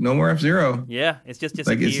more F-Zero. Yeah, it's just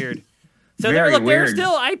disappeared. So there's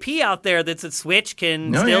still IP out there that's a Switch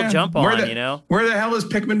can jump on, Where the hell is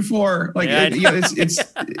Pikmin 4?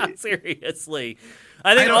 It's seriously.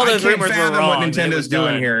 I think all those rumors were wrong. What Nintendo's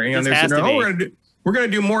doing here. We're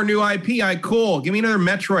going to do more new IP. Cool. Give me another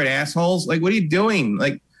Metroid, assholes. What are you doing?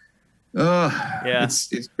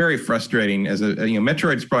 It's very frustrating.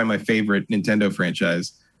 Metroid's probably my favorite Nintendo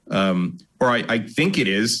franchise. Or I think it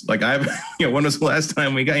is. I've, when was the last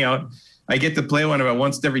time we got, I get to play one about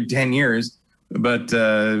once every 10 years. But,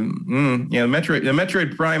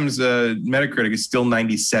 Metroid Prime's Metacritic is still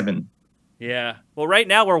 97. Yeah. Well, right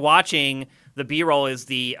now we're watching the B-roll is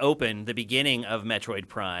the beginning of Metroid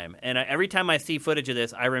Prime. And every time I see footage of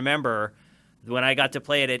this, I remember when I got to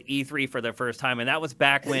play it at E3 for the first time. And that was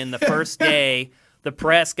back when the first day the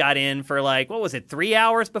press got in for 3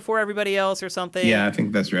 hours before everybody else or something? Yeah, I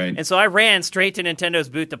think that's right. And so I ran straight to Nintendo's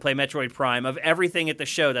booth to play Metroid Prime. Of everything at the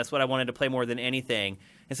show, that's what I wanted to play more than anything.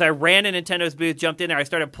 And so I ran to Nintendo's booth, jumped in there, I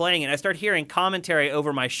started playing, and I started hearing commentary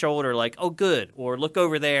over my shoulder oh, good, or look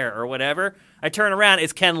over there, or whatever. I turn around,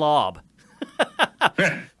 it's Ken Lobb.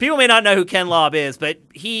 People may not know who Ken Lobb is, but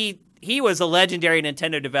he was a legendary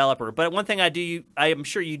Nintendo developer. But one thing I am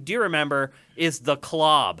sure you do remember is the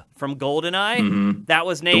Klob from GoldenEye. Mm-hmm. That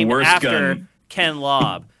was named after Ken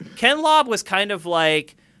Lobb. Ken Lobb was kind of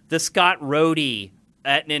like the Scott Rhodey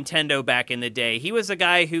at Nintendo back in the day. He was a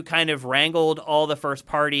guy who kind of wrangled all the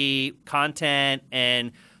first-party content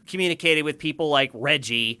and communicated with people like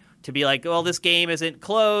Reggie to be like, well, this game isn't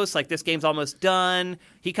close, this game's almost done.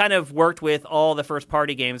 He kind of worked with all the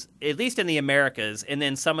first-party games, at least in the Americas, and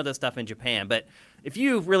then some of the stuff in Japan. But if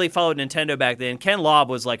you really followed Nintendo back then, Ken Lobb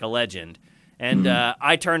was like a legend. And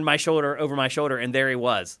I turned my shoulder over my shoulder, and there he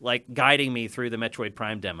was, guiding me through the Metroid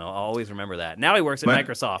Prime demo. I'll always remember that. Now he works at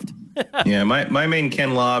Microsoft. Yeah, my main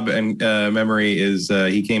Ken Lobb and memory is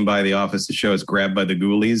he came by the office to show us Grabbed by the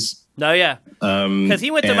Ghoulies. Oh, yeah. Because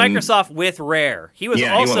he went to Microsoft with Rare. He went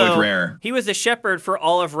with Rare. He was the shepherd for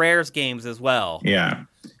all of Rare's games as well. Yeah.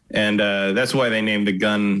 And that's why they named the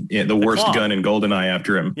gun, the worst gun in GoldenEye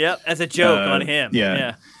after him. Yep, as a joke on him.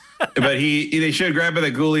 Yeah. But they showed Grabbed by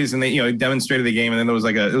the Ghoulies, and they demonstrated the game, and then there was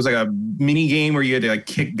it was a mini game where you had to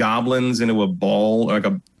kick goblins into a ball,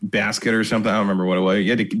 a basket or something. I don't remember what it was.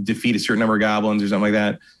 You had to defeat a certain number of goblins or something like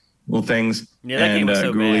that. Little things. Yeah, that game was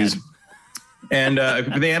so Ghoulies. Bad. And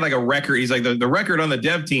they had a record. He's like, the record on the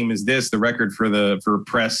dev team is this. The record for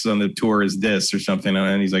press on the tour is this or something.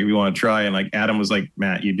 And he's like, we want to try. And Adam was like,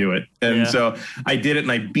 Matt, you do it. And so I did it,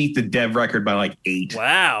 and I beat the dev record by 8.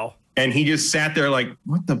 Wow. And he just sat there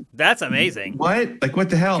what the? That's amazing. What? What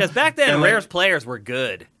the hell? Because back then, Rare's players were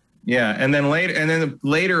good. Yeah, and then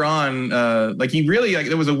later on, he really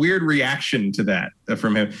there was a weird reaction to that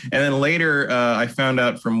from him. And then later, I found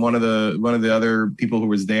out from one of the other people who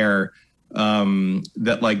was there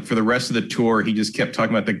that for the rest of the tour, he just kept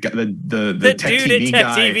talking about the Tech TV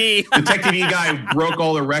guy. The Tech TV guy broke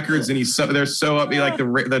all the records, and they're so up.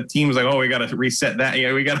 The team was like, oh, we got to reset that.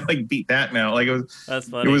 We got to beat that now. That's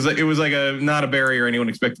funny. It was not a barrier anyone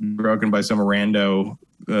expected to be broken by some rando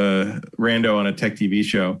on a Tech TV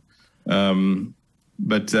show.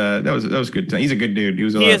 But that was a good time. He's a good dude. He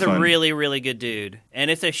is a really, really good dude. And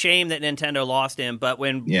it's a shame that Nintendo lost him. But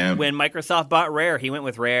when Microsoft bought Rare, he went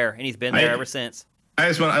with Rare, and he's been there ever since. I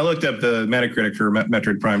looked up the Metacritic for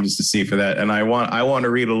Metroid Prime just to see for that, and I want to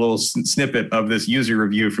read a little snippet of this user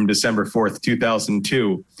review from December 4th,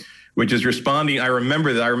 2002, which is responding. I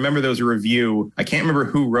remember there was a review. I can't remember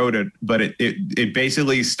who wrote it, but it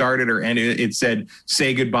basically started or ended. It said,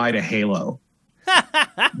 "Say goodbye to Halo."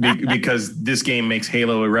 because this game makes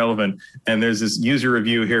Halo irrelevant. And there's this user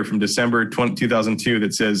review here from December 2002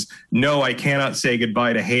 that says, "No, I cannot say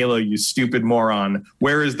goodbye to Halo, you stupid moron.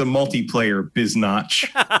 Where is the multiplayer,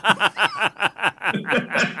 Biznotch?"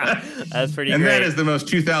 That's pretty and great. That is the most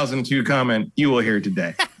 2002 comment you will hear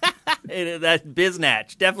today. That's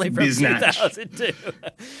Biznatch, definitely from Biznatch. 2002.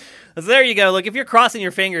 So there you go. Look, if you're crossing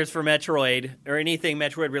your fingers for Metroid or anything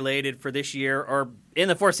Metroid related for this year or in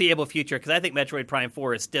the foreseeable future, because I think Metroid Prime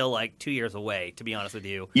 4 is still like 2 years away, to be honest with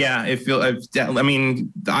you. Yeah,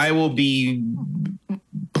 I will be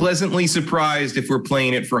pleasantly surprised if we're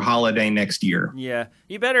playing it for holiday next year. Yeah.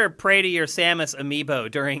 You better pray to your Samus amiibo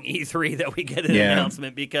during E3 that we get an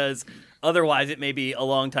announcement, because otherwise it may be a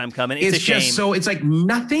long time coming. It's a shame. Just so it's like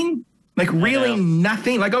nothing. Like really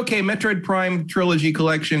nothing. Like, okay, Metroid Prime Trilogy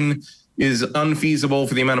Collection is unfeasible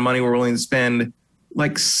for the amount of money we're willing to spend.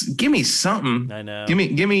 Like, give me something. I know. Give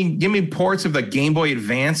me ports of the Game Boy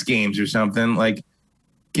Advance games or something. Like,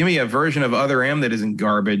 give me a version of Other M that isn't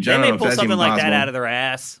garbage. They I don't may know if pull that's something even like possible. that out of their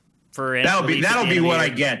ass for That'll be what I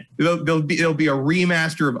get. It'll be a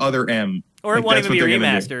remaster of Other M. Or it won't even be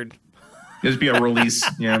remastered. Just be a release.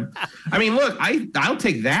 Yeah. I mean, look, I'll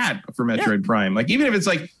take that for Metroid Prime. Like, even if it's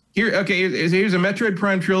like, here's a Metroid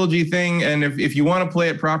Prime Trilogy thing, and if you want to play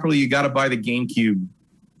it properly, you got to buy the GameCube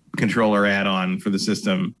controller add-on for the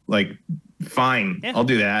system. Like, fine, I'll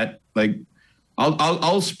do that. Like,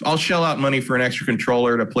 I'll shell out money for an extra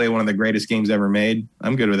controller to play one of the greatest games ever made.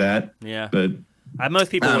 I'm good with that. Yeah, but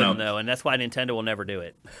most people wouldn't know, and that's why Nintendo will never do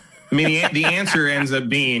it. I mean, the answer ends up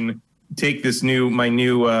being take this my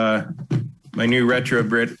new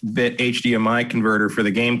retrobit HDMI converter for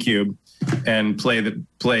the GameCube and play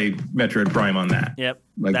Metroid Prime on that. Yep.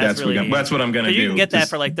 Like that's what I'm gonna do. You can get that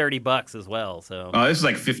for like $30 as well. So this is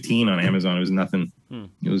like $15 on Amazon. It was nothing.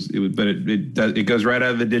 It goes right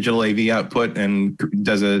out of the digital AV output and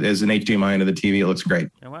does as an HDMI into the TV. It looks great.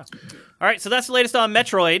 Oh wow! All right, so that's the latest on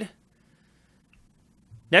Metroid.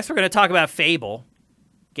 Next, we're going to talk about Fable,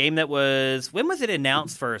 game that was, when was it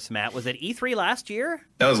announced first, Matt? Was it E3 last year?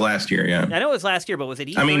 That was last year, yeah. I know it was last year, but was it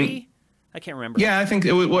E3? I can't remember. Yeah, I think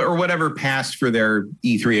or whatever passed for their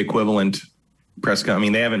E3 equivalent press con. I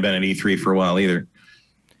mean, they haven't been at E3 for a while either,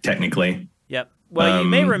 technically. Yep. Well, you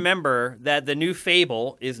may remember that the new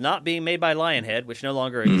Fable is not being made by Lionhead, which no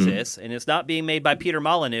longer exists, and it's not being made by Peter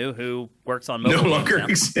Molyneux, who works on mobile games no longer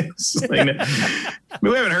exists. We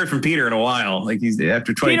haven't heard from Peter in a while. Like he's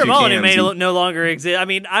after 22 Peter Molyneux may no longer exist. I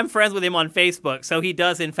mean, I'm friends with him on Facebook, so he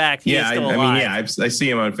does, in fact, he is still alive. I see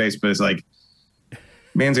him on Facebook. It's like,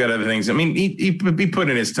 man's got other things. I mean, he put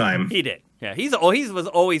in his time. He did. Yeah, he was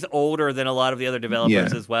always older than a lot of the other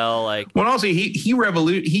developers as well. Well, also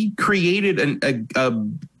he created a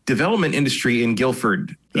development industry in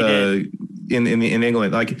Guildford, in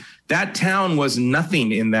England. Like that town was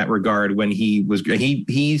nothing in that regard when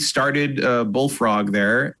he started Bullfrog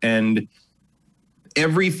there, and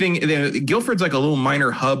everything. Guildford's like a little minor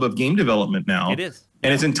hub of game development now. It is,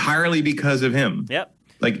 and it's entirely because of him. Yep.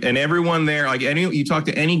 Like, and everyone there, like you talk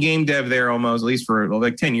to any game dev there almost, at least for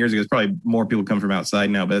like 10 years ago, it's probably more people come from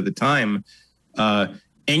outside now. But at the time,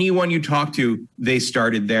 anyone you talk to, they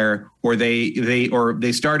started there or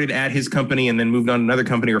they started at his company and then moved on to another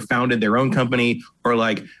company or founded their own company, or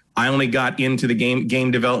like, I only got into the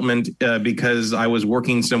game development because I was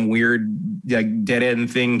working some weird dead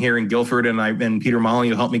end thing here in Guildford, and Peter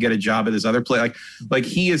Molyneux helped me get a job at this other place. Like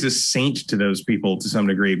he is a saint to those people to some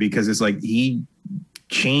degree, because it's like he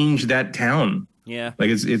changed that town. Yeah, like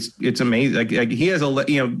it's amazing. Like he has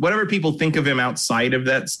whatever people think of him outside of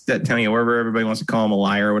that town, wherever everybody wants to call him a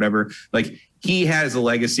liar or whatever. Like he has a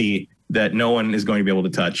legacy that no one is going to be able to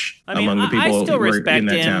touch among the people I still respect in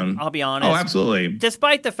that him, town. I'll be honest. Oh, absolutely.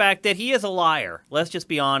 Despite the fact that he is a liar. Let's just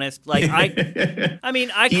be honest. Like I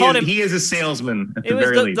called him. He is a salesman at the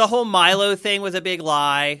very least. The whole Milo thing was a big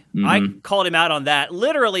lie. Mm-hmm. I called him out on that.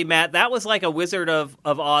 Literally, Matt, that was like a Wizard of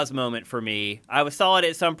Oz moment for me. I saw it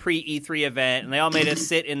at some pre-E3 event, and they all made us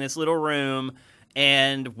sit in this little room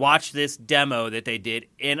and watch this demo that they did.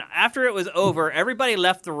 And after it was over, everybody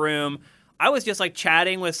left the room. I was just like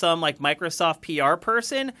chatting with some like Microsoft PR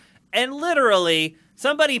person, and literally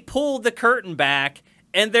somebody pulled the curtain back,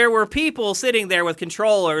 and there were people sitting there with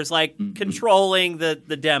controllers like controlling the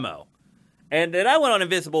demo. And then I went on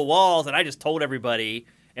Invisible Walls and I just told everybody,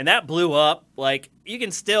 and that blew up. Like you can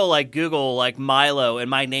still like Google like Milo and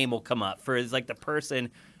my name will come up for like the person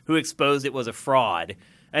who exposed it was a fraud.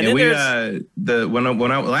 And then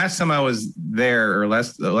last time I was there, or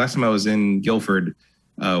last time I was in Guildford,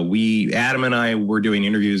 Adam and I were doing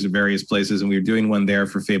interviews at various places, and we were doing one there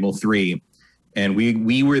for Fable 3. And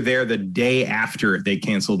we were there the day after they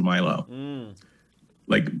canceled Milo.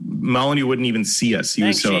 Like Molyneux wouldn't even see us. He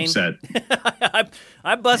was so Shane. upset.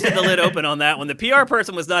 I busted the lid open on that one. The PR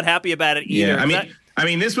person was not happy about it either. Yeah, I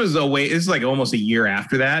mean, this was this is like almost a year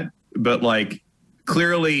after that, but like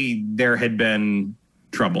clearly there had been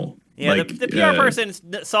trouble. Yeah, like, the PR person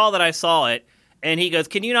saw that I saw it, and he goes,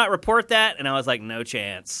 "Can you not report that?" And I was like, "No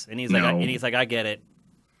chance." And he's like, "I get it."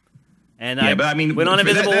 And yeah, but I mean, went on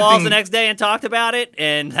Invisible Walls the next day and talked about it,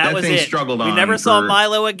 and that was it. We never saw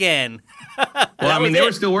Milo again. Well, I mean, they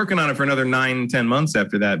were still working on it for another 9-10 months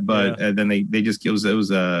after that, but then they just it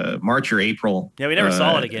was March or April. Yeah, we never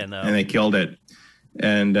saw it again though, and they killed it.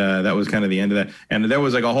 And that was kind of the end of that. And there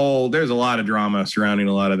was like there's a lot of drama surrounding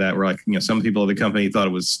a lot of that. Where like some people at the company thought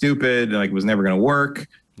it was stupid, like it was never going to work.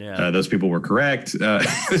 Yeah, those people were correct.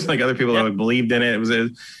 There's like other people that believed in it. It was a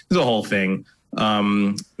whole thing.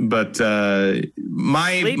 But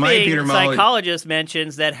my Peter psychologist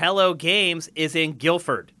mentions that Hello Games is in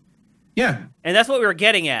Guilford. Yeah, and that's what we were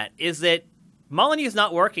getting at, is that Molyneux's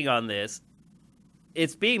not working on this.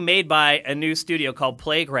 It's being made by a new studio called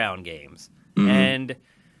Playground Games, and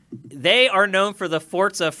they are known for the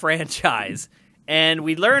Forza franchise. And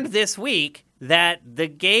we learned this week that the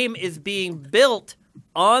game is being built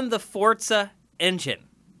on the Forza engine.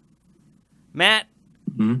 Matt,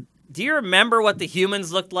 do you remember what the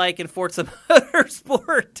humans looked like in Forza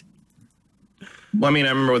Motorsport? Well, I mean, I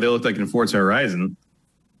remember what they looked like in Forza Horizon.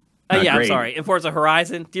 I'm sorry. In Forza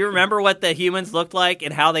Horizon, do you remember what the humans looked like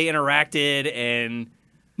and how they interacted? And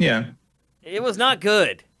it was not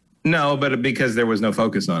good. No, but because there was no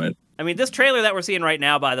focus on it. I mean, this trailer that we're seeing right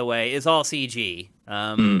now, by the way, is all CG.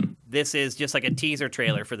 This is just like a teaser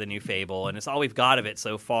trailer for the new Fable, and it's all we've got of it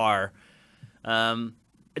so far. Do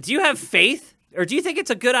you have faith, or do you think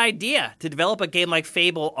it's a good idea to develop a game like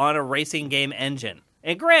Fable on a racing game engine?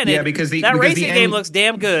 And granted, because the racing game looks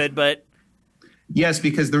damn good, but... Yes,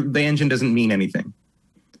 because the engine doesn't mean anything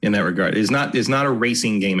in that regard. It's not a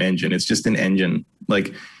racing game engine. It's just an engine.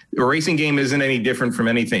 Like a racing game isn't any different from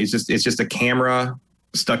anything. It's just a camera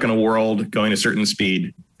stuck in a world going a certain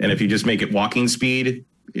speed. And if you just make it walking speed,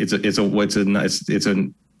 it's a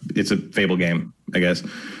Fable game, I guess.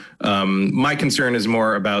 My concern is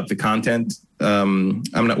more about the content. I'm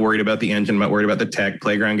not worried about the engine. I'm not worried about the tech.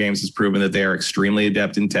 Playground Games has proven that they are extremely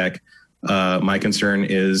adept in tech. My concern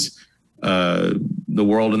is the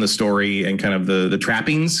world and the story and kind of the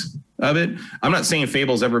trappings of it. I'm not saying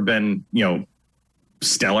Fable's ever been,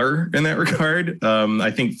 stellar in that regard. I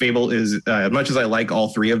think Fable is, as much as I like all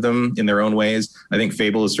three of them in their own ways, I think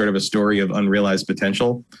Fable is sort of a story of unrealized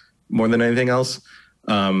potential more than anything else.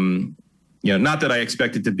 Not that I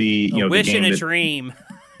expect it to be, a wish and a dream.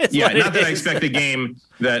 Not that I expect a game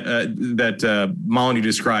that Molyneux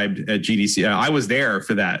described at GDC. I was there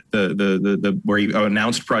for that, the where he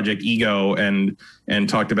announced Project Ego and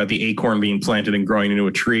talked about the acorn being planted and growing into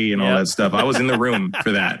a tree and all that stuff. I was in the room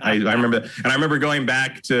for that. I remember going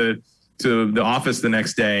back to the office the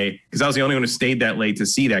next day because I was the only one who stayed that late to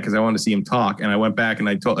see that because I wanted to see him talk. And I went back and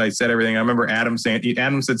I said everything. I remember Adam said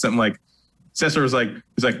something like, Cesar was like,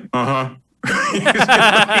 uh-huh.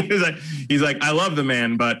 he's like, I love the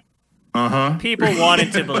man, but people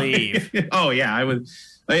wanted to believe. Oh yeah, I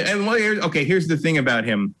was. And here's the thing about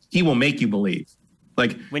him: he will make you believe.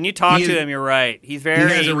 Like when you talk to him, you're right. He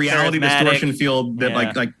has a reality distortion field that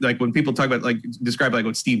like when people talk about describe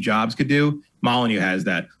what Steve Jobs could do, Molyneux has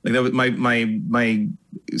that. Like that was my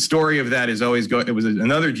story of that is always it was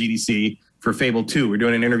another GDC for Fable 2. We're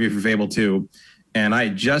doing an interview for Fable 2, and I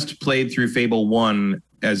just played through Fable 1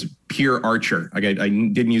 as pure archer. Like I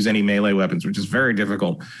didn't use any melee weapons, which is very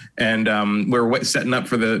difficult. And we're setting up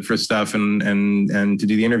for stuff and to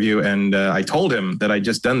do the interview. And I told him that I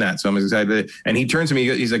just done that, so I'm excited. And he turns to me,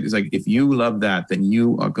 he's like, if you love that, then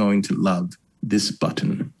you are going to love this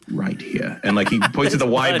button right here. And like he points to the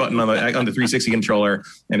Y button on the 360 controller,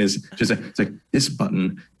 and it's like this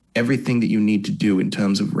button. Everything that you need to do in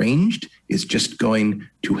terms of ranged is just going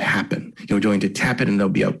to happen. You're going to tap it and there'll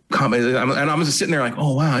be a comment. And I'm just sitting there like,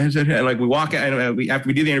 oh, wow. And like we walk out, and after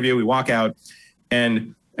we do the interview, we walk out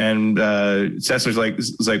and Cesar's like,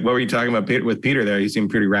 what were you talking about with Peter there? He seemed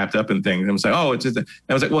pretty wrapped up in things. And I was like, oh, it's just,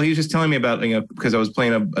 I was like, well, he was just telling me about, because I was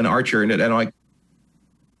playing an archer and I'm like,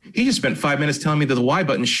 he just spent 5 minutes telling me that the Y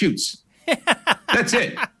button shoots. That's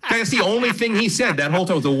it. That's the only thing he said that whole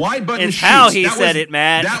time. Was the Y button it's shoots. How he said it,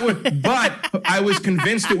 Matt. But I was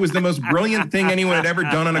convinced it was the most brilliant thing anyone had ever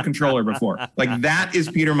done on a controller before. Like that is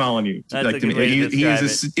Peter Molyneux. That's like a good way to describe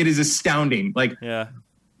it. It is astounding. Like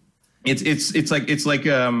it's like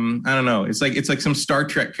I don't know. It's like some Star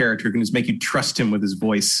Trek character can just make you trust him with his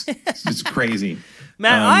voice. It's just crazy.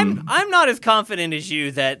 Matt, I'm not as confident as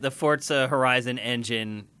you that the Forza Horizon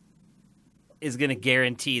engine is going to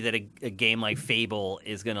guarantee that a game like Fable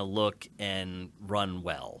is going to look and run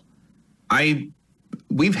well.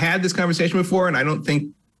 We've had this conversation before, and I don't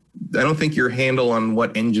think your handle on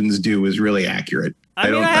what engines do is really accurate. I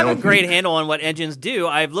have a great handle on what engines do.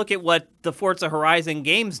 I've looked at what the Forza Horizon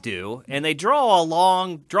games do, and they draw a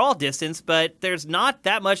long draw distance, but there's not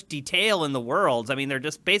that much detail in the worlds. I mean, they're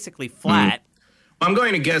just basically flat. I'm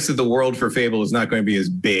going to guess that the world for Fable is not going to be as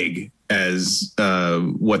big as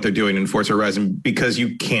what they're doing in Forza Horizon because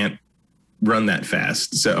you can't run that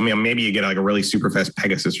fast. So, I mean, maybe you get like a really super fast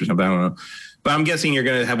Pegasus or something. I don't know. But I'm guessing you're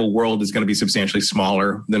going to have a world that's going to be substantially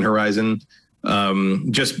smaller than Horizon,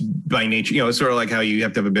 just by nature. You know, it's sort of like how you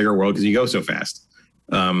have to have a bigger world because you go so fast.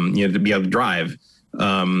 You have to be able to drive.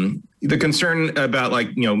 The concern about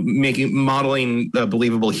modeling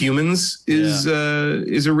believable humans is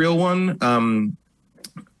a real one.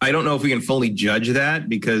 I don't know if we can fully judge that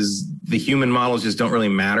because the human models just don't really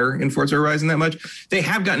matter in Forza Horizon that much. They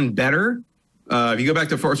have gotten better. If you go back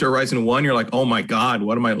to Forza Horizon 1, you're like, oh my God,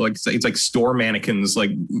 what am I like? It's like store mannequins,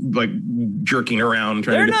 like jerking around.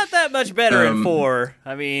 They're not that much better in 4.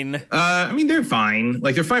 I mean, they're fine.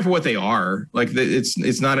 Like they're fine for what they are. Like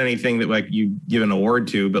it's not anything that like you give an award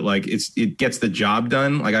to, but like it gets the job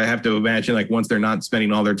done. Like I have to imagine like once they're not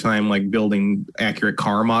spending all their time like building accurate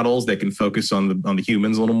car models, they can focus on the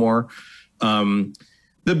humans a little more.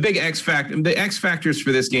 The big X factors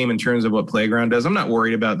for this game in terms of what Playground does, I'm not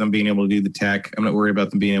worried about them being able to do the tech. I'm not worried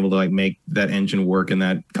about them being able to like make that engine work in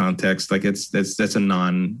that context. Like that's a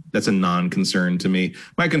non-concern to me.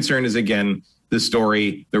 My concern is again the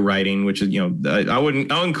story, the writing, which is I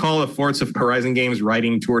wouldn't call the Forza Horizon games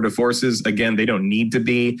writing tour de forces. Again, they don't need to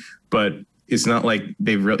be, but it's not like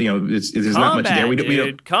they've really, there's not much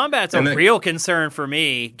there. Combat's a real concern for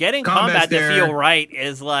me. Getting combat to feel right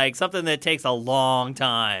is like something that takes a long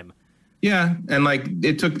time. Yeah, and like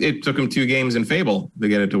it took them 2 games in Fable to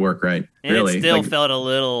get it to work right. And really, it still felt a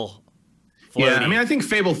little floaty. Yeah, I mean, I think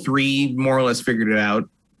Fable 3 more or less figured it out.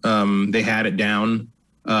 They had it down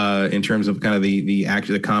in terms of kind of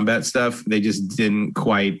the combat stuff. They just didn't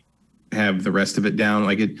quite have the rest of it down.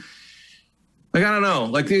 Like, I don't know.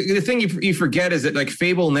 Like, the thing you forget is that, like,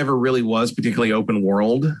 Fable never really was particularly open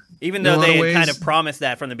world. Even though they had kind of promised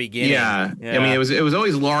that from the beginning. Yeah. I mean, it was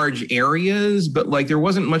always large areas, but, like, there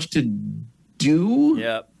wasn't much to do.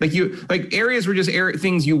 Yep. Like, areas were just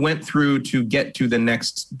things you went through to get to the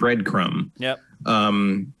next breadcrumb. Yep.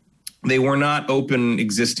 They were not open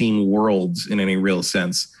existing worlds in any real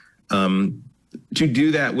sense. To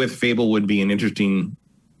do that with Fable would be an interesting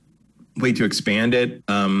way to expand it.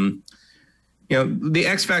 The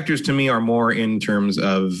X factors to me are more in terms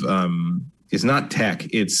of it's not tech,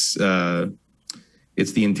 it's the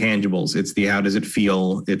intangibles. It's the how does it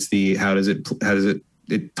feel? It's the how does it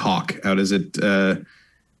talk? How does it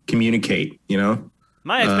communicate?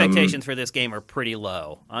 My expectations for this game are pretty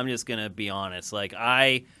low. I'm just gonna be honest. Like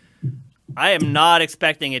I am not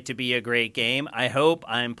expecting it to be a great game. I hope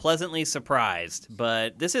I'm pleasantly surprised,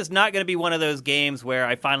 but this is not going to be one of those games where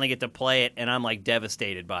I finally get to play it and I'm like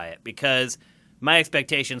devastated by it because my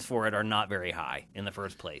expectations for it are not very high in the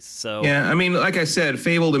first place. So yeah, I mean, like I said,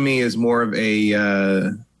 Fable to me is more of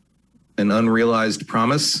an unrealized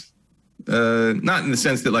promise. Not in the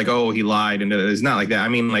sense that like, oh, he lied, and it's not like that. I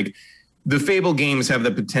mean, like the Fable games have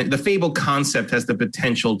the potential. The Fable concept has the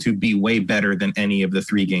potential to be way better than any of the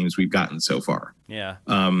 3 games we've gotten so far. Yeah.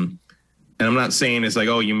 And I'm not saying it's like,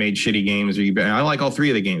 oh, you made shitty games or I like all 3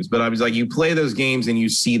 of the games, but I was like, you play those games and you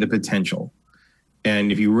see the potential.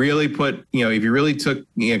 And if you really took,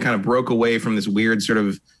 kind of broke away from this weird sort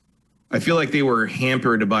of, I feel like they were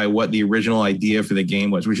hampered by what the original idea for the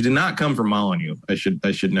game was, which did not come from Molyneux. I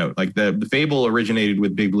should note, like the Fable originated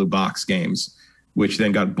with Big Blue Box Games, which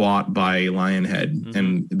then got bought by Lionhead,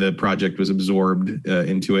 and the project was absorbed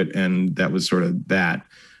into it, and that was sort of that.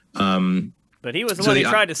 But he was the one who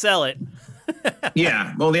tried to sell it.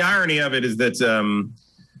 Yeah. Well, the irony of it is that.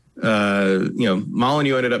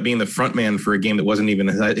 Molyneux ended up being the front man for a game that wasn't even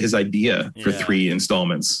his idea for 3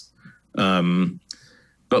 installments.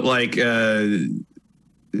 But like,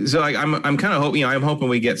 so like, I'm kind of hoping, I'm hoping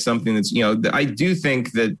we get something that's, I do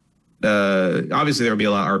think that obviously there will be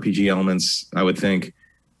a lot of RPG elements, I would think.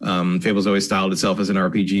 Fable's always styled itself as an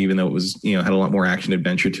RPG, even though it was, had a lot more action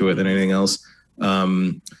adventure to it than anything else.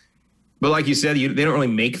 But like you said, they don't really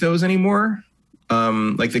make those anymore.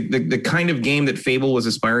 Like the kind of game that Fable was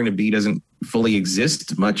aspiring to be doesn't fully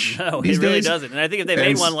exist much. No, these it really days. doesn't. And I think if they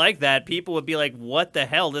made one like that, people would be like, what the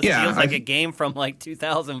hell? This feels like a game from like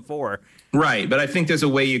 2004. Right. But I think there's a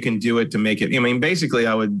way you can do it to make it. I mean, basically,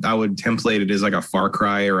 I would template it as like a Far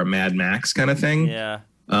Cry or a Mad Max kind of thing. Yeah.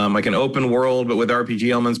 like an open world, but with RPG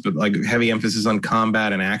elements, but like heavy emphasis on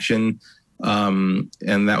combat and action. And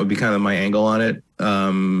that would be kind of my angle on it.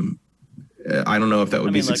 I don't know if that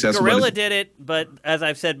would be successful. Guerrilla did it, but as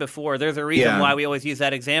I've said before, there's a reason why we always use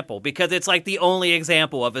that example, because it's like the only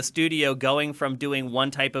example of a studio going from doing one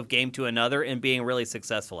type of game to another and being really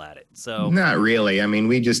successful at it. So not really. I mean,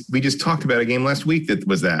 we just talked about a game last week that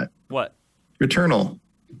was that. What? Returnal.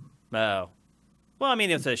 Oh. Well, I mean,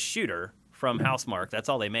 it's a shooter from Housemarque. That's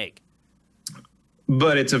all they make.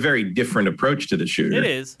 But it's a very different approach to the shooter. It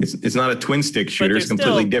is. It's not a twin stick shooter. It's a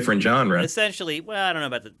completely different genre. Essentially, well, I don't know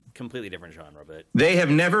about the completely different genre, but they have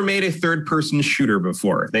never made a third person shooter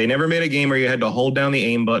before. They never made a game where you had to hold down the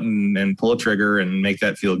aim button and pull a trigger and make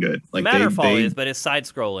that feel good. Like Matterfall is, but it's side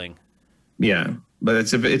scrolling. Yeah, but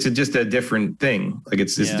it's just a different thing. Like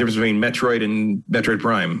it's the difference between Metroid and Metroid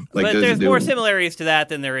Prime. Like but there's more similarities to that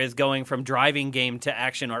than there is going from driving game to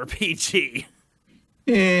action RPG.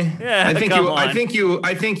 Yeah, I think you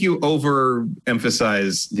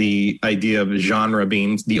overemphasize the idea of genre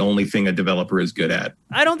being the only thing a developer is good at.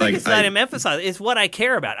 I don't think it's that I'm emphasizing. It's what I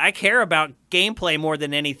care about. I care about gameplay more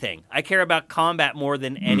than anything. I care about combat more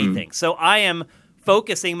than anything. Mm-hmm. So I am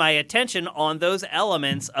focusing my attention on those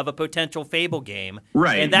elements of a potential Fable game.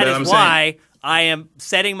 Right. And that is why I am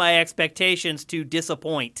setting my expectations to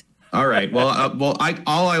disappoint. All right. Well,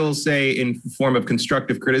 all I will say in form of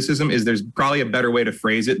constructive criticism is there's probably a better way to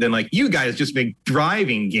phrase it than like, you guys just make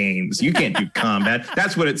driving games. You can't do combat.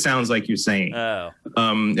 That's what it sounds like you're saying. Oh.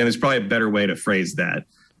 And there's probably a better way to phrase that.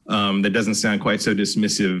 That doesn't sound quite so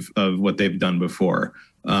dismissive of what they've done before.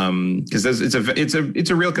 Because it's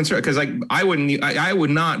a real concern. Because like I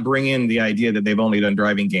would not bring in the idea that they've only done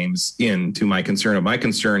driving games into my concern. My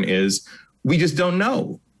concern is we just don't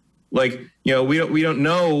know. Like, you know, we don't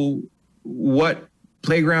know what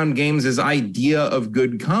Playground Games' idea of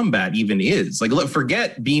good combat even is. Like,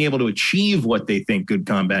 forget being able to achieve what they think good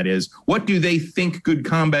combat is. What do they think good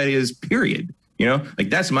combat is, period? You know, like,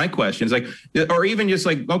 that's my question. It's like, or even just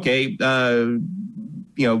like, okay,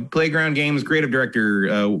 you know, Playground Games creative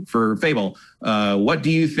director for Fable. What do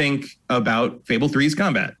you think about Fable 3's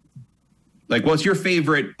combat? Like, what's your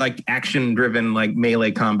favorite, like, action-driven, like,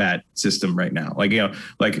 melee combat system right now? Like, you know,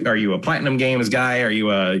 like, are you a Platinum Games guy? Are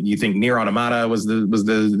you you think Nier Automata was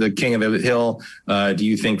the king of the hill? Do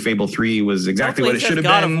you think Fable 3 was exactly what it should have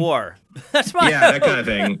been? God of War. That's my hope. That kind of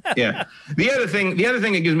thing. Yeah. The other thing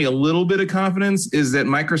that gives me a little bit of confidence is that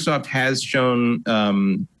Microsoft has shown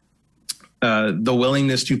the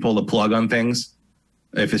willingness to pull the plug on things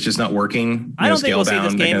if it's just not working. I don't think we'll see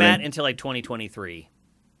this game, Matt, until like 2023.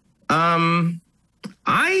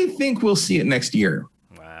 I think we'll see it next year.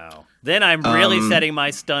 Wow. Then I'm really setting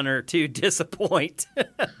my stunner to disappoint.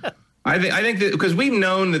 I think that because we've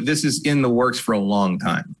known that this is in the works for a long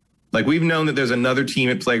time. Like, we've known that there's another team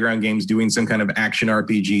at Playground Games doing some kind of action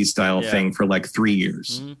RPG style thing for like 3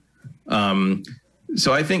 years. Mm-hmm.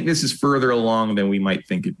 So I think this is further along than we might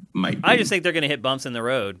think it might be. I just think they're going to hit bumps in the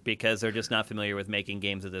road because they're just not familiar with making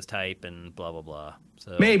games of this type and blah, blah, blah.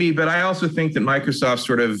 So maybe, but I also think that Microsoft's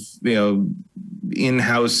sort of, you know,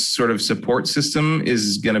 in-house sort of support system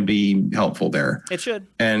is going to be helpful there. It should.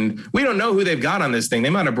 And we don't know who they've got on this thing. They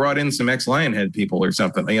might have brought in some ex-Lionhead people or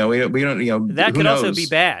something. You know, we don't, you know, that could also be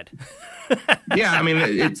bad. Yeah, I mean,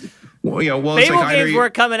 it's, you know, well, Fable it's like games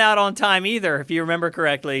weren't coming out on time either, if you remember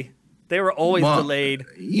correctly. They were always delayed.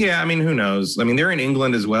 Yeah, I mean, who knows? I mean, they're in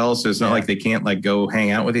England as well, so it's not like they can't like go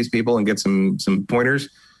hang out with these people and get some pointers.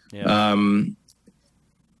 Yeah.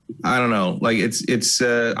 I don't know. Like it's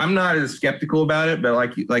I'm not as skeptical about it, but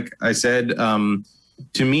like I said,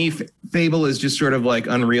 to me, Fable is just sort of like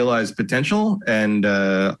unrealized potential, and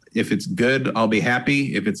if it's good, I'll be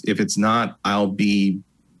happy. If it's not, I'll be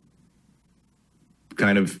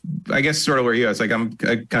kind of, I guess, sort of where you are. It's like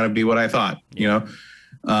I kind of be what I thought, you know.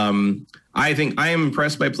 I think I am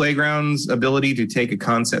impressed by Playground's ability to take a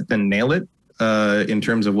concept and nail it in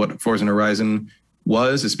terms of what Forza Horizon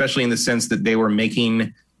was, especially in the sense that they were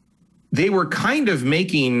kind of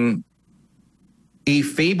making a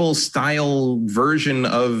Fable style version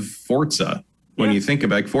of Forza. When you think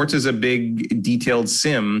about it, Forza is a big detailed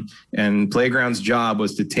sim, and Playground's job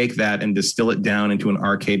was to take that and distill it down into an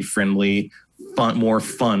arcade friendly, more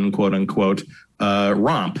fun, quote unquote,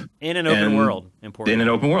 romp in an open world. Important. In an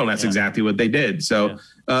open world. That's exactly what they did. So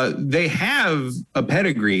they have a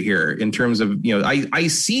pedigree here in terms of, you know, I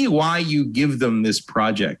see why you give them this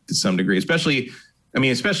project to some degree, especially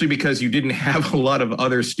because you didn't have a lot of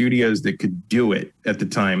other studios that could do it at the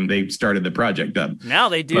time they started the project up. Now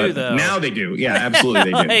they do, though. Now they do. Yeah,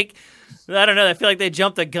 absolutely they do. I don't know. I feel like they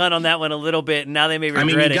jumped the gun on that one a little bit, and now they may regret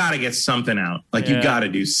it. I mean, you got to get something out. Like, you got to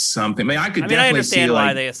do something. I understand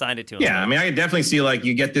why they assigned it to him. Yeah, I mean, I could definitely see, like,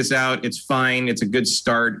 you get this out, it's fine, it's a good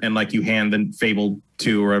start, and, like, you hand the Fable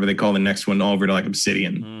 2, or whatever they call the next one, over to, like,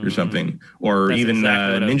 Obsidian or something. Or that's even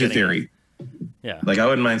exactly Ninja Theory. Yeah. Like, I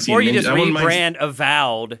wouldn't mind seeing Or you just rebrand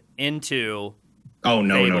Avowed into Oh,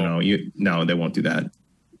 no, Fable. No, they won't do that.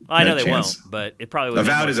 I know they won't, but it probably would.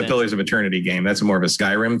 Avowed is a Pillars of Eternity game. That's more of a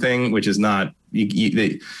Skyrim thing, which is not.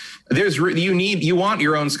 You want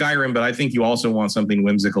your own Skyrim, but I think you also want something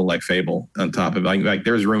whimsical like Fable on top of it. Like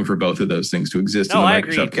there's room for both of those things to exist in the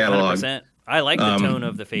Microsoft catalog. 100%. I like the tone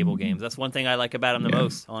of the Fable games. That's one thing I like about them the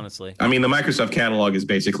most, honestly. I mean, the Microsoft catalog is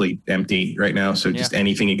basically empty right now, so just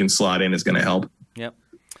anything you can slot in is going to help. Yep.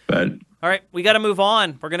 But all right, we got to move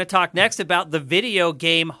on. We're going to talk next about the Video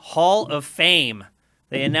Game Hall of Fame.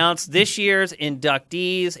 They announced this year's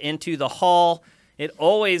inductees into the Hall. It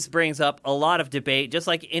always brings up a lot of debate, just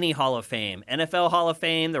like any Hall of Fame. NFL Hall of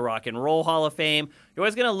Fame, the Rock and Roll Hall of Fame. You're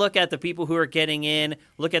always going to look at the people who are getting in,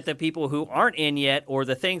 look at the people who aren't in yet, or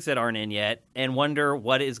the things that aren't in yet, and wonder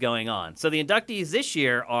what is going on. So the inductees this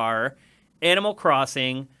year are Animal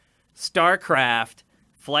Crossing, StarCraft,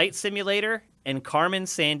 Flight Simulator, and Carmen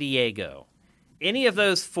Sandiego. Any of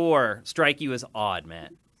those four strike you as odd,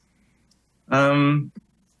 Matt?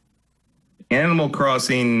 Animal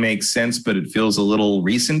Crossing makes sense, but it feels a little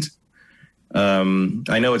recent. I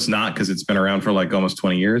know it's not because it's been around for like almost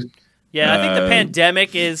 20 years. Yeah, I think the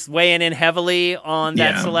pandemic is weighing in heavily on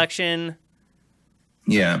that selection.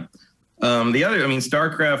 Yeah. The other,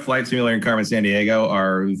 StarCraft, Flight Simulator, and Carmen Sandiego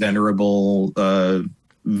are venerable,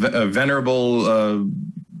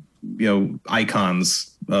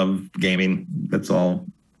 icons of gaming. That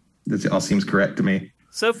all seems correct to me.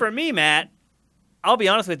 So for me, Matt, I'll be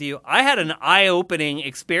honest with you, I had an eye-opening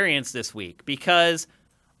experience this week because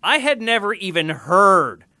I had never even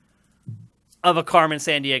heard of a Carmen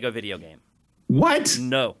Sandiego video game. What?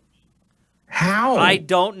 No. How? I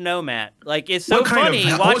don't know, Matt. Like, it's so funny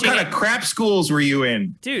watching what kind of crap schools were you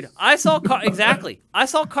in? Dude, I saw exactly. I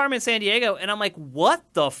saw Carmen Sandiego, and I'm like, what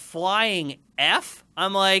the flying F?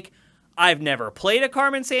 I'm like, I've never played a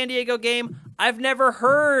Carmen Sandiego game. I've never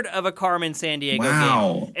heard of a Carmen Sandiego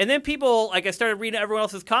game. And then people, like, I started reading everyone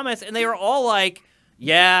else's comments, and they were all like,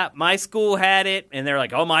 yeah, my school had it. And they're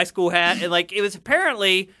like, oh, my school had it. And, like, it was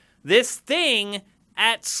apparently this thing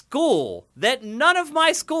at school that none of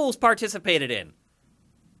my schools participated in.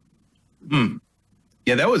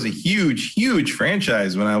 Yeah, that was a huge, huge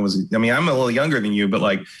franchise when I'm a little younger than you, but,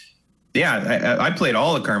 like, yeah, I played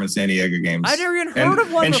all the Carmen Sandiego games. I've never even heard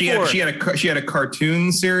of one before. She had a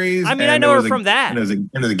cartoon series. I mean, I know her from that. And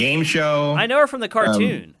there was a game show. I know her from the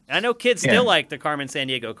cartoon. I know kids still like the Carmen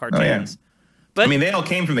Sandiego cartoons. Oh, yeah. But they all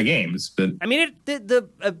came from the games. But I mean, the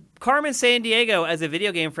Carmen Sandiego as a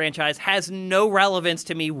video game franchise has no relevance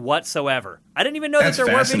to me whatsoever. I didn't even know that there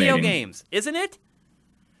were video games. Isn't it?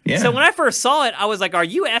 Yeah. So when I first saw it, I was like, are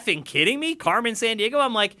you effing kidding me? Carmen Sandiego?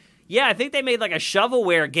 I'm like, yeah, I think they made like a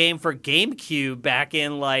shovelware game for GameCube back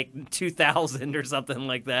in like 2000 or something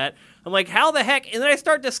like that. I'm like, how the heck? And then I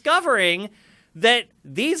start discovering that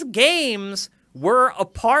these games were a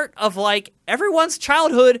part of like everyone's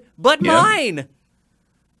childhood but mine.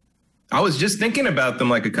 I was just thinking about them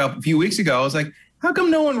like a few weeks ago. I was like, how come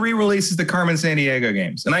no one re-releases the Carmen Sandiego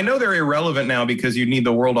games? And I know they're irrelevant now because you need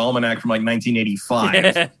the World Almanac from like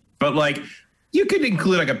 1985. But like, you could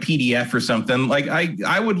include like a PDF or something. Like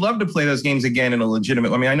I would love to play those games again in a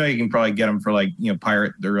legitimate. I mean, I know you can probably get them for like,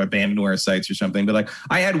 pirate or abandonware sites or something. But like,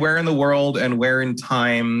 I had Where in the World and Where in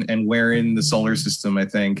Time and Where in the Solar System, I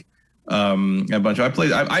think. A bunch of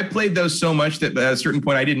I played those so much that at a certain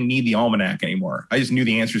point I didn't need the almanac anymore. I just knew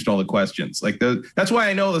the answers to all the questions. Like that's why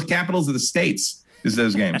I know the capitals of the states is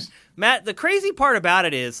those games. Matt, the crazy part about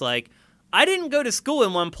it is like I didn't go to school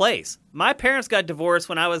in one place. My parents got divorced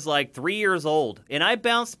when I was like 3 years old, and I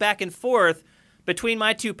bounced back and forth between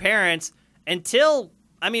my two parents until,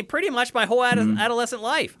 pretty much my whole adolescent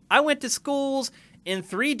life. I went to schools in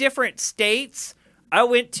 3 different states. I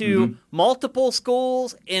went to multiple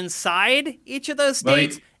schools inside each of those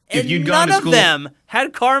states, and none of them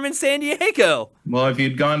had Carmen Sandiego. Well, if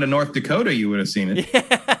you'd gone to North Dakota, you would have seen it.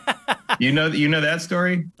 You know that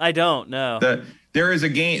story? I don't know. There is a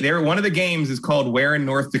game. One of the games is called Where in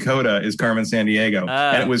North Dakota is Carmen Sandiego,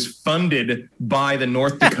 and it was funded by the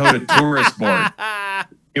North Dakota Tourist Board.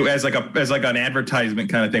 It was like an advertisement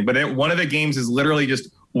kind of thing. But one of the games is literally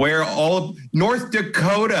just where all of North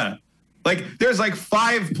Dakota. Like there's like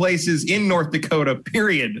 5 places in North Dakota,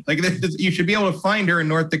 period. Like you should be able to find her in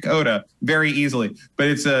North Dakota very easily. But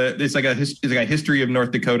it's like a history of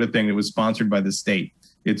North Dakota thing that was sponsored by the state.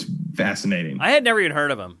 It's fascinating. I had never even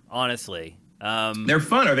heard of them, honestly. They're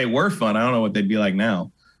fun, or they were fun. I don't know what they'd be like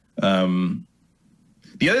now.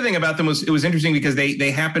 The other thing about them was it was interesting because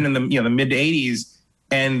they happened in the mid '80s,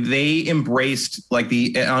 and they embraced like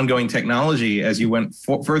the ongoing technology as you went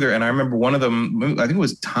further. And I remember one of them, I think it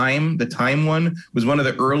was Time. The Time one was one of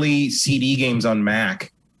the early CD games on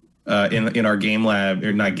Mac. In our game lab,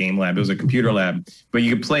 or not game lab, it was a computer lab, but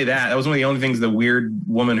you could play that. That was one of the only things the weird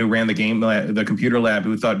woman who ran the computer lab,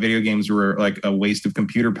 who thought video games were like a waste of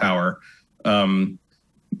computer power.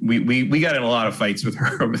 We got in a lot of fights with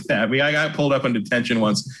her over that. I got pulled up in detention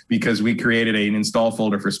once because we created an install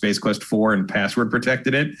folder for Space Quest 4 and password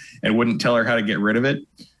protected it and wouldn't tell her how to get rid of it.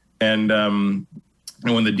 And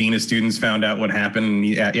when the dean of students found out what happened, and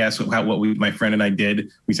he asked what my friend and I did,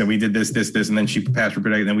 we said we did this, and then she password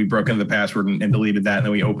protected, and then we broke into the password and deleted that, and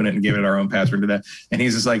then we opened it and gave it our own password to that. And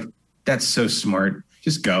he's just like, "That's so smart.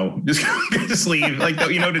 Just go. Just leave. Like,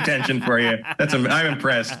 no detention for you. I'm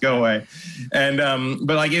impressed. Go away." And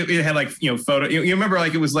but like it had like photo. You remember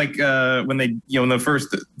like it was like when they when the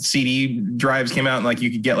first CD drives came out, and like you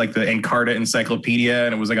could get like the Encarta encyclopedia,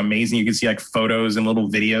 and it was like amazing. You could see like photos and little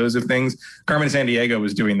videos of things. Carmen Sandiego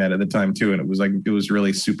was doing that at the time too, and it was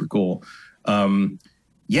really super cool.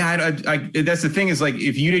 Yeah, that's the thing is like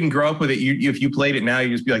if you didn't grow up with it, if you played it now,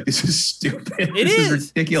 you just be like, this is stupid. This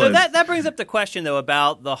is ridiculous. So that brings up the question though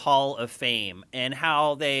about the Hall of Fame and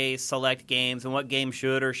how they select games and what games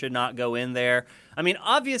should or should not go in there. I mean,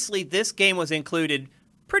 obviously this game was included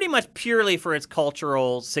pretty much purely for its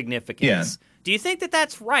cultural significance. Yeah. Do you think that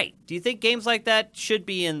that's right? Do you think games like that should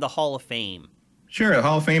be in the Hall of Fame? Sure, the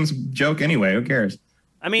Hall of Fame's a joke anyway. Who cares?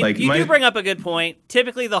 I mean, like, you do bring up a good point.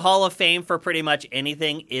 Typically, the Hall of Fame for pretty much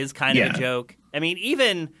anything is kind of a joke. I mean,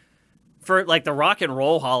 even for, like, the Rock and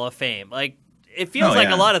Roll Hall of Fame, like, it feels like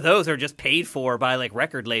a lot of those are just paid for by, like,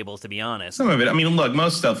 record labels, to be honest. Some of it. I mean, look,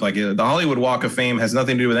 most stuff, like, the Hollywood Walk of Fame has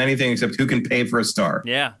nothing to do with anything except who can pay for a star.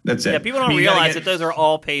 Yeah. That's it. Yeah, people don't realize that those are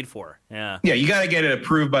all paid for. Yeah. Yeah, you got to get it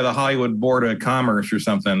approved by the Hollywood Board of Commerce or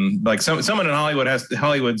something. Like, someone in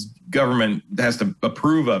Hollywood's government has to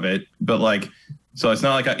approve of it, but, like... So it's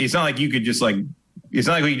not like you could just we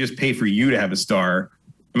could just pay for you to have a star.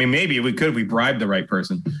 I mean, maybe we could if we bribed the right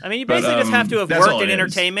person. I mean, you basically just have to have worked in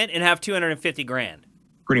entertainment and have $250,000.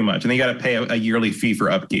 Pretty much, and then you got to pay a yearly fee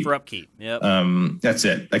for upkeep. Yep. That's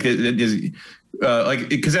it. Like it is,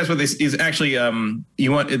 because that's what this is actually.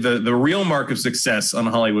 You want the real mark of success on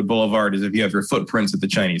Hollywood Boulevard is if you have your footprints at the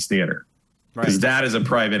Chinese Theater. Because that is a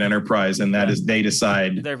private enterprise, and that is they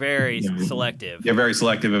decide. They're very selective. They're very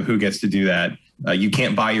selective of who gets to do that. You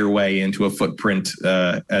can't buy your way into a footprint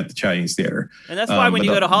at the Chinese Theater. And that's why when you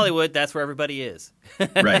go to Hollywood, that's where everybody is.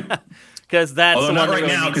 Right. Because that's although not right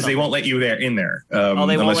really now because they won't let you in there. They won't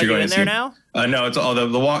let you in there now? No, it's all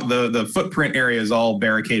the footprint area is all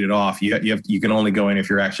barricaded off. You can only go in if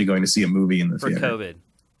you're actually going to see a movie in the theater. For COVID.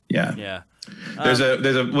 Yeah. Yeah.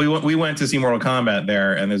 We went to see Mortal Kombat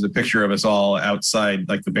there, and there's a picture of us all outside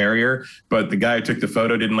like the barrier, but the guy who took the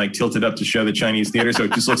photo didn't like tilt it up to show the Chinese theater, so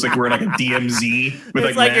it just looks like we're in like a DMZ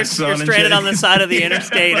with like you're stranded on the side of the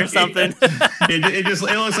interstate or something. It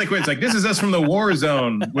looks like it's like this is us from the war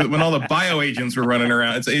zone when all the bioagents were running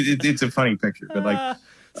around. It's a funny picture, but like.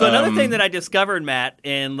 So another thing that I discovered, Matt,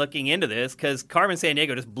 in looking into this, because Carmen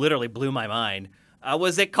Sandiego just literally blew my mind,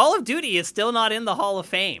 was that Call of Duty is still not in the Hall of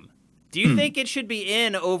Fame. Do you think it should be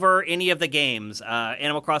in over any of the games?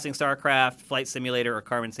 Animal Crossing, StarCraft, Flight Simulator, or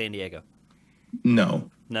Carmen Sandiego?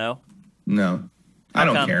 No. No? No. I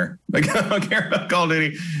don't care. Like, I don't care about Call of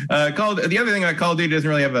Duty. The other thing, Call of Duty doesn't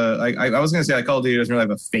really have I was going to say Call of Duty doesn't really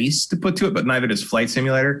have a face to put to it, but neither does Flight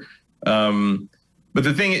Simulator. But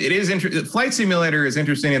the thing, it is interesting. Flight Simulator is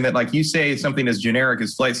interesting in that, like, you say something as generic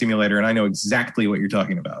as Flight Simulator, and I know exactly what you're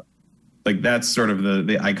talking about. Like, that's sort of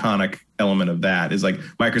the iconic element of that is like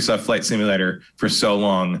Microsoft Flight Simulator for so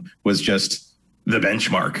long was just the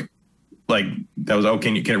benchmark. Like that was,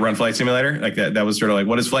 can it run Flight Simulator? Like that was sort of like,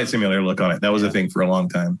 what does Flight Simulator look on it? That was a thing for a long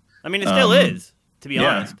time. I mean, it still is, to be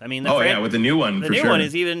honest. I mean, with the new one, the new one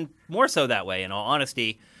is even more so that way, in all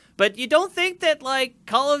honesty. But you don't think that like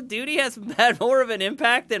Call of Duty has had more of an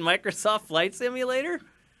impact than Microsoft Flight Simulator?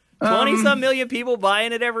 20-some million people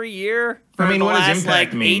buying it every year for the last,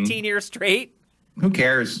 18 years straight. Who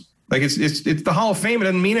cares? Like, it's the Hall of Fame. It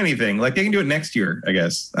doesn't mean anything. Like, they can do it next year, I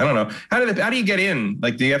guess. I don't know. How do you get in?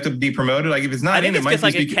 Like, do you have to be promoted? Like, if it's not it might just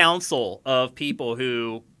like a council of people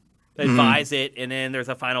who advise it, and then there's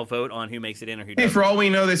a final vote on who makes it in or who doesn't. Hey, for all we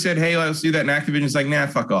know, they said, hey, let's do that. And Activision's like, nah,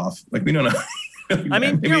 fuck off. Like, we don't know. I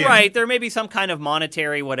mean, you're right. There may be some kind of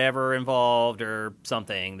monetary whatever involved or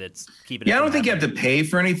something that's keeping it. Yeah, I don't think you have to pay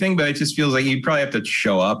for anything, but it just feels like you'd probably have to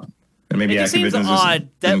show up. And maybe it just seems Activision odd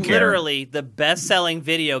that didn't care. literally the best-selling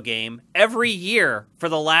video game every year for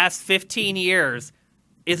the last 15 years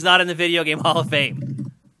is not in the Video Game Hall of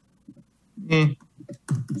Fame.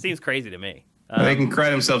 Seems crazy to me. They can cry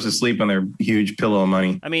themselves to sleep on their huge pillow of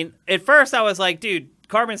money. I mean, at first I was like, dude,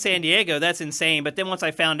 Carmen Sandiego, that's insane. But then once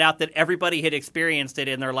I found out that everybody had experienced it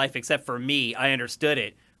in their life except for me, I understood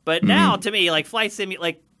it. But now, to me, like Flight Simulator,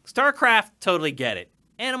 like StarCraft, totally get it.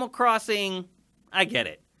 Animal Crossing, I get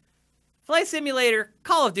it. Flight Simulator,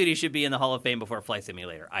 Call of Duty should be in the Hall of Fame before Flight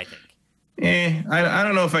Simulator, I think. I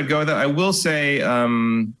don't know if I'd go with that. I will say,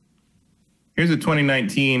 here's a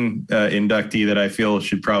 2019 inductee that I feel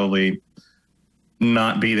should probably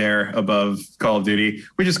not be there above Call of Duty,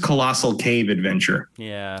 which is Colossal Cave Adventure.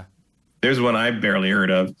 Yeah. There's one I barely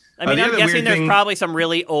heard of. I mean, I'm guessing there's probably some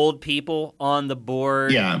really old people on the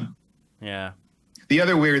board. Yeah. Yeah. The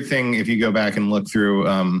other weird thing, if you go back and look through,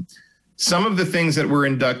 some of the things that were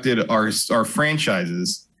inducted are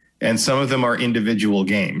franchises, and some of them are individual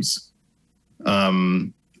games.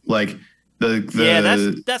 Like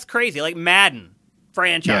that's crazy. Like Madden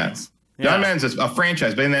franchise. Yeah. Madden's a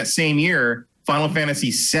franchise, but in that same year, Final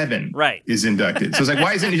Fantasy VII is inducted. So it's like,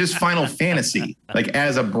 why isn't it just Final Fantasy, like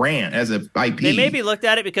as a brand, as a IP? They maybe looked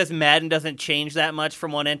at it because Madden doesn't change that much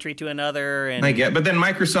from one entry to another. And I get, but then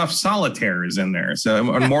Microsoft Solitaire is in there. So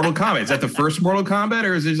Mortal Kombat, is that the first Mortal Kombat,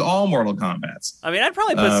 or is it all Mortal Kombats? I mean, I'd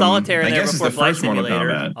probably put Solitaire in there before Flight Simulator.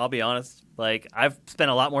 Kombat. I'll be honest. Like, I've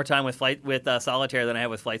spent a lot more time with Solitaire than I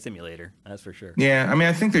have with Flight Simulator. That's for sure. Yeah, I mean,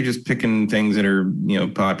 I think they're just picking things that are,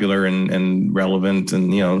 popular and relevant,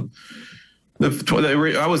 and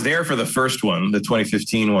I was there for the first one, the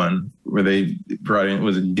 2015 one, where they brought in,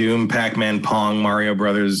 was it Doom, Pac-Man, Pong, Mario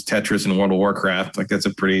Brothers, Tetris, and World of Warcraft. Like, that's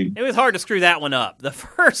a pretty... It was hard to screw that one up. The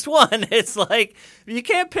first one, it's like, if you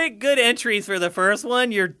can't pick good entries for the first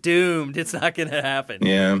one, you're doomed. It's not going to happen.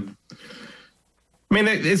 Yeah. I mean,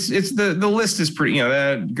 it's the list is pretty,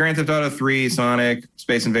 Grand Theft Auto 3, Sonic,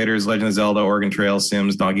 Space Invaders, Legend of Zelda, Oregon Trail,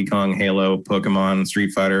 Sims, Donkey Kong, Halo, Pokemon,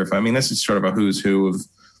 Street Fighter. I mean, this is sort of a who's who of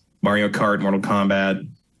Mario Kart, Mortal Kombat,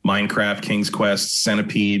 Minecraft, King's Quest,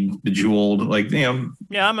 Centipede, Bejeweled.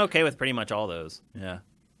 Yeah, I'm okay with pretty much all those. Yeah.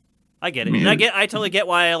 I get it. And I totally get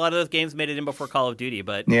why a lot of those games made it in before Call of Duty,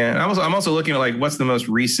 but... Yeah, I'm also looking at, what's the most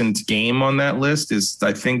recent game on that list is,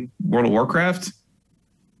 I think, World of Warcraft.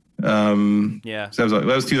 Yeah. So that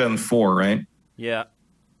was 2004, right? Yeah.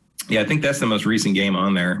 Yeah, I think that's the most recent game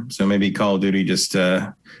on there. So maybe Call of Duty just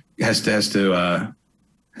has to. Well,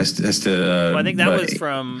 I think that was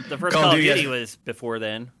from the first Call of Duty was before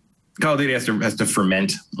then. Call of Duty has to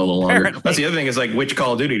ferment a little longer. Apparently. That's the other thing is which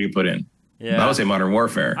Call of Duty do you put in? Yeah. I would say Modern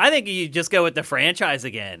Warfare. I think you just go with the franchise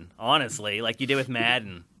again, honestly, like you did with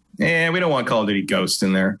Madden. Yeah, we don't want Call of Duty Ghost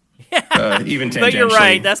in there. Even tangentially. But you're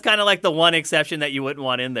right. That's kind of like the one exception that you wouldn't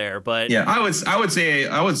want in there. But yeah, I would say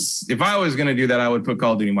if I was going to do that, I would put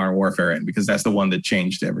Call of Duty Modern Warfare in, because that's the one that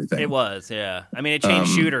changed everything. It was, yeah. I mean, it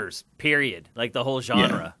changed shooters. Period. Like the whole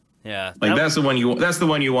genre. Yeah. That's the one you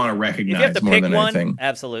want to recognize. If you have to more pick than one, anything.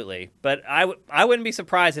 absolutely. But I wouldn't be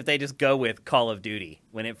surprised if they just go with Call of Duty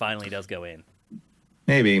when it finally does go in.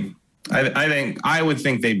 Maybe. I would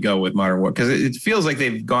think they'd go with Modern Warfare, because it feels like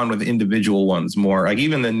they've gone with individual ones more. Like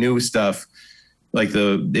even the new stuff, like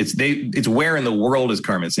it's where in the world is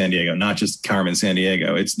Carmen Sandiego, not just Carmen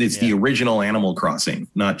Sandiego. It's the original Animal Crossing,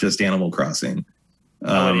 not just Animal Crossing.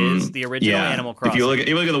 It is the original Animal Crossing. If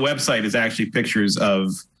you look at the website, it's actually pictures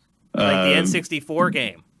of like the N64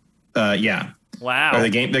 game. Yeah. Wow. Or the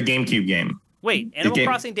GameCube game. Wait, Animal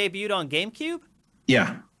Crossing debuted on GameCube?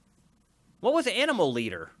 Yeah. What was Animal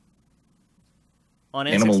Leader? On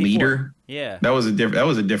N64? Animal Leader? Yeah. That was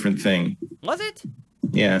a different thing. Was it?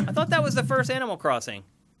 Yeah. I thought that was the first Animal Crossing.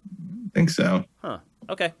 I think so. Huh.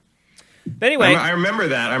 Okay. But anyway, I remember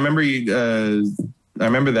that. I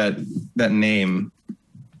remember that name.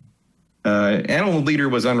 Animal Leader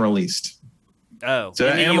was unreleased. Oh, so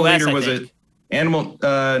Animal US, Leader was an Animal.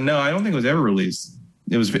 No, I don't think it was ever released.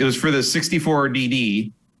 It was for the 64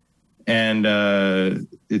 DD, and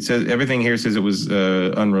it says everything here says it was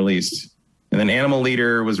unreleased. And then Animal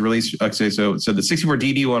Leader was released. Okay, so the 64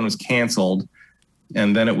 DD one was canceled,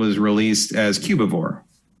 and then it was released as Cubivore.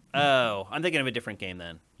 Oh, I'm thinking of a different game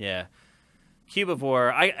then. Yeah.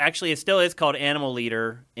 Cubivore, it still is called Animal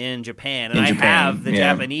Leader in Japan, and I have the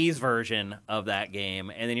Japanese version of that game.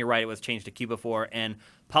 And then you're right, it was changed to Cubivore and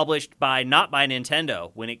published not by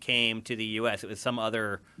Nintendo when it came to the U.S. It was some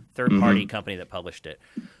other third-party company that published it.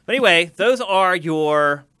 But anyway, those are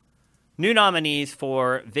your new nominees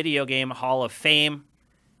for Video Game Hall of Fame.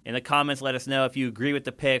 In the comments, let us know if you agree with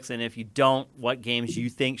the picks, and if you don't, what games you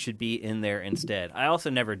think should be in there instead. I also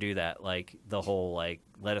never do that, like the whole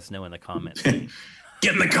let us know in the comments thing.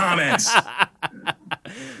 Get in the comments.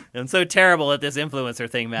 I'm so terrible at this influencer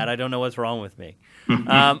thing, Matt. I don't know what's wrong with me. All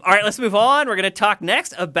right, let's move on. We're going to talk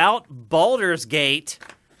next about Baldur's Gate.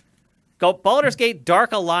 Baldur's Gate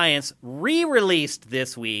Dark Alliance re-released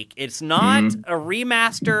this week. It's not a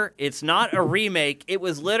remaster. It's not a remake. It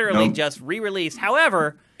was literally just re-released.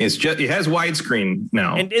 However, it has widescreen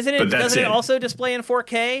now. And doesn't it also display in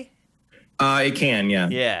 4K? It can, yeah.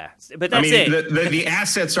 Yeah, but that's it. The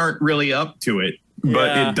assets aren't really up to it,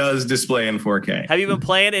 but it does display in 4K. Have you been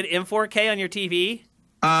playing it in 4K on your TV?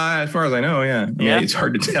 As far as I know, yeah. I mean, it's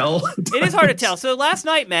hard to tell. It is hard to tell. So last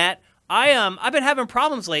night, Matt, I've been having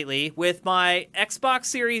problems lately with my Xbox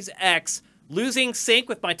Series X losing sync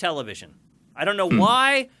with my television. I don't know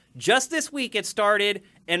why. Just this week it started,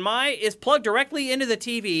 and is plugged directly into the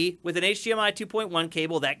TV with an HDMI 2.1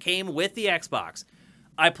 cable that came with the Xbox.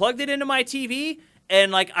 I plugged it into my TV,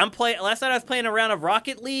 and last night I was playing a round of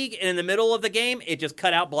Rocket League, and in the middle of the game, it just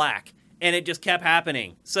cut out black, and it just kept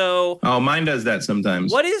happening. So, mine does that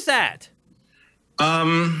sometimes. What is that?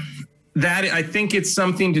 That I think it's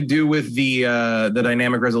something to do with the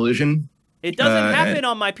dynamic resolution. It doesn't happen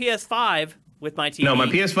on my PS5 with my TV. No, my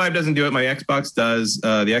PS5 doesn't do it. My Xbox does.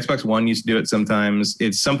 The Xbox One used to do it sometimes.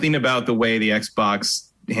 It's something about the way the Xbox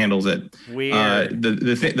handles it. Weird.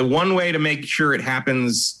 The one way to make sure it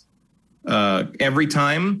happens every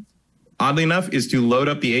time, oddly enough, is to load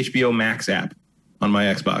up the HBO Max app on my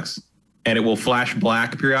Xbox, and it will flash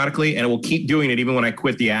black periodically, and it will keep doing it even when I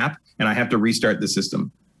quit the app and I have to restart the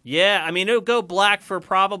system. Yeah, I mean, it'll go black for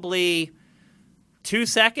probably 2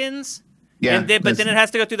 seconds. Yeah. But then it has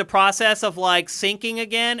to go through the process of syncing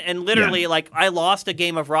again. And literally, I lost a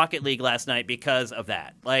game of Rocket League last night because of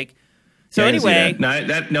that. Anyway.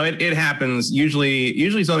 It happens. Usually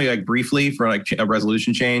it's only briefly for a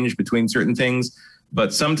resolution change between certain things.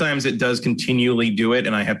 But sometimes it does continually do it,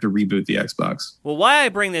 and I have to reboot the Xbox. Well, why I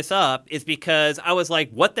bring this up is because I was like,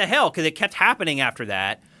 what the hell? Because it kept happening after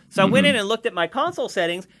that. So I went in and looked at my console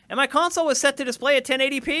settings, and my console was set to display at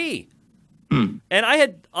 1080p. And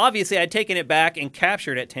I'd taken it back and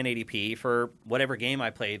captured at 1080p for whatever game I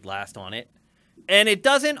played last on it. And it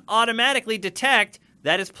doesn't automatically detect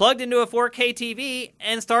that it's plugged into a 4K TV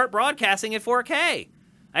and start broadcasting at 4K.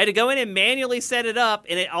 I had to go in and manually set it up,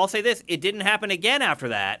 and I'll say this, it didn't happen again after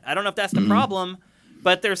that. I don't know if that's the problem,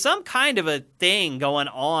 but there's some kind of a thing going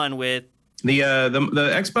on with the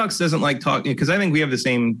Xbox doesn't like talking, because I think we have the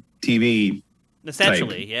same TV.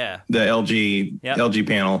 Essentially, type, yeah. The LG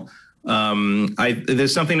panel.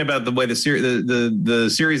 There's something about the way the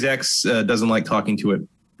Series X doesn't like talking to it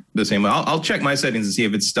the same way. I'll check my settings and see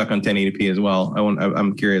if it's stuck on 1080p as well.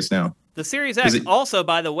 I'm curious now. The Series X also,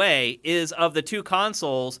 by the way, is of the two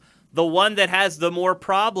consoles the one that has the more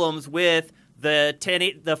problems with the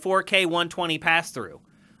 4K 120 pass-through.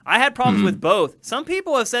 I had problems with both. Some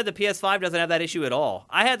people have said the PS5 doesn't have that issue at all.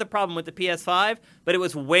 I had the problem with the PS5, but it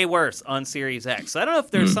was way worse on Series X. So I don't know if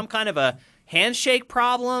there's some kind of a handshake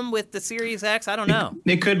problem with the Series X. I don't know.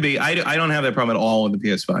 It could be. I don't have that problem at all with the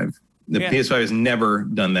PS5. The PS5 has never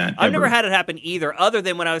done that. I've never had it happen either, other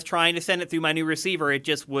than when I was trying to send it through my new receiver. It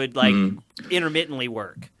just would intermittently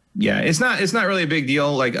work. Yeah, it's not really a big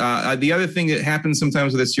deal. The other thing that happens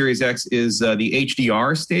sometimes with the Series X is the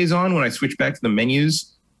HDR stays on when I switch back to the menus.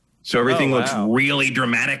 So everything looks really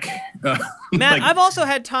dramatic. Matt, I've also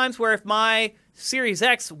had times where if my Series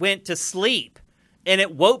X went to sleep and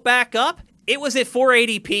it woke back up, it was at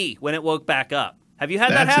 480p when it woke back up. Have you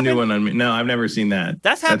had that happen? That's a new one on me. No, I've never seen that.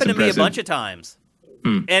 That's happened to me a bunch of times.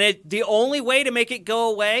 And the only way to make it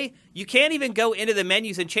go away, you can't even go into the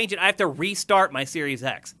menus and change it. I have to restart my Series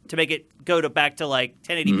X to make it go back to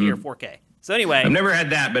 1080p or 4K. So anyway, I've never had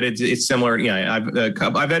that, but it's similar. Yeah,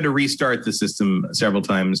 I've had to restart the system several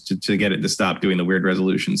times to get it to stop doing the weird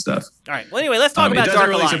resolution stuff. All right. Well, anyway, let's talk about Dark Alliance. It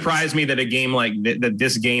doesn't really surprise me that a game like that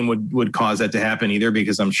this game would cause that to happen either,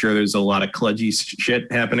 because I'm sure there's a lot of kludgy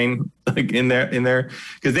shit happening in there.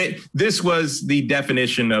 Because this was the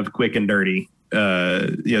definition of quick and dirty. There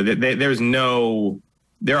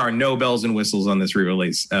are no bells and whistles on this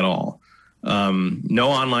re-release at all. No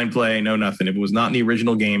online play, no nothing. If it was not in the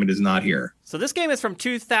original game, it is not here. So this game is from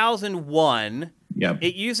 2001. Yep.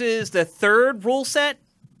 It uses the third rule set.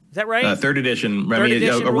 Is that right? Third edition.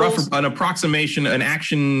 An approximation, an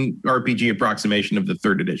action RPG approximation of the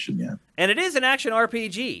third edition. Yeah. And it is an action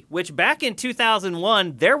RPG, which back in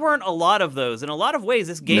 2001, there weren't a lot of those. In a lot of ways,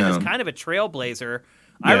 this game is kind of a trailblazer.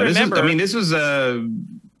 I remember. This was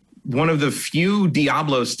one of the few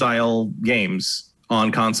Diablo-style games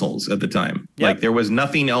on consoles at the time. Yep. Like there was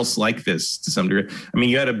nothing else like this to some degree. I mean,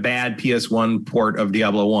 you had a bad PS1 port of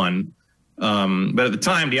Diablo 1, but at the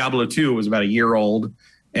time, Diablo 2 was about a year old,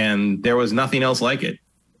 and there was nothing else like it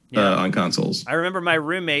on consoles. I remember my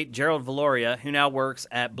roommate, Gerald Valoria, who now works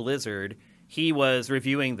at Blizzard, he was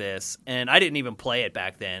reviewing this, and I didn't even play it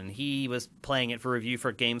back then. He was playing it for review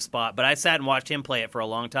for GameSpot, but I sat and watched him play it for a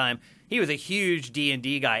long time. He was a huge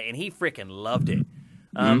D&D guy, and he freaking loved it.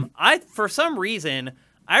 For some reason,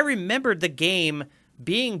 I remembered the game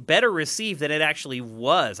being better received than it actually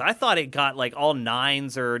was. I thought it got like all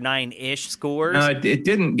 9s or 9-ish scores. No, it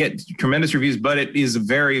didn't get tremendous reviews, but it is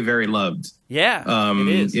very, very loved. Yeah,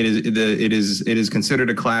 it is. It is considered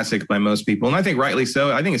a classic by most people, and I think rightly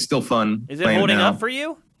so. I think it's still fun. Is it holding up for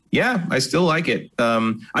you? Yeah, I still like it.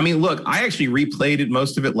 I mean, look, I actually replayed it,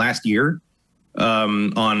 most of it last year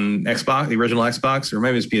on Xbox, the original Xbox, or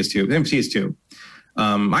maybe it's PS2. Maybe PS2.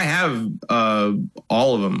 I have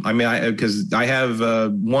all of them. I mean, because I have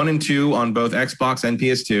 1 and 2 on both Xbox and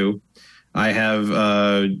PS2. I have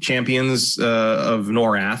Champions of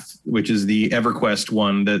Norath, which is the EverQuest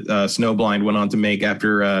one that Snowblind went on to make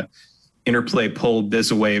after Interplay pulled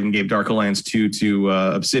this away and gave Dark Alliance 2 to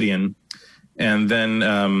Obsidian, and then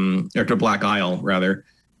or to Black Isle rather.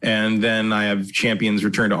 And then I have Champions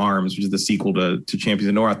Return to Arms, which is the sequel to Champions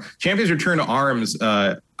of Norath. Champions Return to Arms,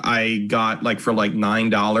 I got for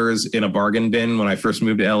 $9 in a bargain bin when I first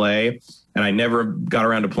moved to LA, and I never got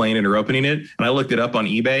around to playing it or opening it. And I looked it up on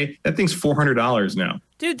eBay. That thing's $400 now.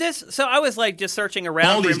 Dude, so I was just searching around.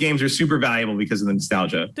 All these games are super valuable because of the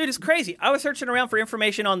nostalgia. Dude, it's crazy. I was searching around for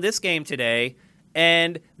information on this game today,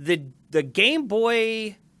 and the Game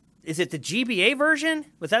Boy. Is it the GBA version?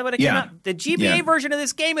 Was that what it came out? The GBA version of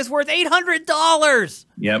this game is worth $800.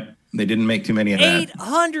 Yep. They didn't make too many of that.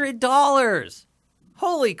 $800.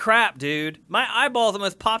 Holy crap, dude. My eyeballs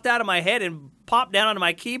almost popped out of my head and popped down onto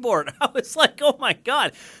my keyboard. I was like, oh my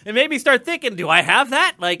God. It made me start thinking, do I have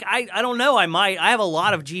that? I don't know. I might. I have a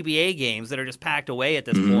lot of GBA games that are just packed away at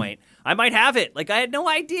this point. I might have it. I had no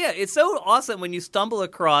idea. It's so awesome when you stumble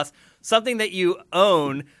across something that you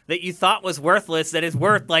own that you thought was worthless that is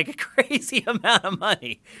worth a crazy amount of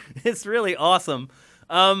money. It's really awesome.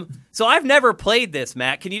 So I've never played this,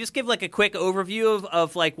 Matt. Can you just give a quick overview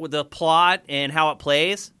of the plot and how it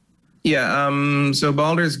plays? Yeah. So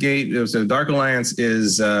Baldur's Gate. So Dark Alliance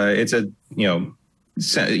is it's a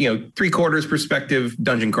 3/4 perspective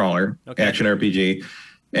dungeon crawler action RPG.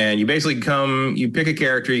 And you basically you pick a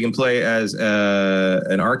character. You can play as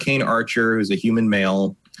an arcane archer who's a human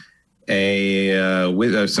male,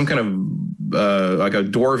 with some kind of a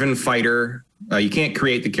dwarven fighter. You can't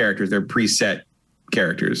create the characters; they're preset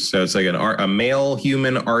characters. So it's a male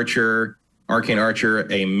human archer, arcane archer,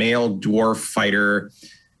 a male dwarf fighter,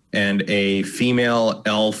 and a female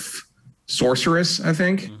elf sorceress. I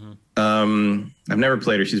think. I've never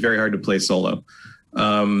played her. She's very hard to play solo.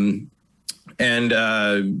 And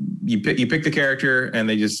you pick the character, and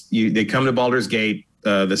they come to Baldur's Gate,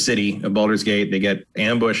 the city of Baldur's Gate. They get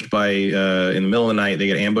ambushed by in the middle of the night. They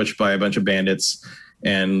get ambushed by a bunch of bandits,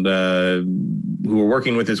 and who are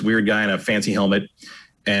working with this weird guy in a fancy helmet.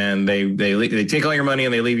 And they take all your money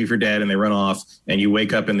and they leave you for dead, and they run off. And you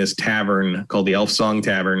wake up in this tavern called the Elf Song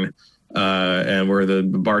Tavern, and where the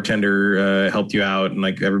bartender helped you out, and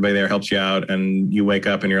everybody there helps you out. And you wake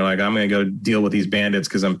up and you're like, I'm gonna go deal with these bandits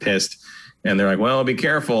because I'm pissed. And they're like, well, be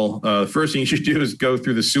careful. The first thing you should do is go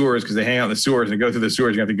through the sewers, because they hang out in the sewers, and go through the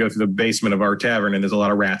sewers. You have to go through the basement of our tavern, and there's a lot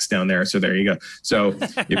of rats down there. So there you go. So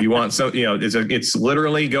if you want it's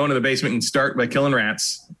literally go into the basement and start by killing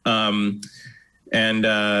rats. And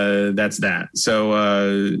that's that. So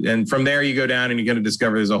and from there you go down and you're going to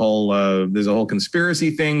discover there's a whole conspiracy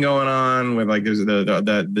thing going on with there's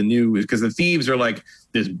the new, because the thieves are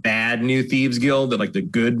this bad new thieves guild, that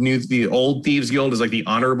the old thieves guild is the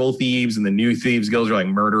honorable thieves, and the new thieves guilds are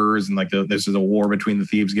murderers, and this is a war between the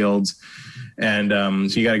thieves guilds. And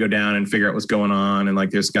so you got to go down and figure out what's going on. And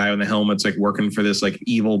this guy with the helmet's working for this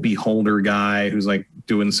evil beholder guy who's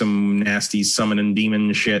doing some nasty summoning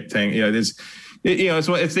demon shit thing.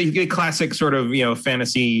 It's the classic sort of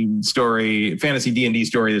fantasy D&D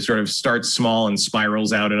story that sort of starts small and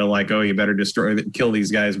spirals out into you better kill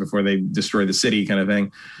these guys before they destroy the city kind of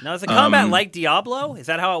thing. Now, is the combat like Diablo? Is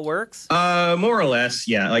that how it works? More or less,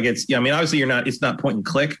 yeah. Obviously it's not point and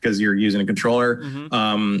click because you're using a controller,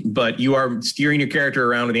 but you are steering your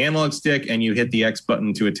character around with the analog stick, and you hit the X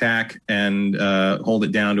button to attack, and hold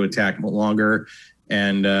it down to attack longer.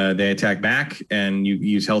 And they attack back, and you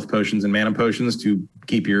use health potions and mana potions to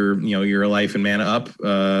keep your life and mana up.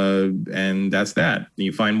 And that's that.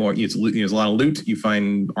 You find more. There's a lot of loot. You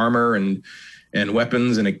find armor and and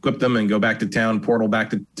weapons and equip them and go back to town, portal back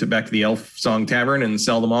to the Elf Song Tavern and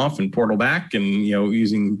sell them off and portal back, and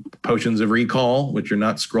using potions of recall, which are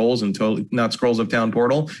not scrolls and totally not scrolls of town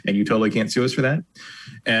portal, and you totally can't sue us for that.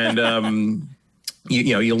 And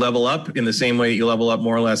you level up in the same way you level up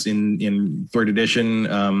more or less in third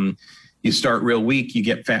edition. You start real weak, you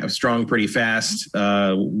get strong pretty fast.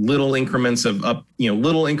 Little increments of up,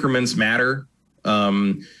 little increments matter.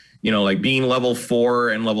 Like being level 4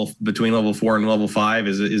 and between level 4 and level 5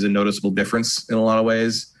 is a noticeable difference in a lot of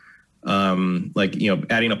ways. Adding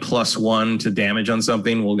a +1 to damage on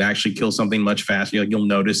something will actually kill something much faster. You'll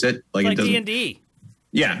notice it. Like D&D.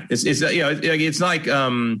 Yeah, it's like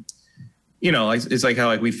it's like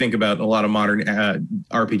how we think about a lot of modern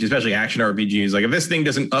RPGs, especially action RPGs. Like if this thing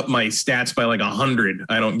doesn't up my stats by 100,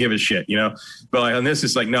 I don't give a shit, But on this,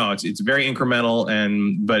 it's like no, it's very incremental,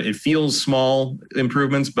 but it feels small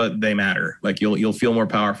improvements, but they matter. Like you'll feel more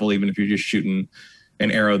powerful even if you're just shooting an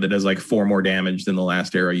arrow that does 4 more damage than the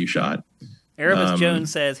last arrow you shot. Erebus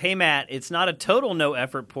Jones says, "Hey Matt, it's not a total no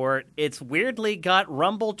effort port. It's weirdly got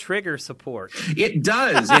rumble trigger support." It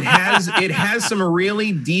does. It has some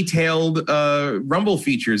really detailed rumble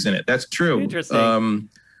features in it. That's true. Interesting.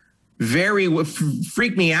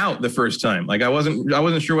 Freaked me out the first time. I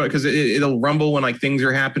wasn't sure what, because it'll rumble when things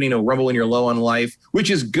are happening. It'll rumble when you're low on life,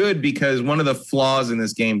 which is good because one of the flaws in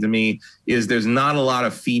this game to me is there's not a lot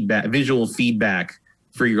of visual feedback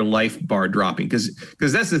for your life bar dropping, because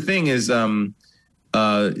that's the thing is the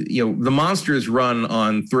monsters run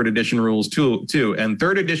on third edition rules too, and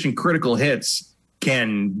third edition critical hits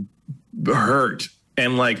can hurt,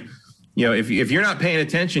 and if you're not paying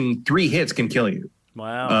attention, 3 hits can kill you.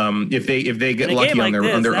 Wow. If they get lucky on their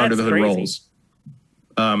under the hood rolls.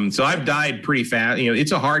 So I've died pretty fast.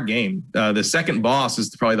 It's a hard game. The second boss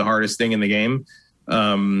is probably the hardest thing in the game.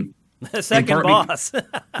 The second boss.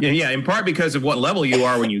 In part because of what level you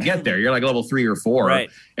are when you get there. You're level 3 or 4. Right.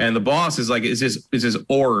 And the boss is this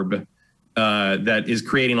orb that is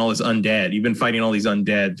creating all this undead. You've been fighting all these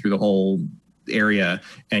undead through the whole area,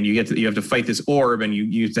 and you have to fight this orb, and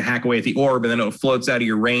you have to hack away at the orb, and then it floats out of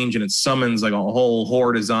your range and it summons a whole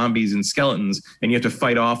horde of zombies and skeletons, and you have to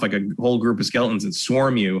fight off a whole group of skeletons that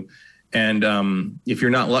swarm you. And if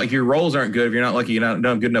you're not lucky, if your rolls aren't good, if you're not lucky, you don't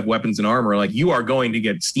have good enough weapons and armor, you are going to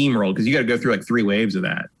get steamrolled, because you got to go through 3 waves of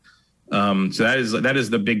that. So that is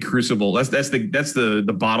the big crucible. That's the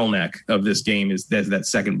bottleneck of this game, is that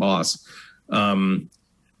second boss.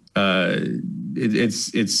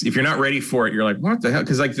 It's if you're not ready for it, you're like, what the hell?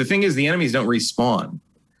 Because the thing is, the enemies don't respawn.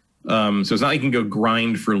 So it's not like you can go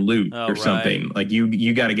grind for loot or something.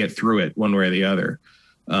 You got to get through it one way or the other.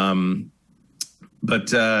 But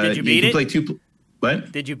did you beat it? Play 2.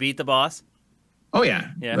 What? Did you beat the boss? Oh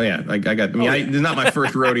yeah. Oh yeah. I got. This is not my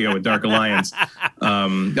first rodeo with Dark Alliance.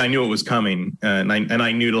 I knew it was coming, and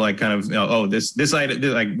I knew to this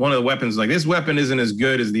item, one of the weapons, this weapon isn't as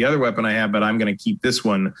good as the other weapon I have, but I'm going to keep this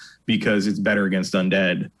one because it's better against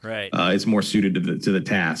undead. Right. It's more suited to the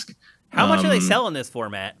task. How much are they selling this for,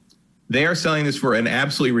 Matt? They are selling this for an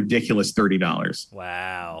absolutely ridiculous $30.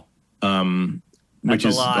 Wow. Which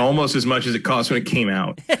is almost as much as it cost when it came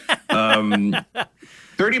out.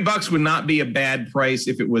 $30 would not be a bad price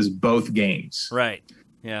if it was both games. Right.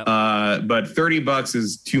 Yeah. But $30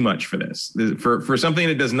 is too much for this. For something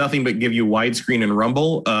that does nothing but give you widescreen and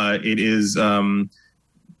rumble, it is.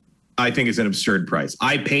 I think it's an absurd price.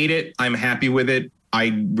 I paid it. I'm happy with it.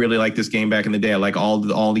 I really like this game back in the day. I like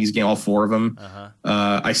all these games, all 4 of them.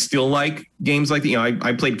 Uh-huh. I still like games like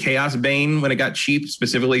I played Chaos Bane when it got cheap,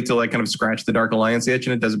 specifically to kind of scratch the Dark Alliance itch,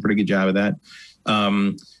 and it does a pretty good job of that.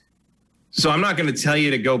 So I'm not going to tell you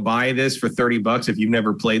to go buy this for $30 if you've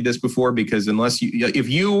never played this before, because if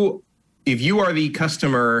you are the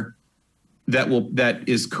customer that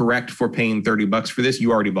is correct for paying $30 for this,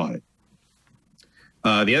 you already bought it.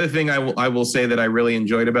 The other thing I will say that I really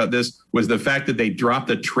enjoyed about this was the fact that they dropped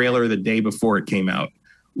a trailer the day before it came out.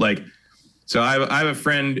 So I have a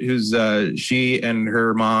friend who's she and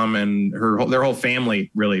her mom and their whole family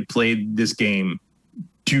really played this game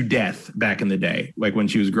to death back in the day, when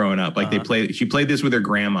she was growing up. She played this with her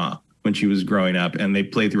grandma when she was growing up, and they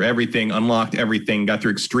played through everything, unlocked everything, got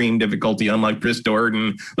through extreme difficulty, unlocked restored,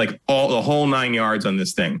 and all the whole 9 yards on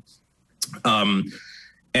this thing.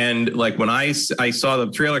 And when I saw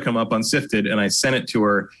the trailer come up on Sifted, and I sent it to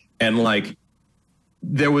her, and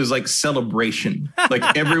there was celebration,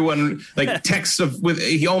 everyone texts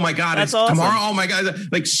oh my God, that's it's awesome. Tomorrow, oh my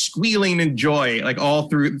God, squealing in joy, all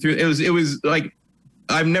through it was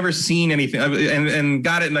I've never seen anything, and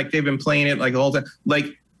got it, and they've been playing it the whole time.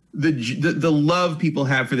 the love people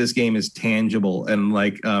have for this game is tangible, and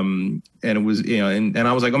like and it was, you know, and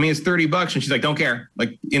I was like, I mean, it's $30, and she's like, don't care,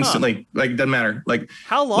 like instantly, like doesn't matter. Like,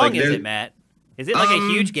 how long is it, Matt? Is it like a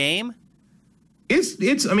huge game?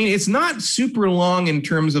 It's I mean, it's not super long in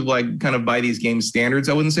terms of like kind of by these game standards,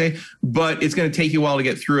 I wouldn't say, but it's going to take you a while to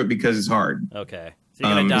get through it because it's hard. Okay. So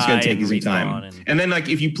it's going to take you some time. And then like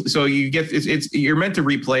if you get it's you're meant to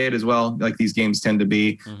replay it as well, like these games tend to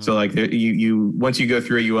be. Mm-hmm. So like you once you go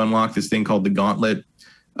through it, you unlock this thing called the gauntlet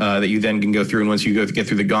that you then can go through. And once you get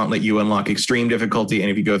through the gauntlet, you unlock extreme difficulty. And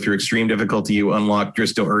if you go through extreme difficulty, you unlock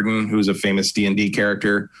Dristo Erden, who's a famous D&D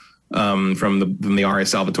character from the R.A.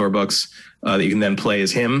 Salvatore books that you can then play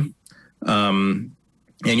as him.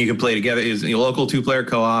 And you can play together as a local 2-player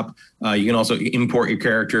co-op. You can also import your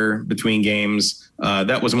character between games.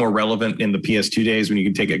 That was more relevant in the PS2 days when you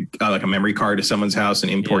could take a memory card to someone's house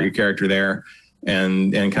and import your character there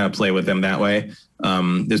and kind of play with them that way.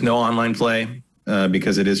 There's no online play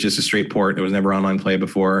because it is just a straight port. There was never online play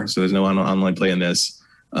before, so there's no online play in this.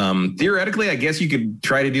 Theoretically, I guess you could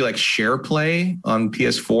try to do like share play on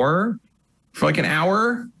PS4 for like an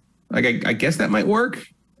hour. Like I guess that might work.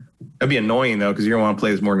 That'd be annoying though, because you don't want to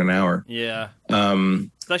play this more than an hour. Yeah. Especially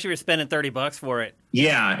if you're spending $30 for it.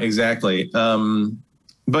 Yeah, exactly.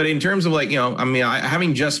 But in terms of like, you know, I mean,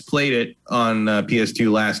 having just played it on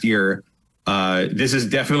PS2 last year, this is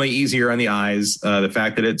definitely easier on the eyes. The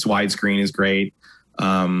fact that it's widescreen is great.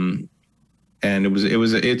 And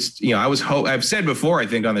it's you know, I've said before, I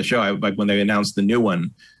think on the show, like when they announced the new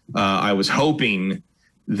one, I was hoping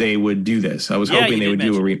they would do this. I was hoping they would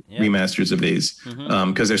do remasters of these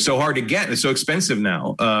because they're so hard to get. They're so expensive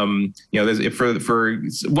now. You know, for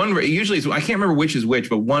one, usually I can't remember which is which,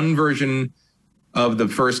 but one version of the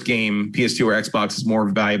first game, PS2 or Xbox, is more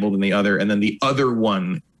valuable than the other, and then the other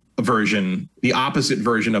one version, the opposite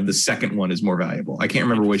version of the second one, is more valuable. I can't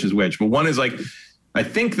remember which is which, but one is like. I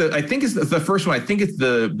think it's the first one. I think it's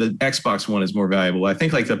the Xbox one is more valuable. I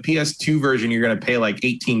think like the PS2 version, you're going to pay like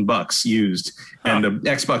 $18 used, and the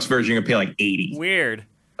Xbox version, you're going to pay like $80. Weird.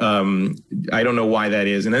 I don't know why that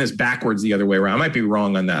is. And then it's backwards the other way around. I might be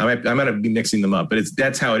wrong on that. I might be mixing them up, but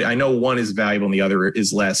that's how I know one is valuable and the other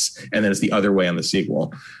is less. And then it's the other way on the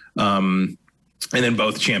sequel. And then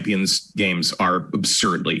both Champions games are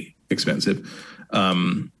absurdly expensive.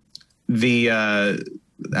 And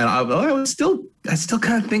I still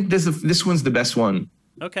kind of think this one's the best one.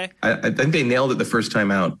 Okay. I think they nailed it the first time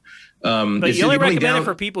out. But you only recommend it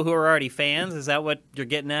for people who are already fans? Is that what you're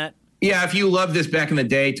getting at? Yeah, if you loved this back in the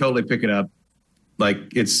day, totally pick it up. Like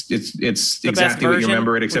it's exactly what you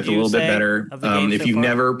remember it, except a little bit better. If you've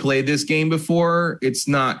never played this game before, it's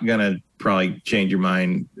not gonna probably change your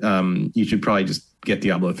mind. You should probably just get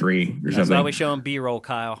Diablo 3 or something. That's why we show them B-roll,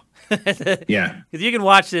 Kyle. Yeah, because you can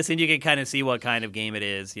watch this and you can kind of see what kind of game it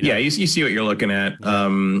is. You know? Yeah, you see what you're looking at. Yeah.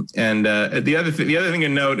 The other thing to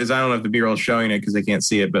note is, I don't know if the B-roll is showing it because they can't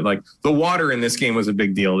see it, but like the water in this game was a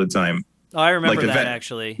big deal at the time. Oh, I remember that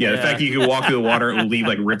actually. Yeah, the fact that you could walk through the water and it would leave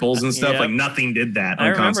like ripples and stuff. Like nothing did that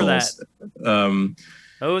on consoles. That.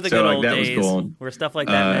 The good old days where stuff like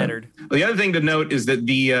that mattered. The other thing to note is that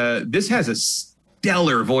this has a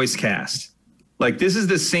stellar voice cast. Like, this is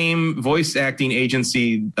the same voice acting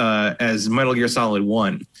agency as Metal Gear Solid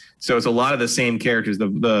 1. So it's a lot of the same characters. The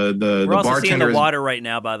We're also bartender seeing the water right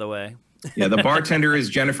now, by the way. Yeah, the bartender is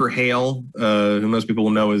Jennifer Hale, who most people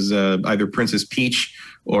will know as either Princess Peach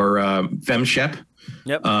or Fem Shep.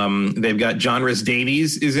 Yep. They've got John Rhys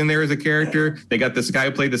Davies is in there as a character. They got this guy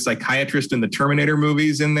who played the psychiatrist in the Terminator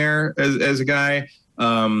movies in there as a guy.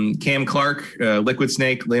 Cam Clark, Liquid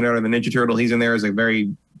Snake, Leonardo the Ninja Turtle. He's in there as a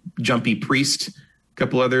very jumpy priest. A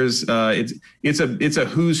couple others. It's a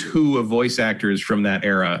who's who of voice actors from that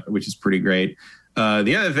era, which is pretty great.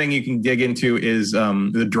 The other thing you can dig into is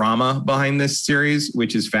the drama behind this series,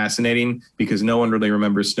 which is fascinating because no one really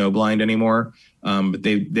remembers Snowblind anymore. But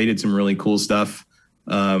they did some really cool stuff.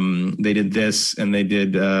 They did this, and they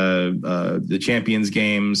did the Champions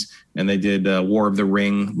games, and they did War of the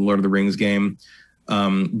Ring, Lord of the Rings game.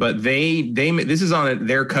 But this is on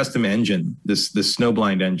their custom engine, this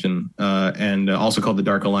Snowblind engine, and also called the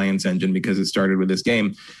Dark Alliance engine because it started with this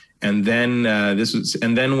game. And then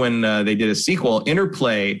when they did a sequel,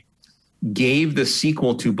 Interplay gave the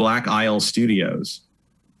sequel to Black Isle Studios,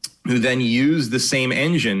 who then used the same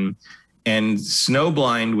engine. And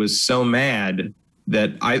Snowblind was so mad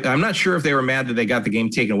that I'm not sure if they were mad that they got the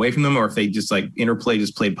game taken away from them, or if they just like Interplay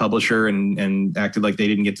just played publisher and acted like they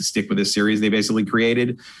didn't get to stick with this series they basically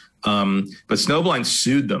created. But Snowblind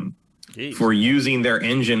sued them for using their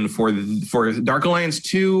engine for Dark Alliance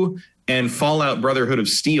 2 and Fallout Brotherhood of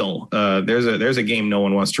Steel. There's a game no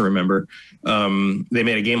one wants to remember. They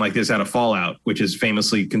made a game like this out of Fallout, which is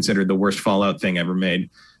famously considered the worst Fallout thing ever made.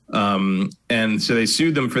 And so they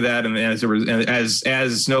sued them for that. And as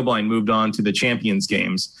Snowblind moved on to the Champions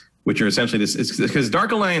games, which are essentially this, because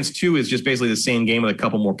Dark Alliance 2 is just basically the same game with a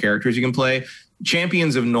couple more characters you can play.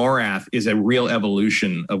 Champions of Norath is a real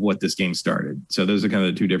evolution of what this game started. So those are kind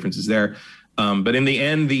of the two differences there. But in the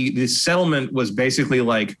end, the settlement was basically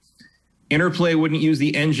like Interplay wouldn't use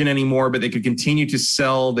the engine anymore, but they could continue to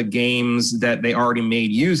sell the games that they already made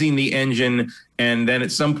using the engine. And then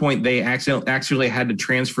at some point, they actually had to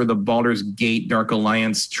transfer the Baldur's Gate Dark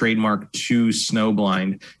Alliance trademark to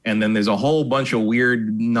Snowblind. And then there's a whole bunch of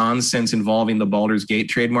weird nonsense involving the Baldur's Gate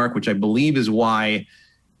trademark, which I believe is why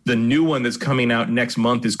the new one that's coming out next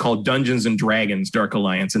month is called Dungeons and Dragons Dark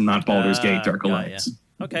Alliance and not Baldur's Gate Dark Alliance.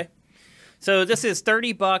 Yeah. Okay. So this is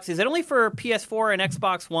 $30. Is it only for PS4 and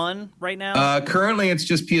Xbox One right now? Currently, it's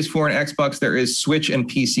just PS4 and Xbox. There is Switch and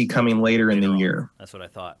PC coming later in the year. That's what I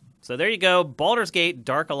thought. So there you go. Baldur's Gate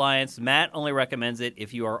Dark Alliance. Matt only recommends it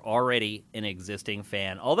if you are already an existing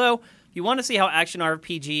fan. Although, if you want to see how action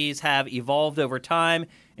RPGs have evolved over time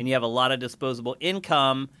and you have a lot of disposable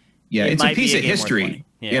income, it's a piece of history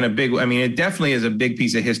in a big. I mean, it definitely is a big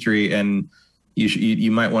piece of history, and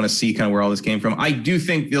you might want to see kind of where all this came from. I do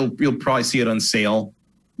think you'll probably see it on sale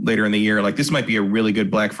later in the year. Like this might be a really good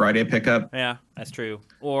Black Friday pickup. Yeah, that's true.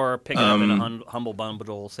 Or pick it up in a Humble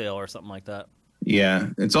Bundle sale or something like that. Yeah,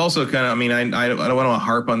 it's also kind of. I mean, I don't want to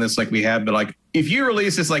harp on this like we have, but like if you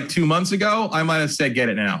released this like 2 months ago, I might have said get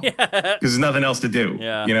it now because there's nothing else to do.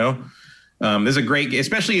 Yeah, you know, there's a great,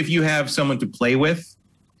 especially if you have someone to play with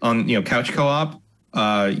on couch co-op.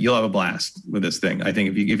 You'll have a blast with this thing. I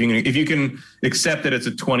think if you can accept that it's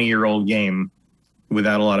a 20-year-old game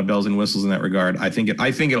without a lot of bells and whistles in that regard, I think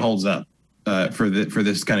it holds up for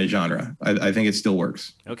this kind of genre. I think it still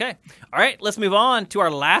works. Okay. All right, let's move on to our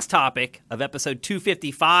last topic of episode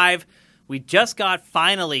 255. We just got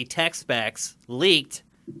finally tech specs leaked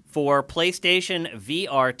for PlayStation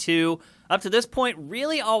VR 2. Up to this point,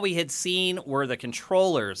 really all we had seen were the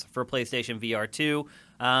controllers for PlayStation VR 2.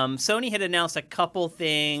 Sony had announced a couple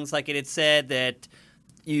things, like it had said that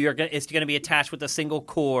it's going to be attached with a single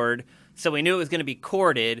cord, so we knew it was going to be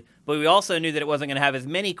corded, but we also knew that it wasn't going to have as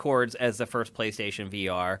many cords as the first PlayStation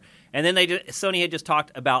VR. And then Sony had just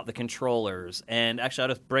talked about the controllers, and actually I'll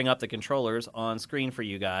just bring up the controllers on screen for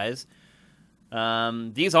you guys.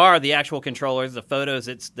 These are the actual controllers, the photos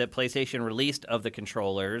that PlayStation released of the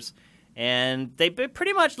controllers. And they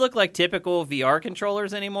pretty much look like typical VR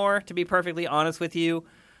controllers anymore, to be perfectly honest with you.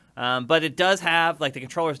 But it does have, like the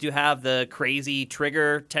controllers do have the crazy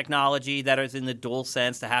trigger technology that is in the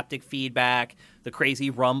DualSense, the haptic feedback, the crazy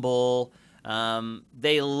rumble.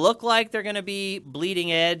 They look like they're going to be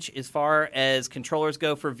bleeding edge as far as controllers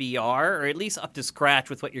go for VR, or at least up to scratch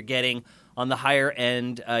with what you're getting on the higher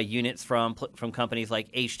end units from companies like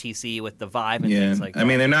HTC with the Vive and things like that. I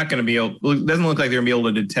mean, they're not going to be able. It doesn't look like they're going to be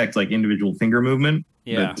able to detect like individual finger movement.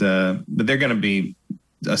 Yeah, but they're going to be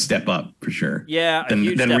a step up for sure. Yeah, than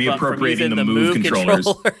reappropriating the Move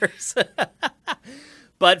controllers.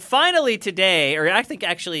 But finally today, or I think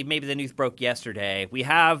actually maybe the news broke yesterday, we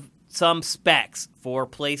have some specs for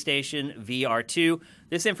PlayStation VR 2.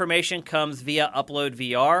 This information comes via Upload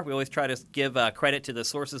VR. We always try to give credit to the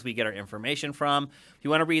sources we get our information from. If you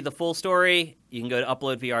want to read the full story, you can go to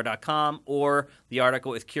uploadvr.com, or the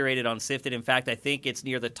article is curated on Sifted. In fact, I think it's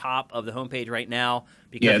near the top of the homepage right now.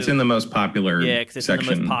 Because it's in the most popular section. Yeah, because it's in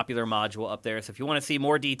the most popular module up there. So if you want to see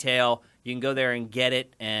more detail, you can go there and get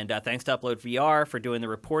it. And thanks to Upload VR for doing the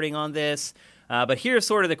reporting on this. But here's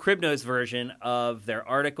sort of the Crib Notes version of their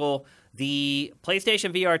article. The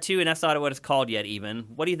PlayStation VR 2, and that's not what it's called yet even.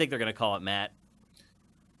 What do you think they're going to call it, Matt?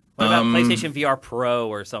 What about PlayStation VR Pro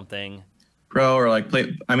or something? Pro or like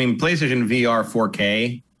PlayStation VR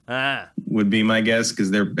 4K would be my guess,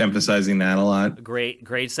 because they're emphasizing that a lot. Great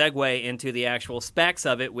segue into the actual specs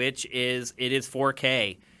of it, which is it is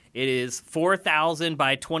 4K. It is 4,000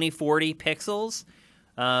 by 2040 pixels.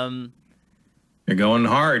 They're going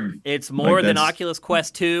hard. It's more than Oculus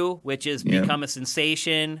Quest 2, which has become a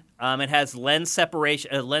sensation. It has lens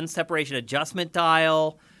separation adjustment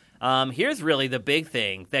dial. Here's really the big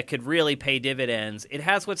thing that could really pay dividends. It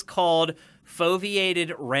has what's called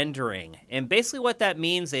foveated rendering. And basically what that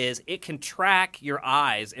means is it can track your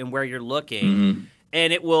eyes and where you're looking,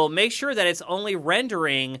 and it will make sure that it's only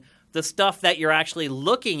rendering the stuff that you're actually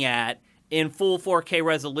looking at in full 4K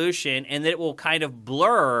resolution, and that it will kind of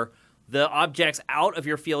blur the objects out of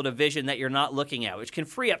your field of vision that you're not looking at, which can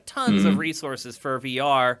free up tons of resources for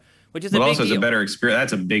VR, which is a big also deal. It's a better experience.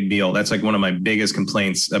 That's a big deal. That's like one of my biggest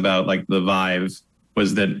complaints about like the Vive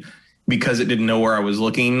was that because it didn't know where I was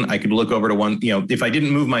looking, I could look over to one, if I didn't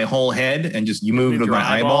move my whole head and just moved with my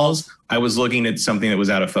eyeballs, I was looking at something that was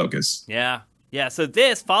out of focus. Yeah. Yeah. So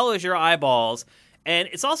this follows your eyeballs. And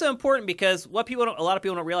it's also important because what a lot of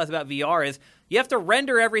people don't realize about VR is you have to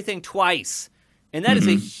render everything twice. And that is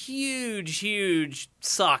a huge, huge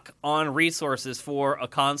suck on resources for a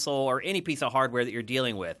console or any piece of hardware that you're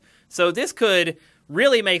dealing with. So this could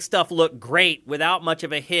really make stuff look great without much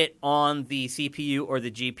of a hit on the CPU or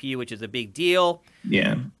the GPU, which is a big deal.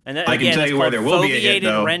 Yeah. And that, I can tell you where there will be a hit,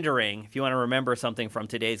 though. Rendering, if you want to remember something from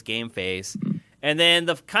today's GameFace. And then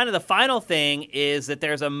the final thing is that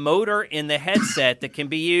there's a motor in the headset that can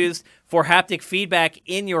be used for haptic feedback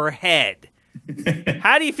in your head.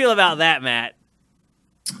 How do you feel about that, Matt?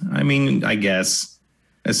 I mean, I guess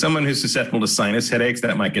as someone who's susceptible to sinus headaches,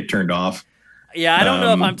 that might get turned off. Yeah, I don't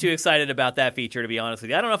know if I'm too excited about that feature, to be honest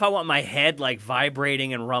with you. I don't know if I want my head like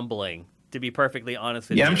vibrating and rumbling, to be perfectly honest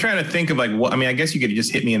with you. Yeah, I'm trying to think of like what. I mean, I guess you could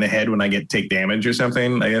just hit me in the head when I take damage or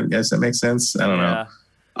something. I guess that makes sense. I don't know.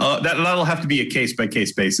 That'll have to be a case by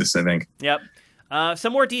case basis, I think. Yep.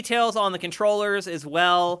 Some more details on the controllers as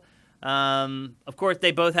well. Of course,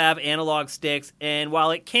 they both have analog sticks, and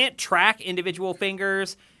while it can't track individual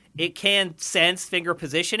fingers, it can sense finger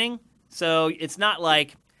positioning. So it's not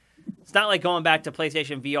like going back to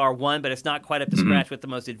PlayStation VR 1, but it's not quite up to scratch with the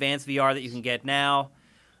most advanced VR that you can get now.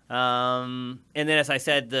 And then, as I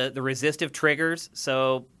said, the resistive triggers.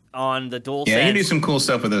 So on the DualSense, you can do some cool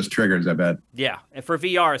stuff with those triggers, I bet. Yeah, and for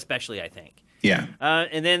VR especially, I think. Yeah.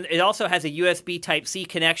 And then it also has a USB Type-C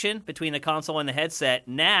connection between the console and the headset.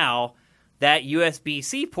 Now, that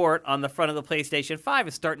USB-C port on the front of the PlayStation 5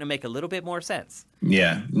 is starting to make a little bit more sense.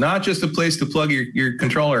 Yeah, not just a place to plug your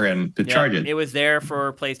controller in to charge it. It was there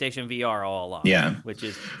for PlayStation VR all along. Yeah. Which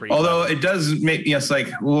is pretty Although fun. it does make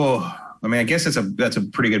whoa. I mean, I guess that's a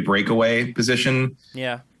pretty good breakaway position.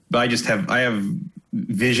 Yeah. But I have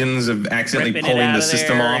visions of accidentally Ripping pulling the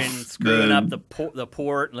system off, and screwing up the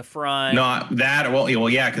port in the front. Not that. Well,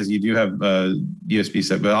 yeah, because you do have USB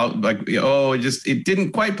stuff. But it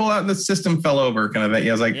didn't quite pull out, and the system fell over, kind of thing.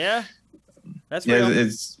 Yeah, I was like, yeah, that's real.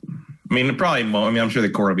 I mean, it probably won't. I mean, I'm sure the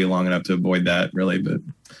cord will be long enough to avoid that, really. But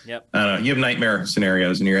yep. I don't know. You have nightmare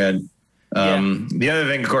scenarios in your head. The other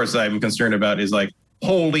thing, of course, I'm concerned about is like,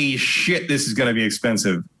 holy shit, this is going to be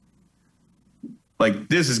expensive. Like,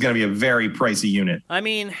 this is going to be a very pricey unit. I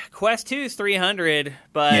mean, Quest 2 is $300,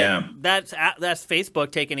 but that's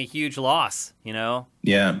Facebook taking a huge loss, Yeah.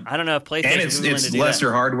 I don't know if PlayStation is willing to do that. It's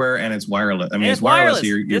lesser hardware, and it's wireless. I mean, it's wireless.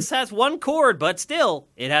 You're, this has one cord, but still,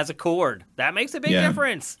 it has a cord. That makes a big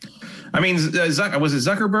difference. I mean, was it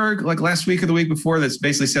Zuckerberg, like last week or the week before, that's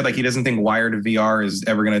basically said like he doesn't think wired VR is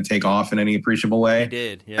ever going to take off in any appreciable way? He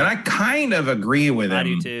did, yeah. And I kind of agree with him. I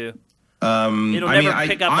do too. I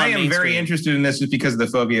am very interested in this just because of the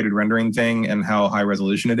foveated rendering thing and how high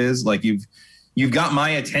resolution it is. Like you've got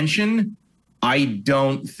my attention. I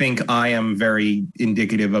don't think I am very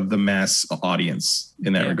indicative of the mass audience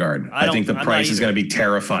in that regard. I think the price is going to be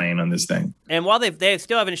terrifying on this thing. And while they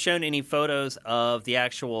still haven't shown any photos of the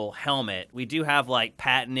actual helmet, we do have like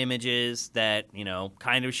patent images that,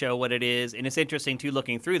 kind of show what it is. And it's interesting too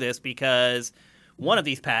looking through this because one of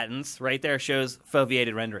these patents right there shows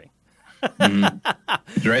foveated rendering.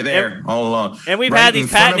 It's right there all along. And we've had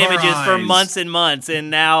these patent images for months and months,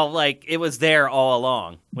 and now like it was there all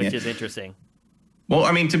along, which is interesting. Well,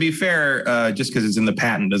 I mean, to be fair, just because it's in the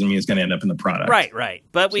patent doesn't mean it's going to end up in the product. Right.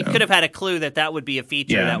 But we could have had a clue that would be a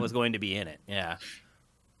feature that was going to be in it. Yeah.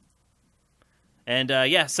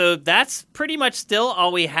 And so that's pretty much still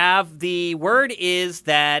all we have. The word is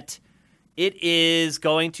that it is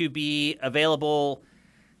going to be available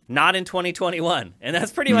not in 2021. And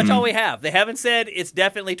that's pretty much all we have. They haven't said it's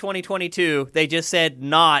definitely 2022. They just said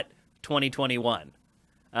not 2021.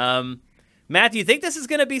 Matt, do you think this is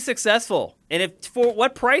going to be successful? And for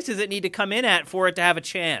what price does it need to come in at for it to have a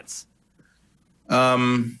chance?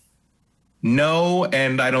 No,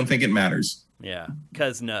 and I don't think it matters. Yeah,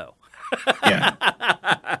 because no. Yeah.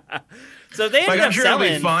 So they ended up sure selling.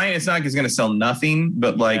 It'll be fine. It's not like it's going to sell nothing,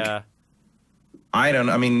 but I don't.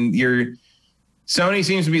 I mean, Sony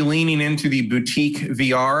seems to be leaning into the boutique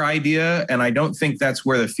VR idea, and I don't think that's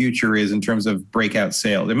where the future is in terms of breakout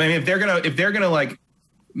sales. I mean, if they're gonna like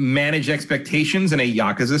manage expectations in a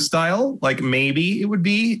Yakuza style, like maybe it would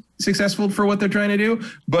be successful for what they're trying to do.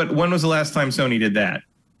 But when was the last time Sony did that?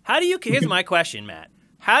 Here's my question, Matt.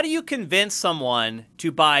 How do you convince someone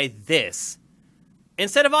to buy this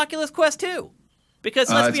instead of Oculus Quest 2? Because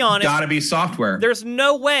let's be honest, it's got to be software. There's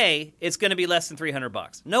no way it's going to be less than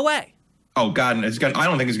 $300. No way. Oh God, I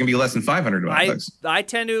don't think it's going to be less than $500. I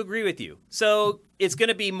tend to agree with you. So it's going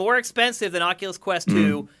to be more expensive than Oculus Quest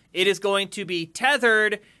 2. It is going to be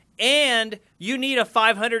tethered, and you need a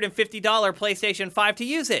 $550 PlayStation 5 to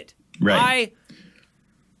use it. Right.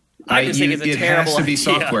 I just think it's a terrible idea. It has to be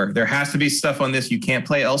software. There has to be stuff on this you can't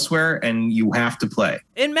play elsewhere, and you have to play.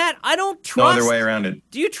 And Matt, I don't trust. No other way around it.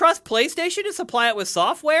 Do you trust PlayStation to supply it with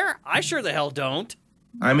software? I sure the hell don't.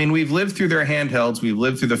 I mean, we've lived through their handhelds. We've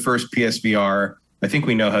lived through the first PSVR. I think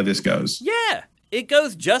we know how this goes. Yeah. It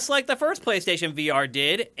goes just like the first PlayStation VR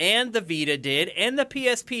did, and the Vita did, and the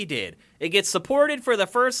PSP did. It gets supported for the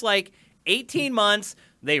first, 18 months.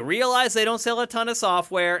 They realize they don't sell a ton of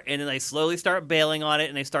software, and then they slowly start bailing on it,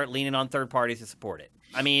 and they start leaning on third parties to support it.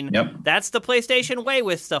 I mean, That's the PlayStation way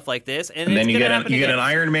with stuff like this. And then you get an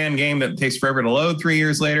Iron Man game that takes forever to load 3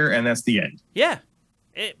 years later, and that's the end. Yeah.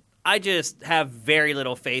 I just have very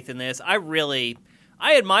little faith in this. I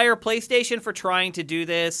admire PlayStation for trying to do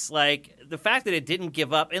this. The fact that it didn't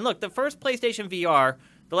give up. And look, the first PlayStation VR,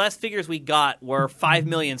 the last figures we got were 5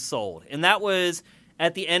 million sold. And that was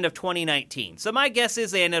at the end of 2019. So my guess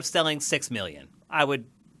is they ended up selling 6 million. I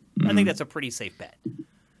think that's a pretty safe bet.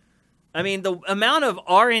 I mean, the amount of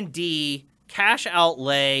R&D, cash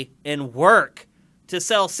outlay, and work to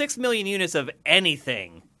sell 6 million units of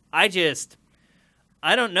anything, I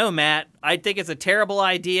don't know, Matt. I think it's a terrible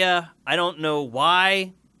idea. I don't know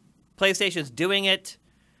why PlayStation's doing it.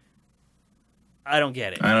 I don't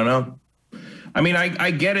get it. I don't know. I mean, I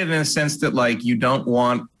get it in a sense that, you don't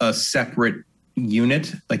want a separate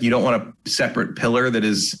unit. You don't want a separate pillar that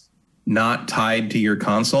is not tied to your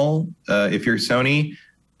console if you're Sony.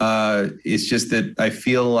 It's just that I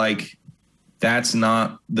feel like that's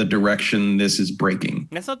not the direction this is breaking.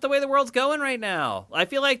 That's not the way the world's going right now. I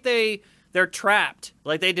feel like they're trapped.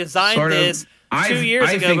 They designed this 2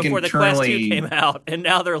 years ago before the Quest 2 came out, and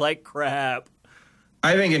now they're like, crap.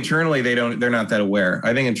 I think internally they're not that aware.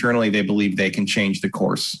 I think internally they believe they can change the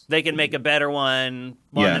course. They can make a better one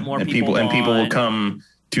that more people want. And people will come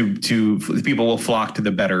people will flock to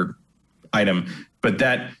the better item. But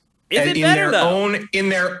that in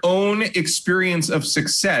their own experience of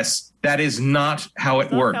success, that is not how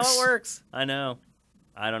it works. How it works. I know.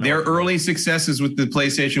 I don't know. Their early successes with the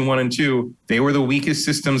PlayStation 1 and 2, they were the weakest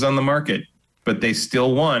systems on the market, but they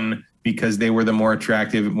still won because they were the more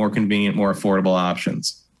attractive, more convenient, more affordable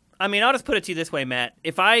options. I mean, I'll just put it to you this way, Matt.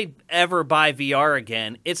 If I ever buy VR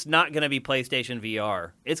again, it's not going to be PlayStation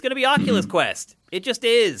VR. It's going to be Oculus Quest. It just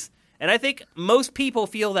is. And I think most people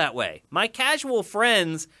feel that way. My casual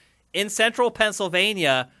friends in central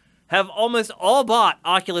Pennsylvania have almost all bought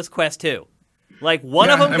Oculus Quest 2. One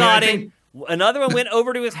of them got it. Another one went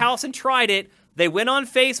over to his house and tried it. They went on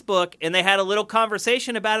Facebook, and they had a little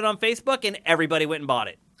conversation about it on Facebook, and everybody went and bought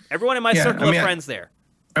it. Everyone in my circle of friends there.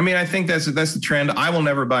 I mean, I think that's the trend. I will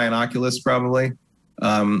never buy an Oculus, probably.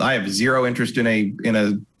 I have zero interest in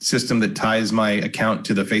a system that ties my account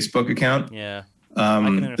to the Facebook account. Yeah.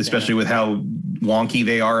 Especially with how wonky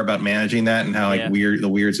they are about managing that and how weird.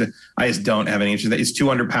 I just don't have any interest. It's too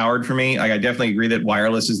underpowered for me. I definitely agree that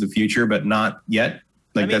wireless is the future, but not yet.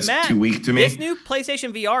 That's Matt, too weak to me. This new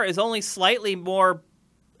PlayStation VR is only slightly more,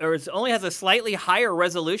 or it only has a slightly higher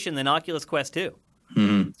resolution than Oculus Quest 2.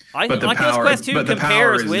 Mm-hmm. I think Oculus Quest 2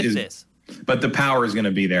 compares with this. But the power is going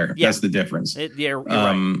to be there. Yeah. That's the difference. You're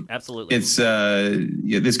right. Absolutely. It's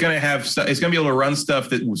it's going to have it's going to be able to run stuff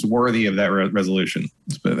that was worthy of that resolution.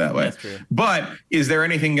 Let's put it that way. That's true. But is there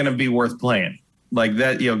anything going to be worth playing?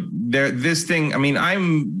 This thing, I mean,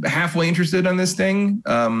 I'm halfway interested in this thing.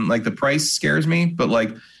 The price scares me, but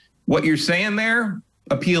what you're saying there,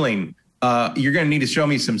 appealing. You're going to need to show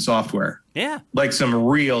me some software. Yeah. Some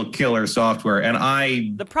real killer software.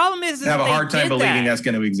 And the problem is have a hard time believing that's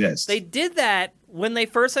going to exist. They did that when they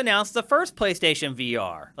first announced the first PlayStation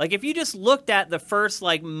VR. If you just looked at the first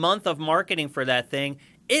month of marketing for that thing,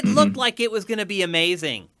 it looked like it was going to be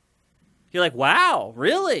amazing. You're like, wow,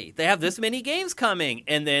 really? They have this many games coming.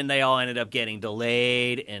 And then they all ended up getting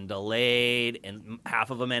delayed, and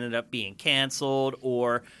half of them ended up being canceled,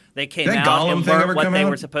 or they came out and weren't what they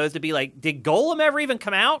were supposed to be. Did Golem ever even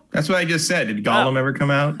come out? That's what I just said. Did Golem ever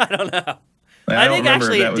come out? I don't know. I don't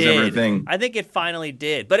remember if that was ever a thing. I think it finally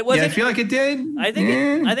did, but it wasn't. Yeah, I feel like it did. I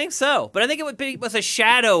think so, but I think it was a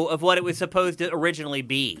shadow of what it was supposed to originally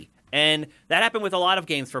be, and that happened with a lot of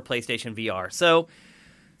games for PlayStation VR. So.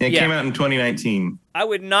 It came out in 2019. I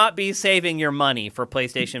would not be saving your money for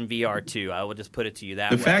PlayStation VR 2. I will just put it to you that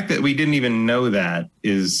way. The fact that we didn't even know that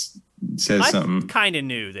says something. I kind of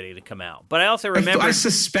knew that it had come out, but I also remember. I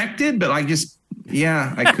suspected, but I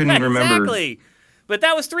couldn't remember. Exactly. But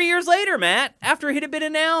that was 3 years later, Matt, after it had been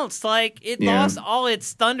announced. Like, it lost all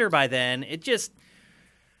its thunder by then.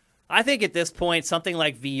 I think at this point, something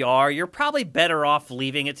like VR, you're probably better off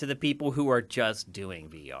leaving it to the people who are just doing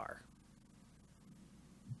VR.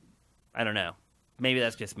 I don't know. Maybe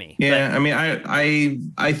that's just me. Yeah, but, I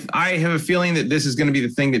mean, I have a feeling that this is going to be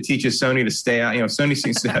the thing that teaches Sony to stay out. You know, Sony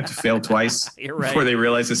seems to have to fail twice before they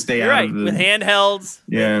realize to stay out of the... With handhelds,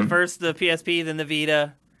 first the PSP, then the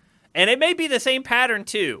Vita. And it may be the same pattern,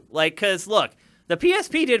 too. Like, because, look, the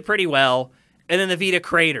PSP did pretty well, and then the Vita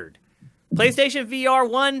cratered. PlayStation VR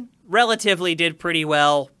 1 relatively did pretty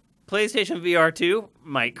well. PlayStation VR 2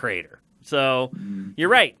 might crater. So you're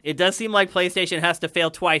right. It does seem like PlayStation has to fail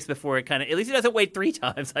twice before it kind of, at least it doesn't wait 3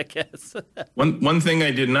 times, I guess. One thing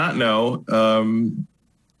I did not know,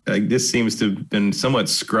 this seems to have been somewhat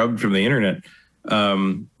scrubbed from the internet.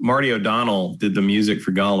 Marty O'Donnell did the music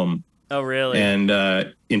for Gollum. Oh, really? And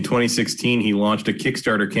in 2016, he launched a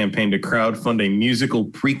Kickstarter campaign to crowdfund a musical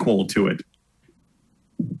prequel to it.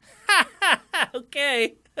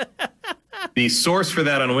 Okay. The source for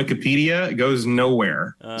that on Wikipedia goes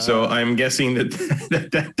nowhere. So I'm guessing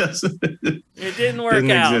that doesn't. It didn't work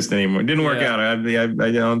doesn't out. Exist anymore. It didn't work out. I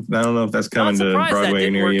don't know if that's coming to Broadway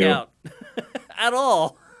near you. Out at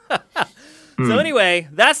all. So anyway,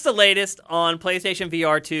 that's the latest on PlayStation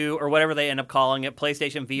VR 2 or whatever they end up calling it,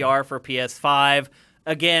 PlayStation VR for PS5.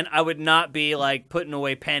 Again, I would not be like putting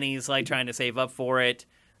away pennies, like trying to save up for it.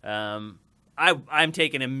 I'm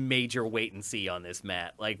taking a major wait and see on this,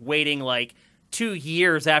 Matt. Like waiting like 2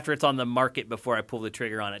 years after it's on the market before I pull the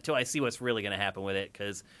trigger on it till I see what's really going to happen with it.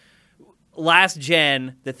 Because last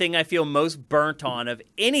gen, the thing I feel most burnt on of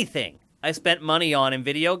anything I spent money on in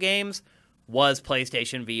video games was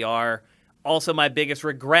PlayStation VR. Also, my biggest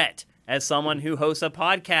regret as someone who hosts a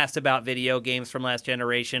podcast about video games from last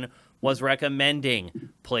generation was recommending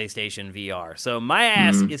PlayStation VR. So my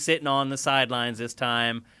ass is sitting on the sidelines this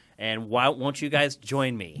time. And why won't you guys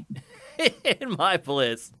join me in my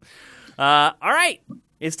bliss? All right.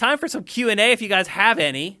 It's time for some Q&A if you guys have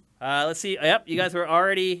any. Let's see. Yep, you guys were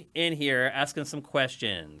already in here asking some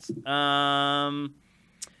questions.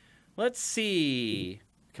 Let's see.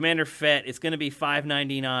 Commander Fett, it's going to be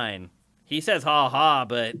 $5.99. He says ha ha,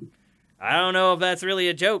 but I don't know if that's really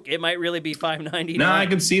a joke. It might really be $5.99. No, I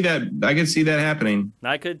could see that. I could see that happening.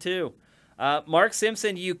 I could too. Mark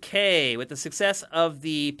Simpson, UK, with the success of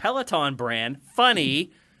the Peloton brand.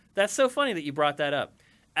 Funny. That's so funny that you brought that up.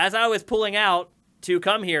 As I was pulling out to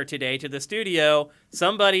come here today to the studio,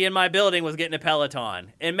 somebody in my building was getting a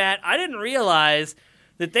Peloton. And Matt, I didn't realize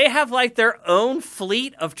that they have like their own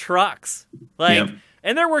fleet of trucks. And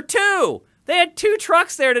there were 2. They had 2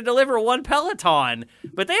 trucks there to deliver 1 Peloton,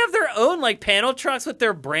 but they have their own like panel trucks with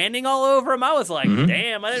their branding all over them. I was like,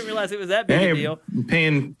 damn, I didn't realize it was that big a deal.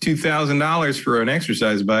 Paying $2,000 for an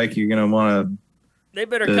exercise bike, you're going to want to. They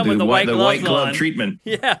better come with the white glove treatment.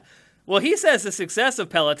 Yeah. Well, he says the success of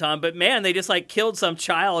Peloton, but man, they just like killed some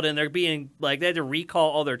child and they're being like, they had to recall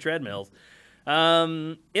all their treadmills.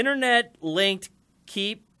 Internet linked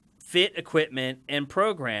keep fit equipment and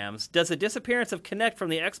programs. Does the disappearance of Kinect from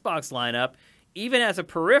the Xbox lineup, even as a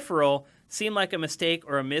peripheral, seem like a mistake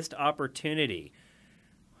or a missed opportunity?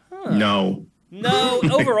 No. No,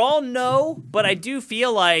 overall, no. But I do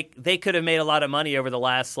feel like they could have made a lot of money over the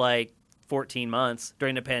last, 14 months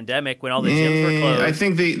during the pandemic when all the gyms were closed. I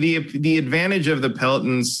think the advantage of the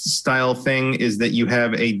Peloton style thing is that you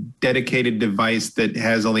have a dedicated device that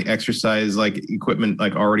has all the exercise, equipment,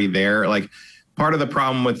 already there. Part of the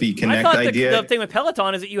problem with the Kinect idea, the thing with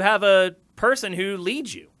Peloton is that you have a person who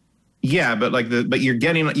leads you. Yeah, but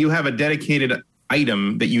you have a dedicated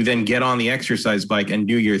item that you then get on the exercise bike and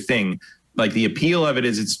do your thing. The appeal of it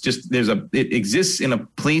is it exists in a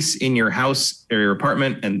place in your house or your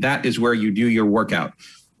apartment, and that is where you do your workout.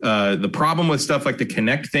 The problem with stuff like the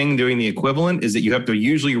Kinect thing doing the equivalent is that you have to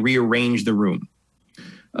usually rearrange the room.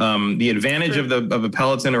 The advantage of a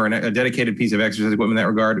Peloton or a dedicated piece of exercise equipment in that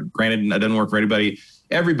regard, granted, that doesn't work for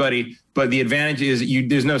everybody, but the advantage is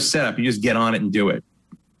there's no setup. You just get on it and do it.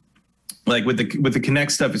 With the Kinect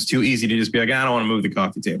stuff, it's too easy to just be like, I don't want to move the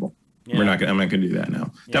coffee table. Yeah. I'm not going to do that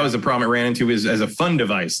now. Yeah. That was the problem it ran into as a fun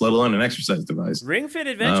device, let alone an exercise device. Ring Fit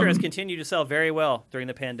Adventure has continued to sell very well during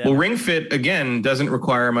the pandemic. Well, Ring Fit, again, doesn't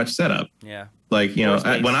require much setup. Yeah.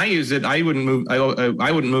 When I use it, I wouldn't move.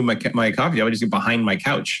 I wouldn't move my coffee. I would just get behind my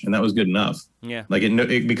couch, and that was good enough. Yeah.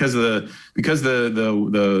 Because the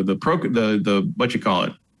what you call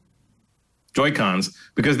it, Joy-Cons.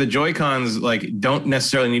 Because the Joy-Cons don't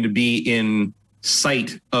necessarily need to be in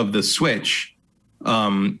sight of the Switch.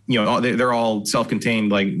 they're all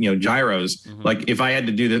self-contained, like, gyros. Mm-hmm. Like if I had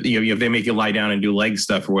to do if they make you lie down and do leg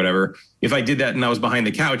stuff or whatever, if I did that and I was behind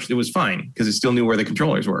the couch, it was fine because it still knew where the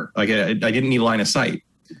controllers were. Like I didn't need line of sight.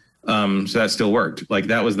 So that still worked. Like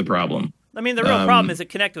that was the problem. I mean, the real problem is that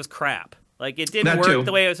Kinect was crap. Like it didn't work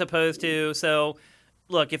the way it was supposed to. So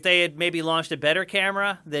look, if they had maybe launched a better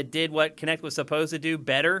camera that did what Kinect was supposed to do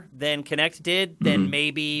better than Kinect did, then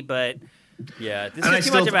maybe, but yeah, this is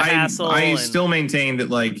too much of a hassle. I still maintain that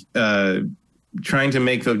like trying to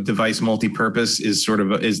make the device multi-purpose is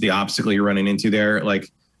is the obstacle you're running into there.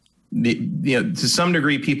 Like to some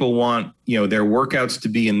degree, people want their workouts to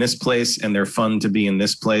be in this place and their fun to be in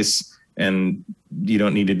this place, and you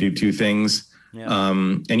don't need to do two things. Yeah.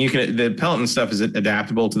 And the Peloton stuff is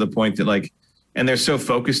adaptable to the point that like, and they're so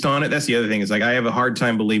focused on it. That's the other thing is like, I have a hard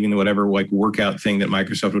time believing that whatever like workout thing that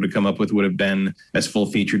Microsoft would have come up with would have been as full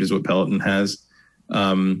featured as what Peloton has.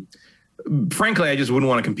 Frankly, I just wouldn't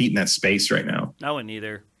want to compete in that space right now. I wouldn't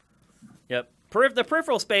either. Yep. The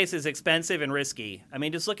peripheral space is expensive and risky. I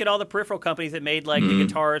mean, just look at all the peripheral companies that made like the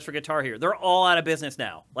guitars for Guitar Hero. They're all out of business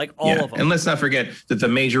now, like all of them. And let's not forget that the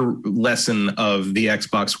major lesson of the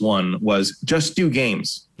Xbox One was just do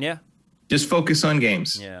games. Yeah. Just focus on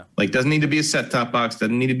games. Yeah. Like doesn't need to be a set-top box,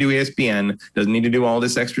 doesn't need to do ESPN, doesn't need to do all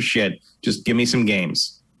this extra shit. Just give me some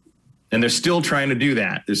games. And they're still trying to do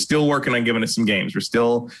that. They're still working on giving us some games. We're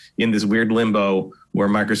still in this weird limbo where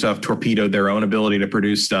Microsoft torpedoed their own ability to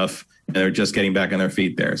produce stuff, and they're just getting back on their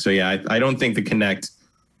feet there. So yeah, I don't think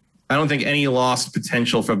I don't think any lost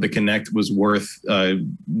potential from the Kinect was worth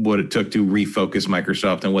what it took to refocus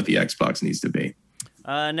Microsoft on what the Xbox needs to be.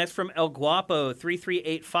 Next from El Guapo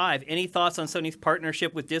 3385. Any thoughts on Sony's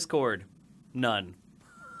partnership with Discord? None.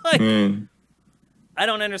 I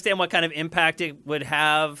don't understand what kind of impact it would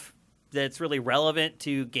have that's really relevant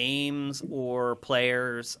to games or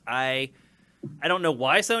players. I don't know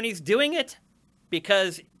why Sony's doing it,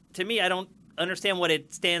 because to me, I don't understand what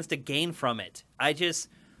it stands to gain from it.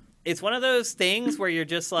 It's one of those things where you're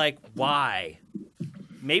just like, why?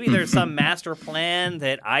 Maybe there's some master plan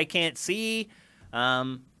that I can't see.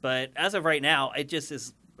 But as of right now, it just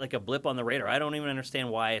is like a blip on the radar. I don't even understand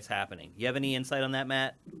why it's happening. You have any insight on that,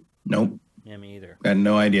 Matt? Nope. Yeah, me either. I had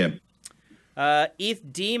no idea.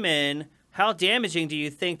 ETH Demon, how damaging do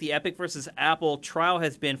you think the Epic versus Apple trial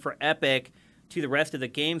has been for Epic to the rest of the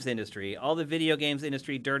games industry? All the video games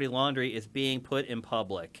industry dirty laundry is being put in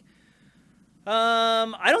public.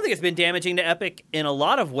 I don't think it's been damaging to Epic in a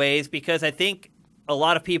lot of ways, because I think a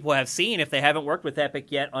lot of people have seen, if they haven't worked with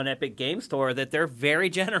Epic yet on Epic Game Store, that they're very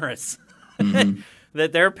generous.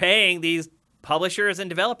 That they're paying these publishers and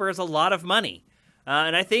developers a lot of money.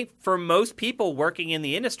 And I think for most people working in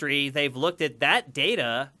the industry, they've looked at that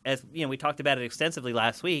data, as we talked about it extensively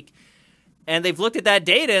last week, and they've looked at that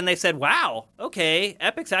data and they said, wow, okay,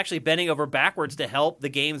 Epic's actually bending over backwards to help the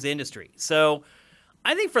games industry. So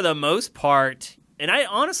I think for the most part, and I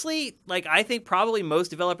honestly, I think probably most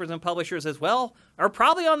developers and publishers as well are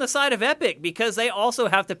probably on the side of Epic, because they also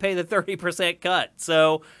have to pay the 30% cut.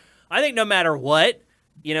 So I think no matter what,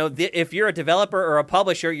 if you're a developer or a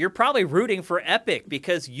publisher, you're probably rooting for Epic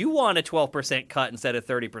because you want a 12% cut instead of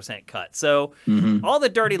 30% cut. So all the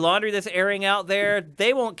dirty laundry that's airing out there,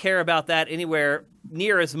 they won't care about that anywhere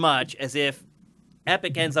near as much as if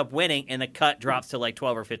Epic ends up winning and the cut drops to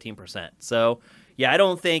 12 or 15%. So yeah, I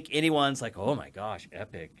don't think anyone's like, oh my gosh,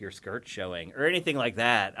 Epic, your skirt's showing, or anything like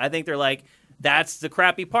that. I think they're like, that's the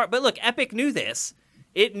crappy part. But look, Epic knew this.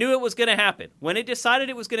 It knew it was going to happen. When it decided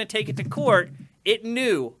it was going to take it to court, it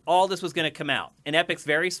knew all this was going to come out. And Epic's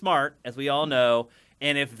very smart, as we all know.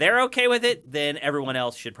 And if they're okay with it, then everyone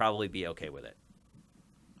else should probably be okay with it.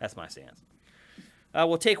 That's my stance.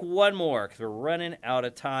 We'll take one more because we're running out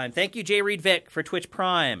of time. Thank you, J. Reed Vic, for Twitch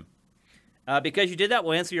Prime. Because you did that,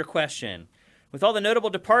 we'll answer your question. With all the notable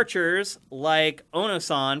departures like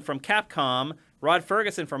Ono-san from Capcom, Rod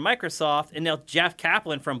Ferguson from Microsoft, and now Jeff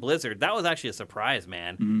Kaplan from Blizzard. That was actually a surprise,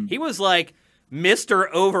 man. He was like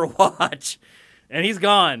Mr. Overwatch, and he's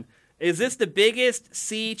gone. Is this the biggest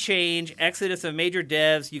sea change, exodus of major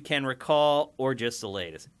devs you can recall, or just the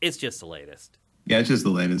latest? It's just the latest. Yeah, it's just the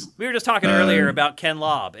latest. We were just talking earlier about Ken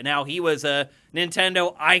Lobb, and how he was a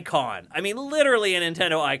Nintendo icon. I mean, literally a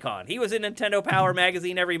Nintendo icon. He was in Nintendo Power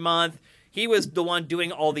magazine every month. He was the one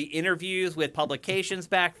doing all the interviews with publications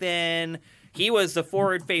back then. He was the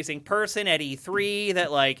forward-facing person at E3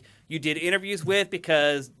 that, you did interviews with,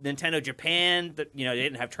 because Nintendo Japan, they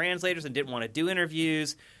didn't have translators and didn't want to do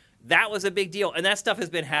interviews. That was a big deal, and that stuff has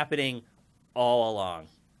been happening all along.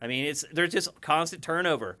 I mean, there's just constant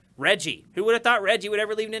turnover. Reggie, who would have thought Reggie would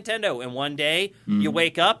ever leave Nintendo? And one day, you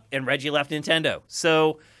wake up, and Reggie left Nintendo.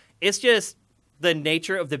 So it's just the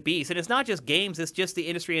nature of the beast. And it's not just games, it's just the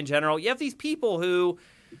industry in general. You have these people who,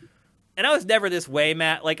 and I was never this way,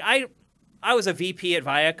 Matt. Like, I was a VP at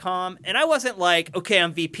Viacom, and I wasn't like, okay,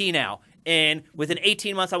 I'm VP now, and within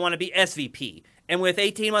 18 months I want to be SVP, and with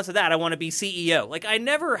 18 months of that I want to be CEO. Like, I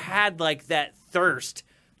never had like that thirst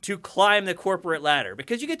to climb the corporate ladder,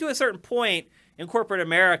 because you get to a certain point in corporate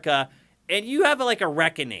America and you have like a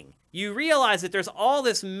reckoning. You realize that there's all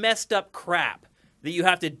this messed up crap that you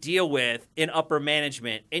have to deal with in upper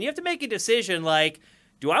management, and you have to make a decision like,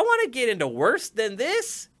 do I want to get into worse than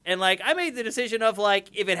this? And like, I made the decision of like,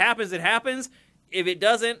 if it happens, it happens. If it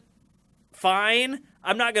doesn't, fine.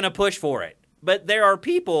 I'm not going to push for it. But there are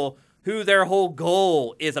people who their whole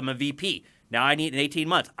goal is, I'm a VP. Now I need in 18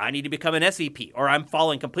 months, I need to become an SVP, or I'm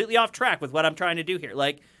falling completely off track with what I'm trying to do here.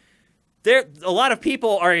 Like, a lot of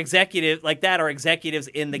people are executives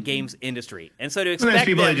in the games industry. And so to expect there's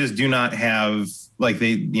people that just do not have, like,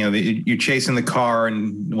 you're chasing the car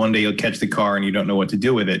and one day you'll catch the car and you don't know what to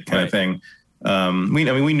do with it kind of thing.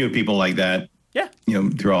 We knew people like that. Yeah.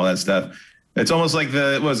 Through all that stuff. It's almost like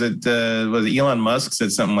was it Elon Musk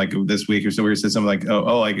said something like this week or so, where he said something like,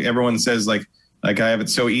 like everyone says like I have it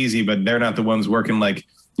so easy, but they're not the ones working like,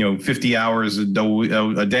 50 hours a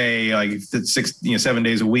day, like 7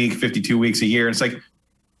 days a week, 52 weeks a year. It's like,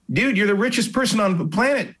 dude, you're the richest person on the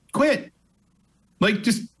planet. Quit. Like,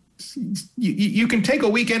 just you can take a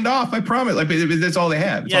weekend off. I promise. Like, that's all they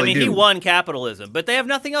have. That's he won capitalism, but they have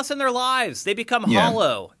nothing else in their lives. They become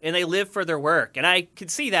hollow and they live for their work. And I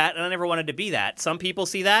could see that, and I never wanted to be that. Some people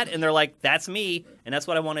see that and they're like, that's me, and that's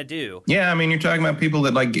what I want to do. Yeah, I mean, you're talking about people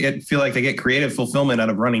that like feel like they get creative fulfillment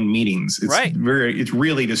out of running meetings. It's it's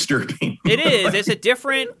really disturbing. It is. It's a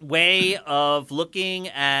different way of looking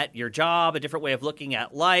at your job, a different way of looking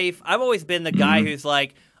at life. I've always been the guy who's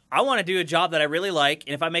like, I want to do a job that I really like,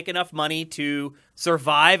 and if I make enough money to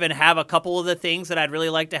survive and have a couple of the things that I'd really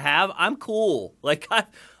like to have, I'm cool. Like,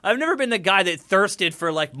 I've never been the guy that thirsted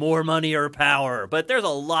for, like, more money or power, but there's a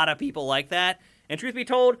lot of people like that, and truth be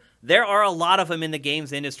told, there are a lot of them in the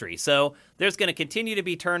games industry, so there's going to continue to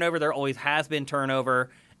be turnover. There always has been turnover,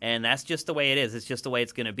 and that's just the way it is. It's just the way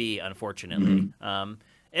it's going to be, unfortunately.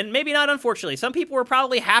 And maybe not unfortunately. Some people were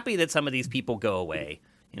probably happy that some of these people go away.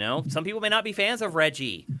 Some people may not be fans of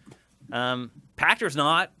Reggie. Pachter's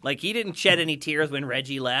not. Like, he didn't shed any tears when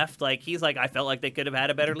Reggie left. Like, he's like, I felt like they could have had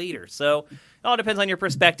a better leader. So it all depends on your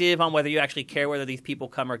perspective, on whether you actually care whether these people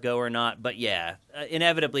come or go or not. But yeah,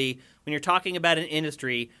 inevitably, when you're talking about an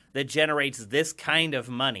industry that generates this kind of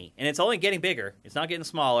money, and it's only getting bigger, it's not getting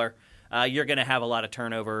smaller, you're going to have a lot of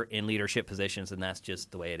turnover in leadership positions, and that's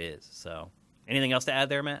just the way it is. So anything else to add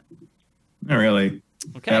there, Matt? Not really.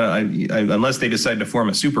 Okay. Unless they decide to form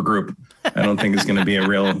a super group, I don't think it's going to be a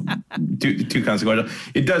real too consequential.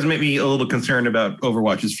 It does make me a little concerned about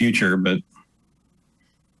Overwatch's future, but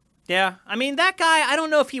yeah, I mean, that guy, I don't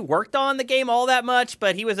know if he worked on the game all that much,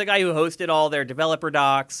 but he was a guy who hosted all their developer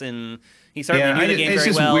docs, and he certainly knew the game very well.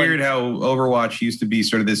 It's just weird how Overwatch used to be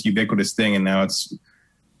sort of this ubiquitous thing, and now it's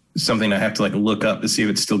something I have to like look up to see if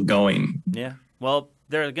it's still going. Yeah, well,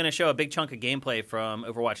 they're going to show a big chunk of gameplay from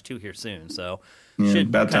Overwatch 2 here soon, so should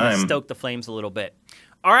about kind of stoke the flames a little bit.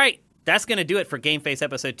 All right, that's going to do it for GameFace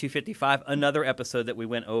episode 255, another episode that we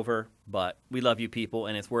went over, but we love you people,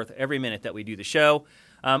 and it's worth every minute that we do the show.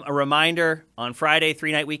 A reminder, on Friday,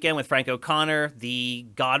 3-night weekend with Frank O'Connor, the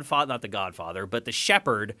godfather, not the godfather, but the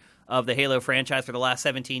shepherd of the Halo franchise for the last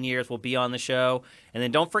 17 years will be on the show. And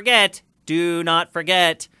then do not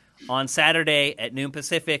forget, on Saturday at noon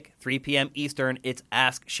Pacific, 3 p.m. Eastern, it's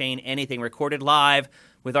Ask Shane Anything, recorded live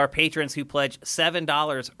with our patrons who pledge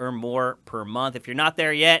 $7 or more per month. If you're not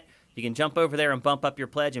there yet, you can jump over there and bump up your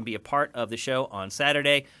pledge and be a part of the show on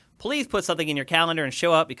Saturday. Please put something in your calendar and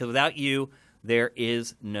show up, because without you, there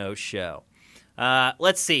is no show.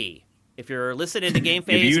 Let's see. If you're listening to GameFace...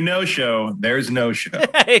 If you no show, there's no show.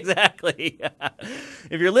 Exactly.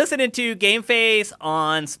 If you're listening to GameFace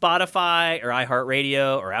on Spotify or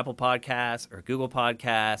iHeartRadio or Apple Podcasts or Google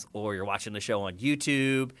Podcasts, or you're watching the show on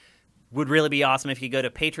YouTube, would really be awesome if you go to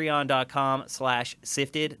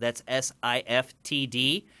patreon.com/sifted, that's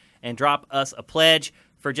SIFTD, and drop us a pledge.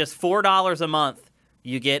 For just $4 a month,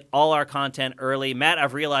 you get all our content early. Matt,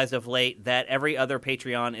 I've realized of late that every other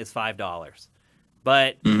Patreon is $5.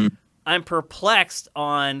 But I'm perplexed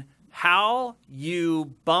on how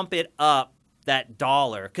you bump it up that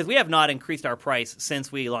dollar, because we have not increased our price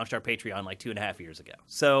since we launched our Patreon like 2.5 years ago.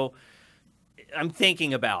 So I'm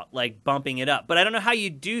thinking about like bumping it up, but I don't know how you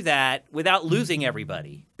do that without losing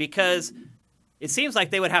everybody, because it seems like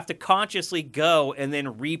they would have to consciously go and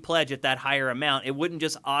then repledge at that higher amount. It wouldn't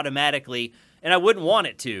just automatically And I wouldn't want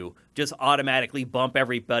it to just automatically bump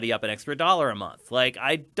everybody up an extra $1 a month. Like,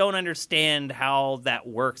 I don't understand how that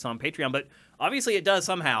works on Patreon, but obviously it does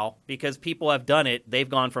somehow because people have done it. They've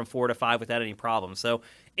gone from 4 to 5 without any problem. So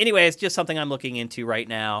anyway, it's just something I'm looking into right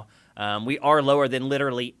now. We are lower than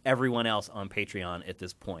literally everyone else on Patreon at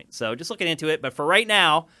this point. So just looking into it. But for right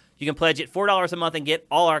now, you can pledge at $4 a month and get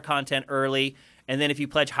all our content early. And then if you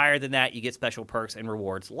pledge higher than that, you get special perks and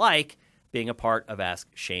rewards like being a part of Ask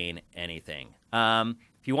Shane Anything.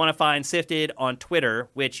 If you want to find Sifted on Twitter,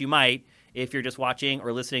 which you might if you're just watching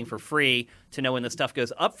or listening for free to know when the stuff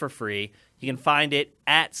goes up for free, you can find it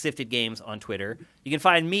at Sifted Games on Twitter. You can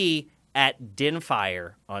find me at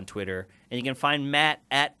Dinfire on Twitter. And you can find Matt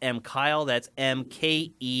at MKyle. That's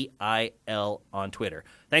MKEIL on Twitter.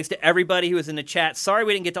 Thanks to everybody who was in the chat. Sorry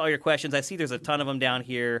we didn't get to all your questions. I see there's a ton of them down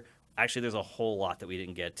here. Actually, there's a whole lot that we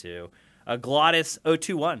didn't get to.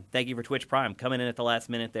 Glottis021, thank you for Twitch Prime, coming in at the last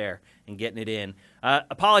minute there and getting it in.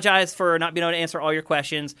 Apologize for not being able to answer all your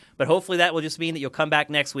questions, but hopefully that will just mean that you'll come back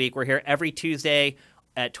next week. We're here every Tuesday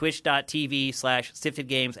at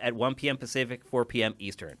twitch.tv/SiftedGames at 1 p.m. Pacific, 4 p.m.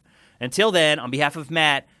 Eastern. Until then, on behalf of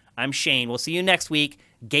Matt, I'm Shane. We'll see you next week.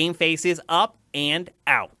 GameFace is up and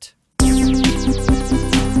out.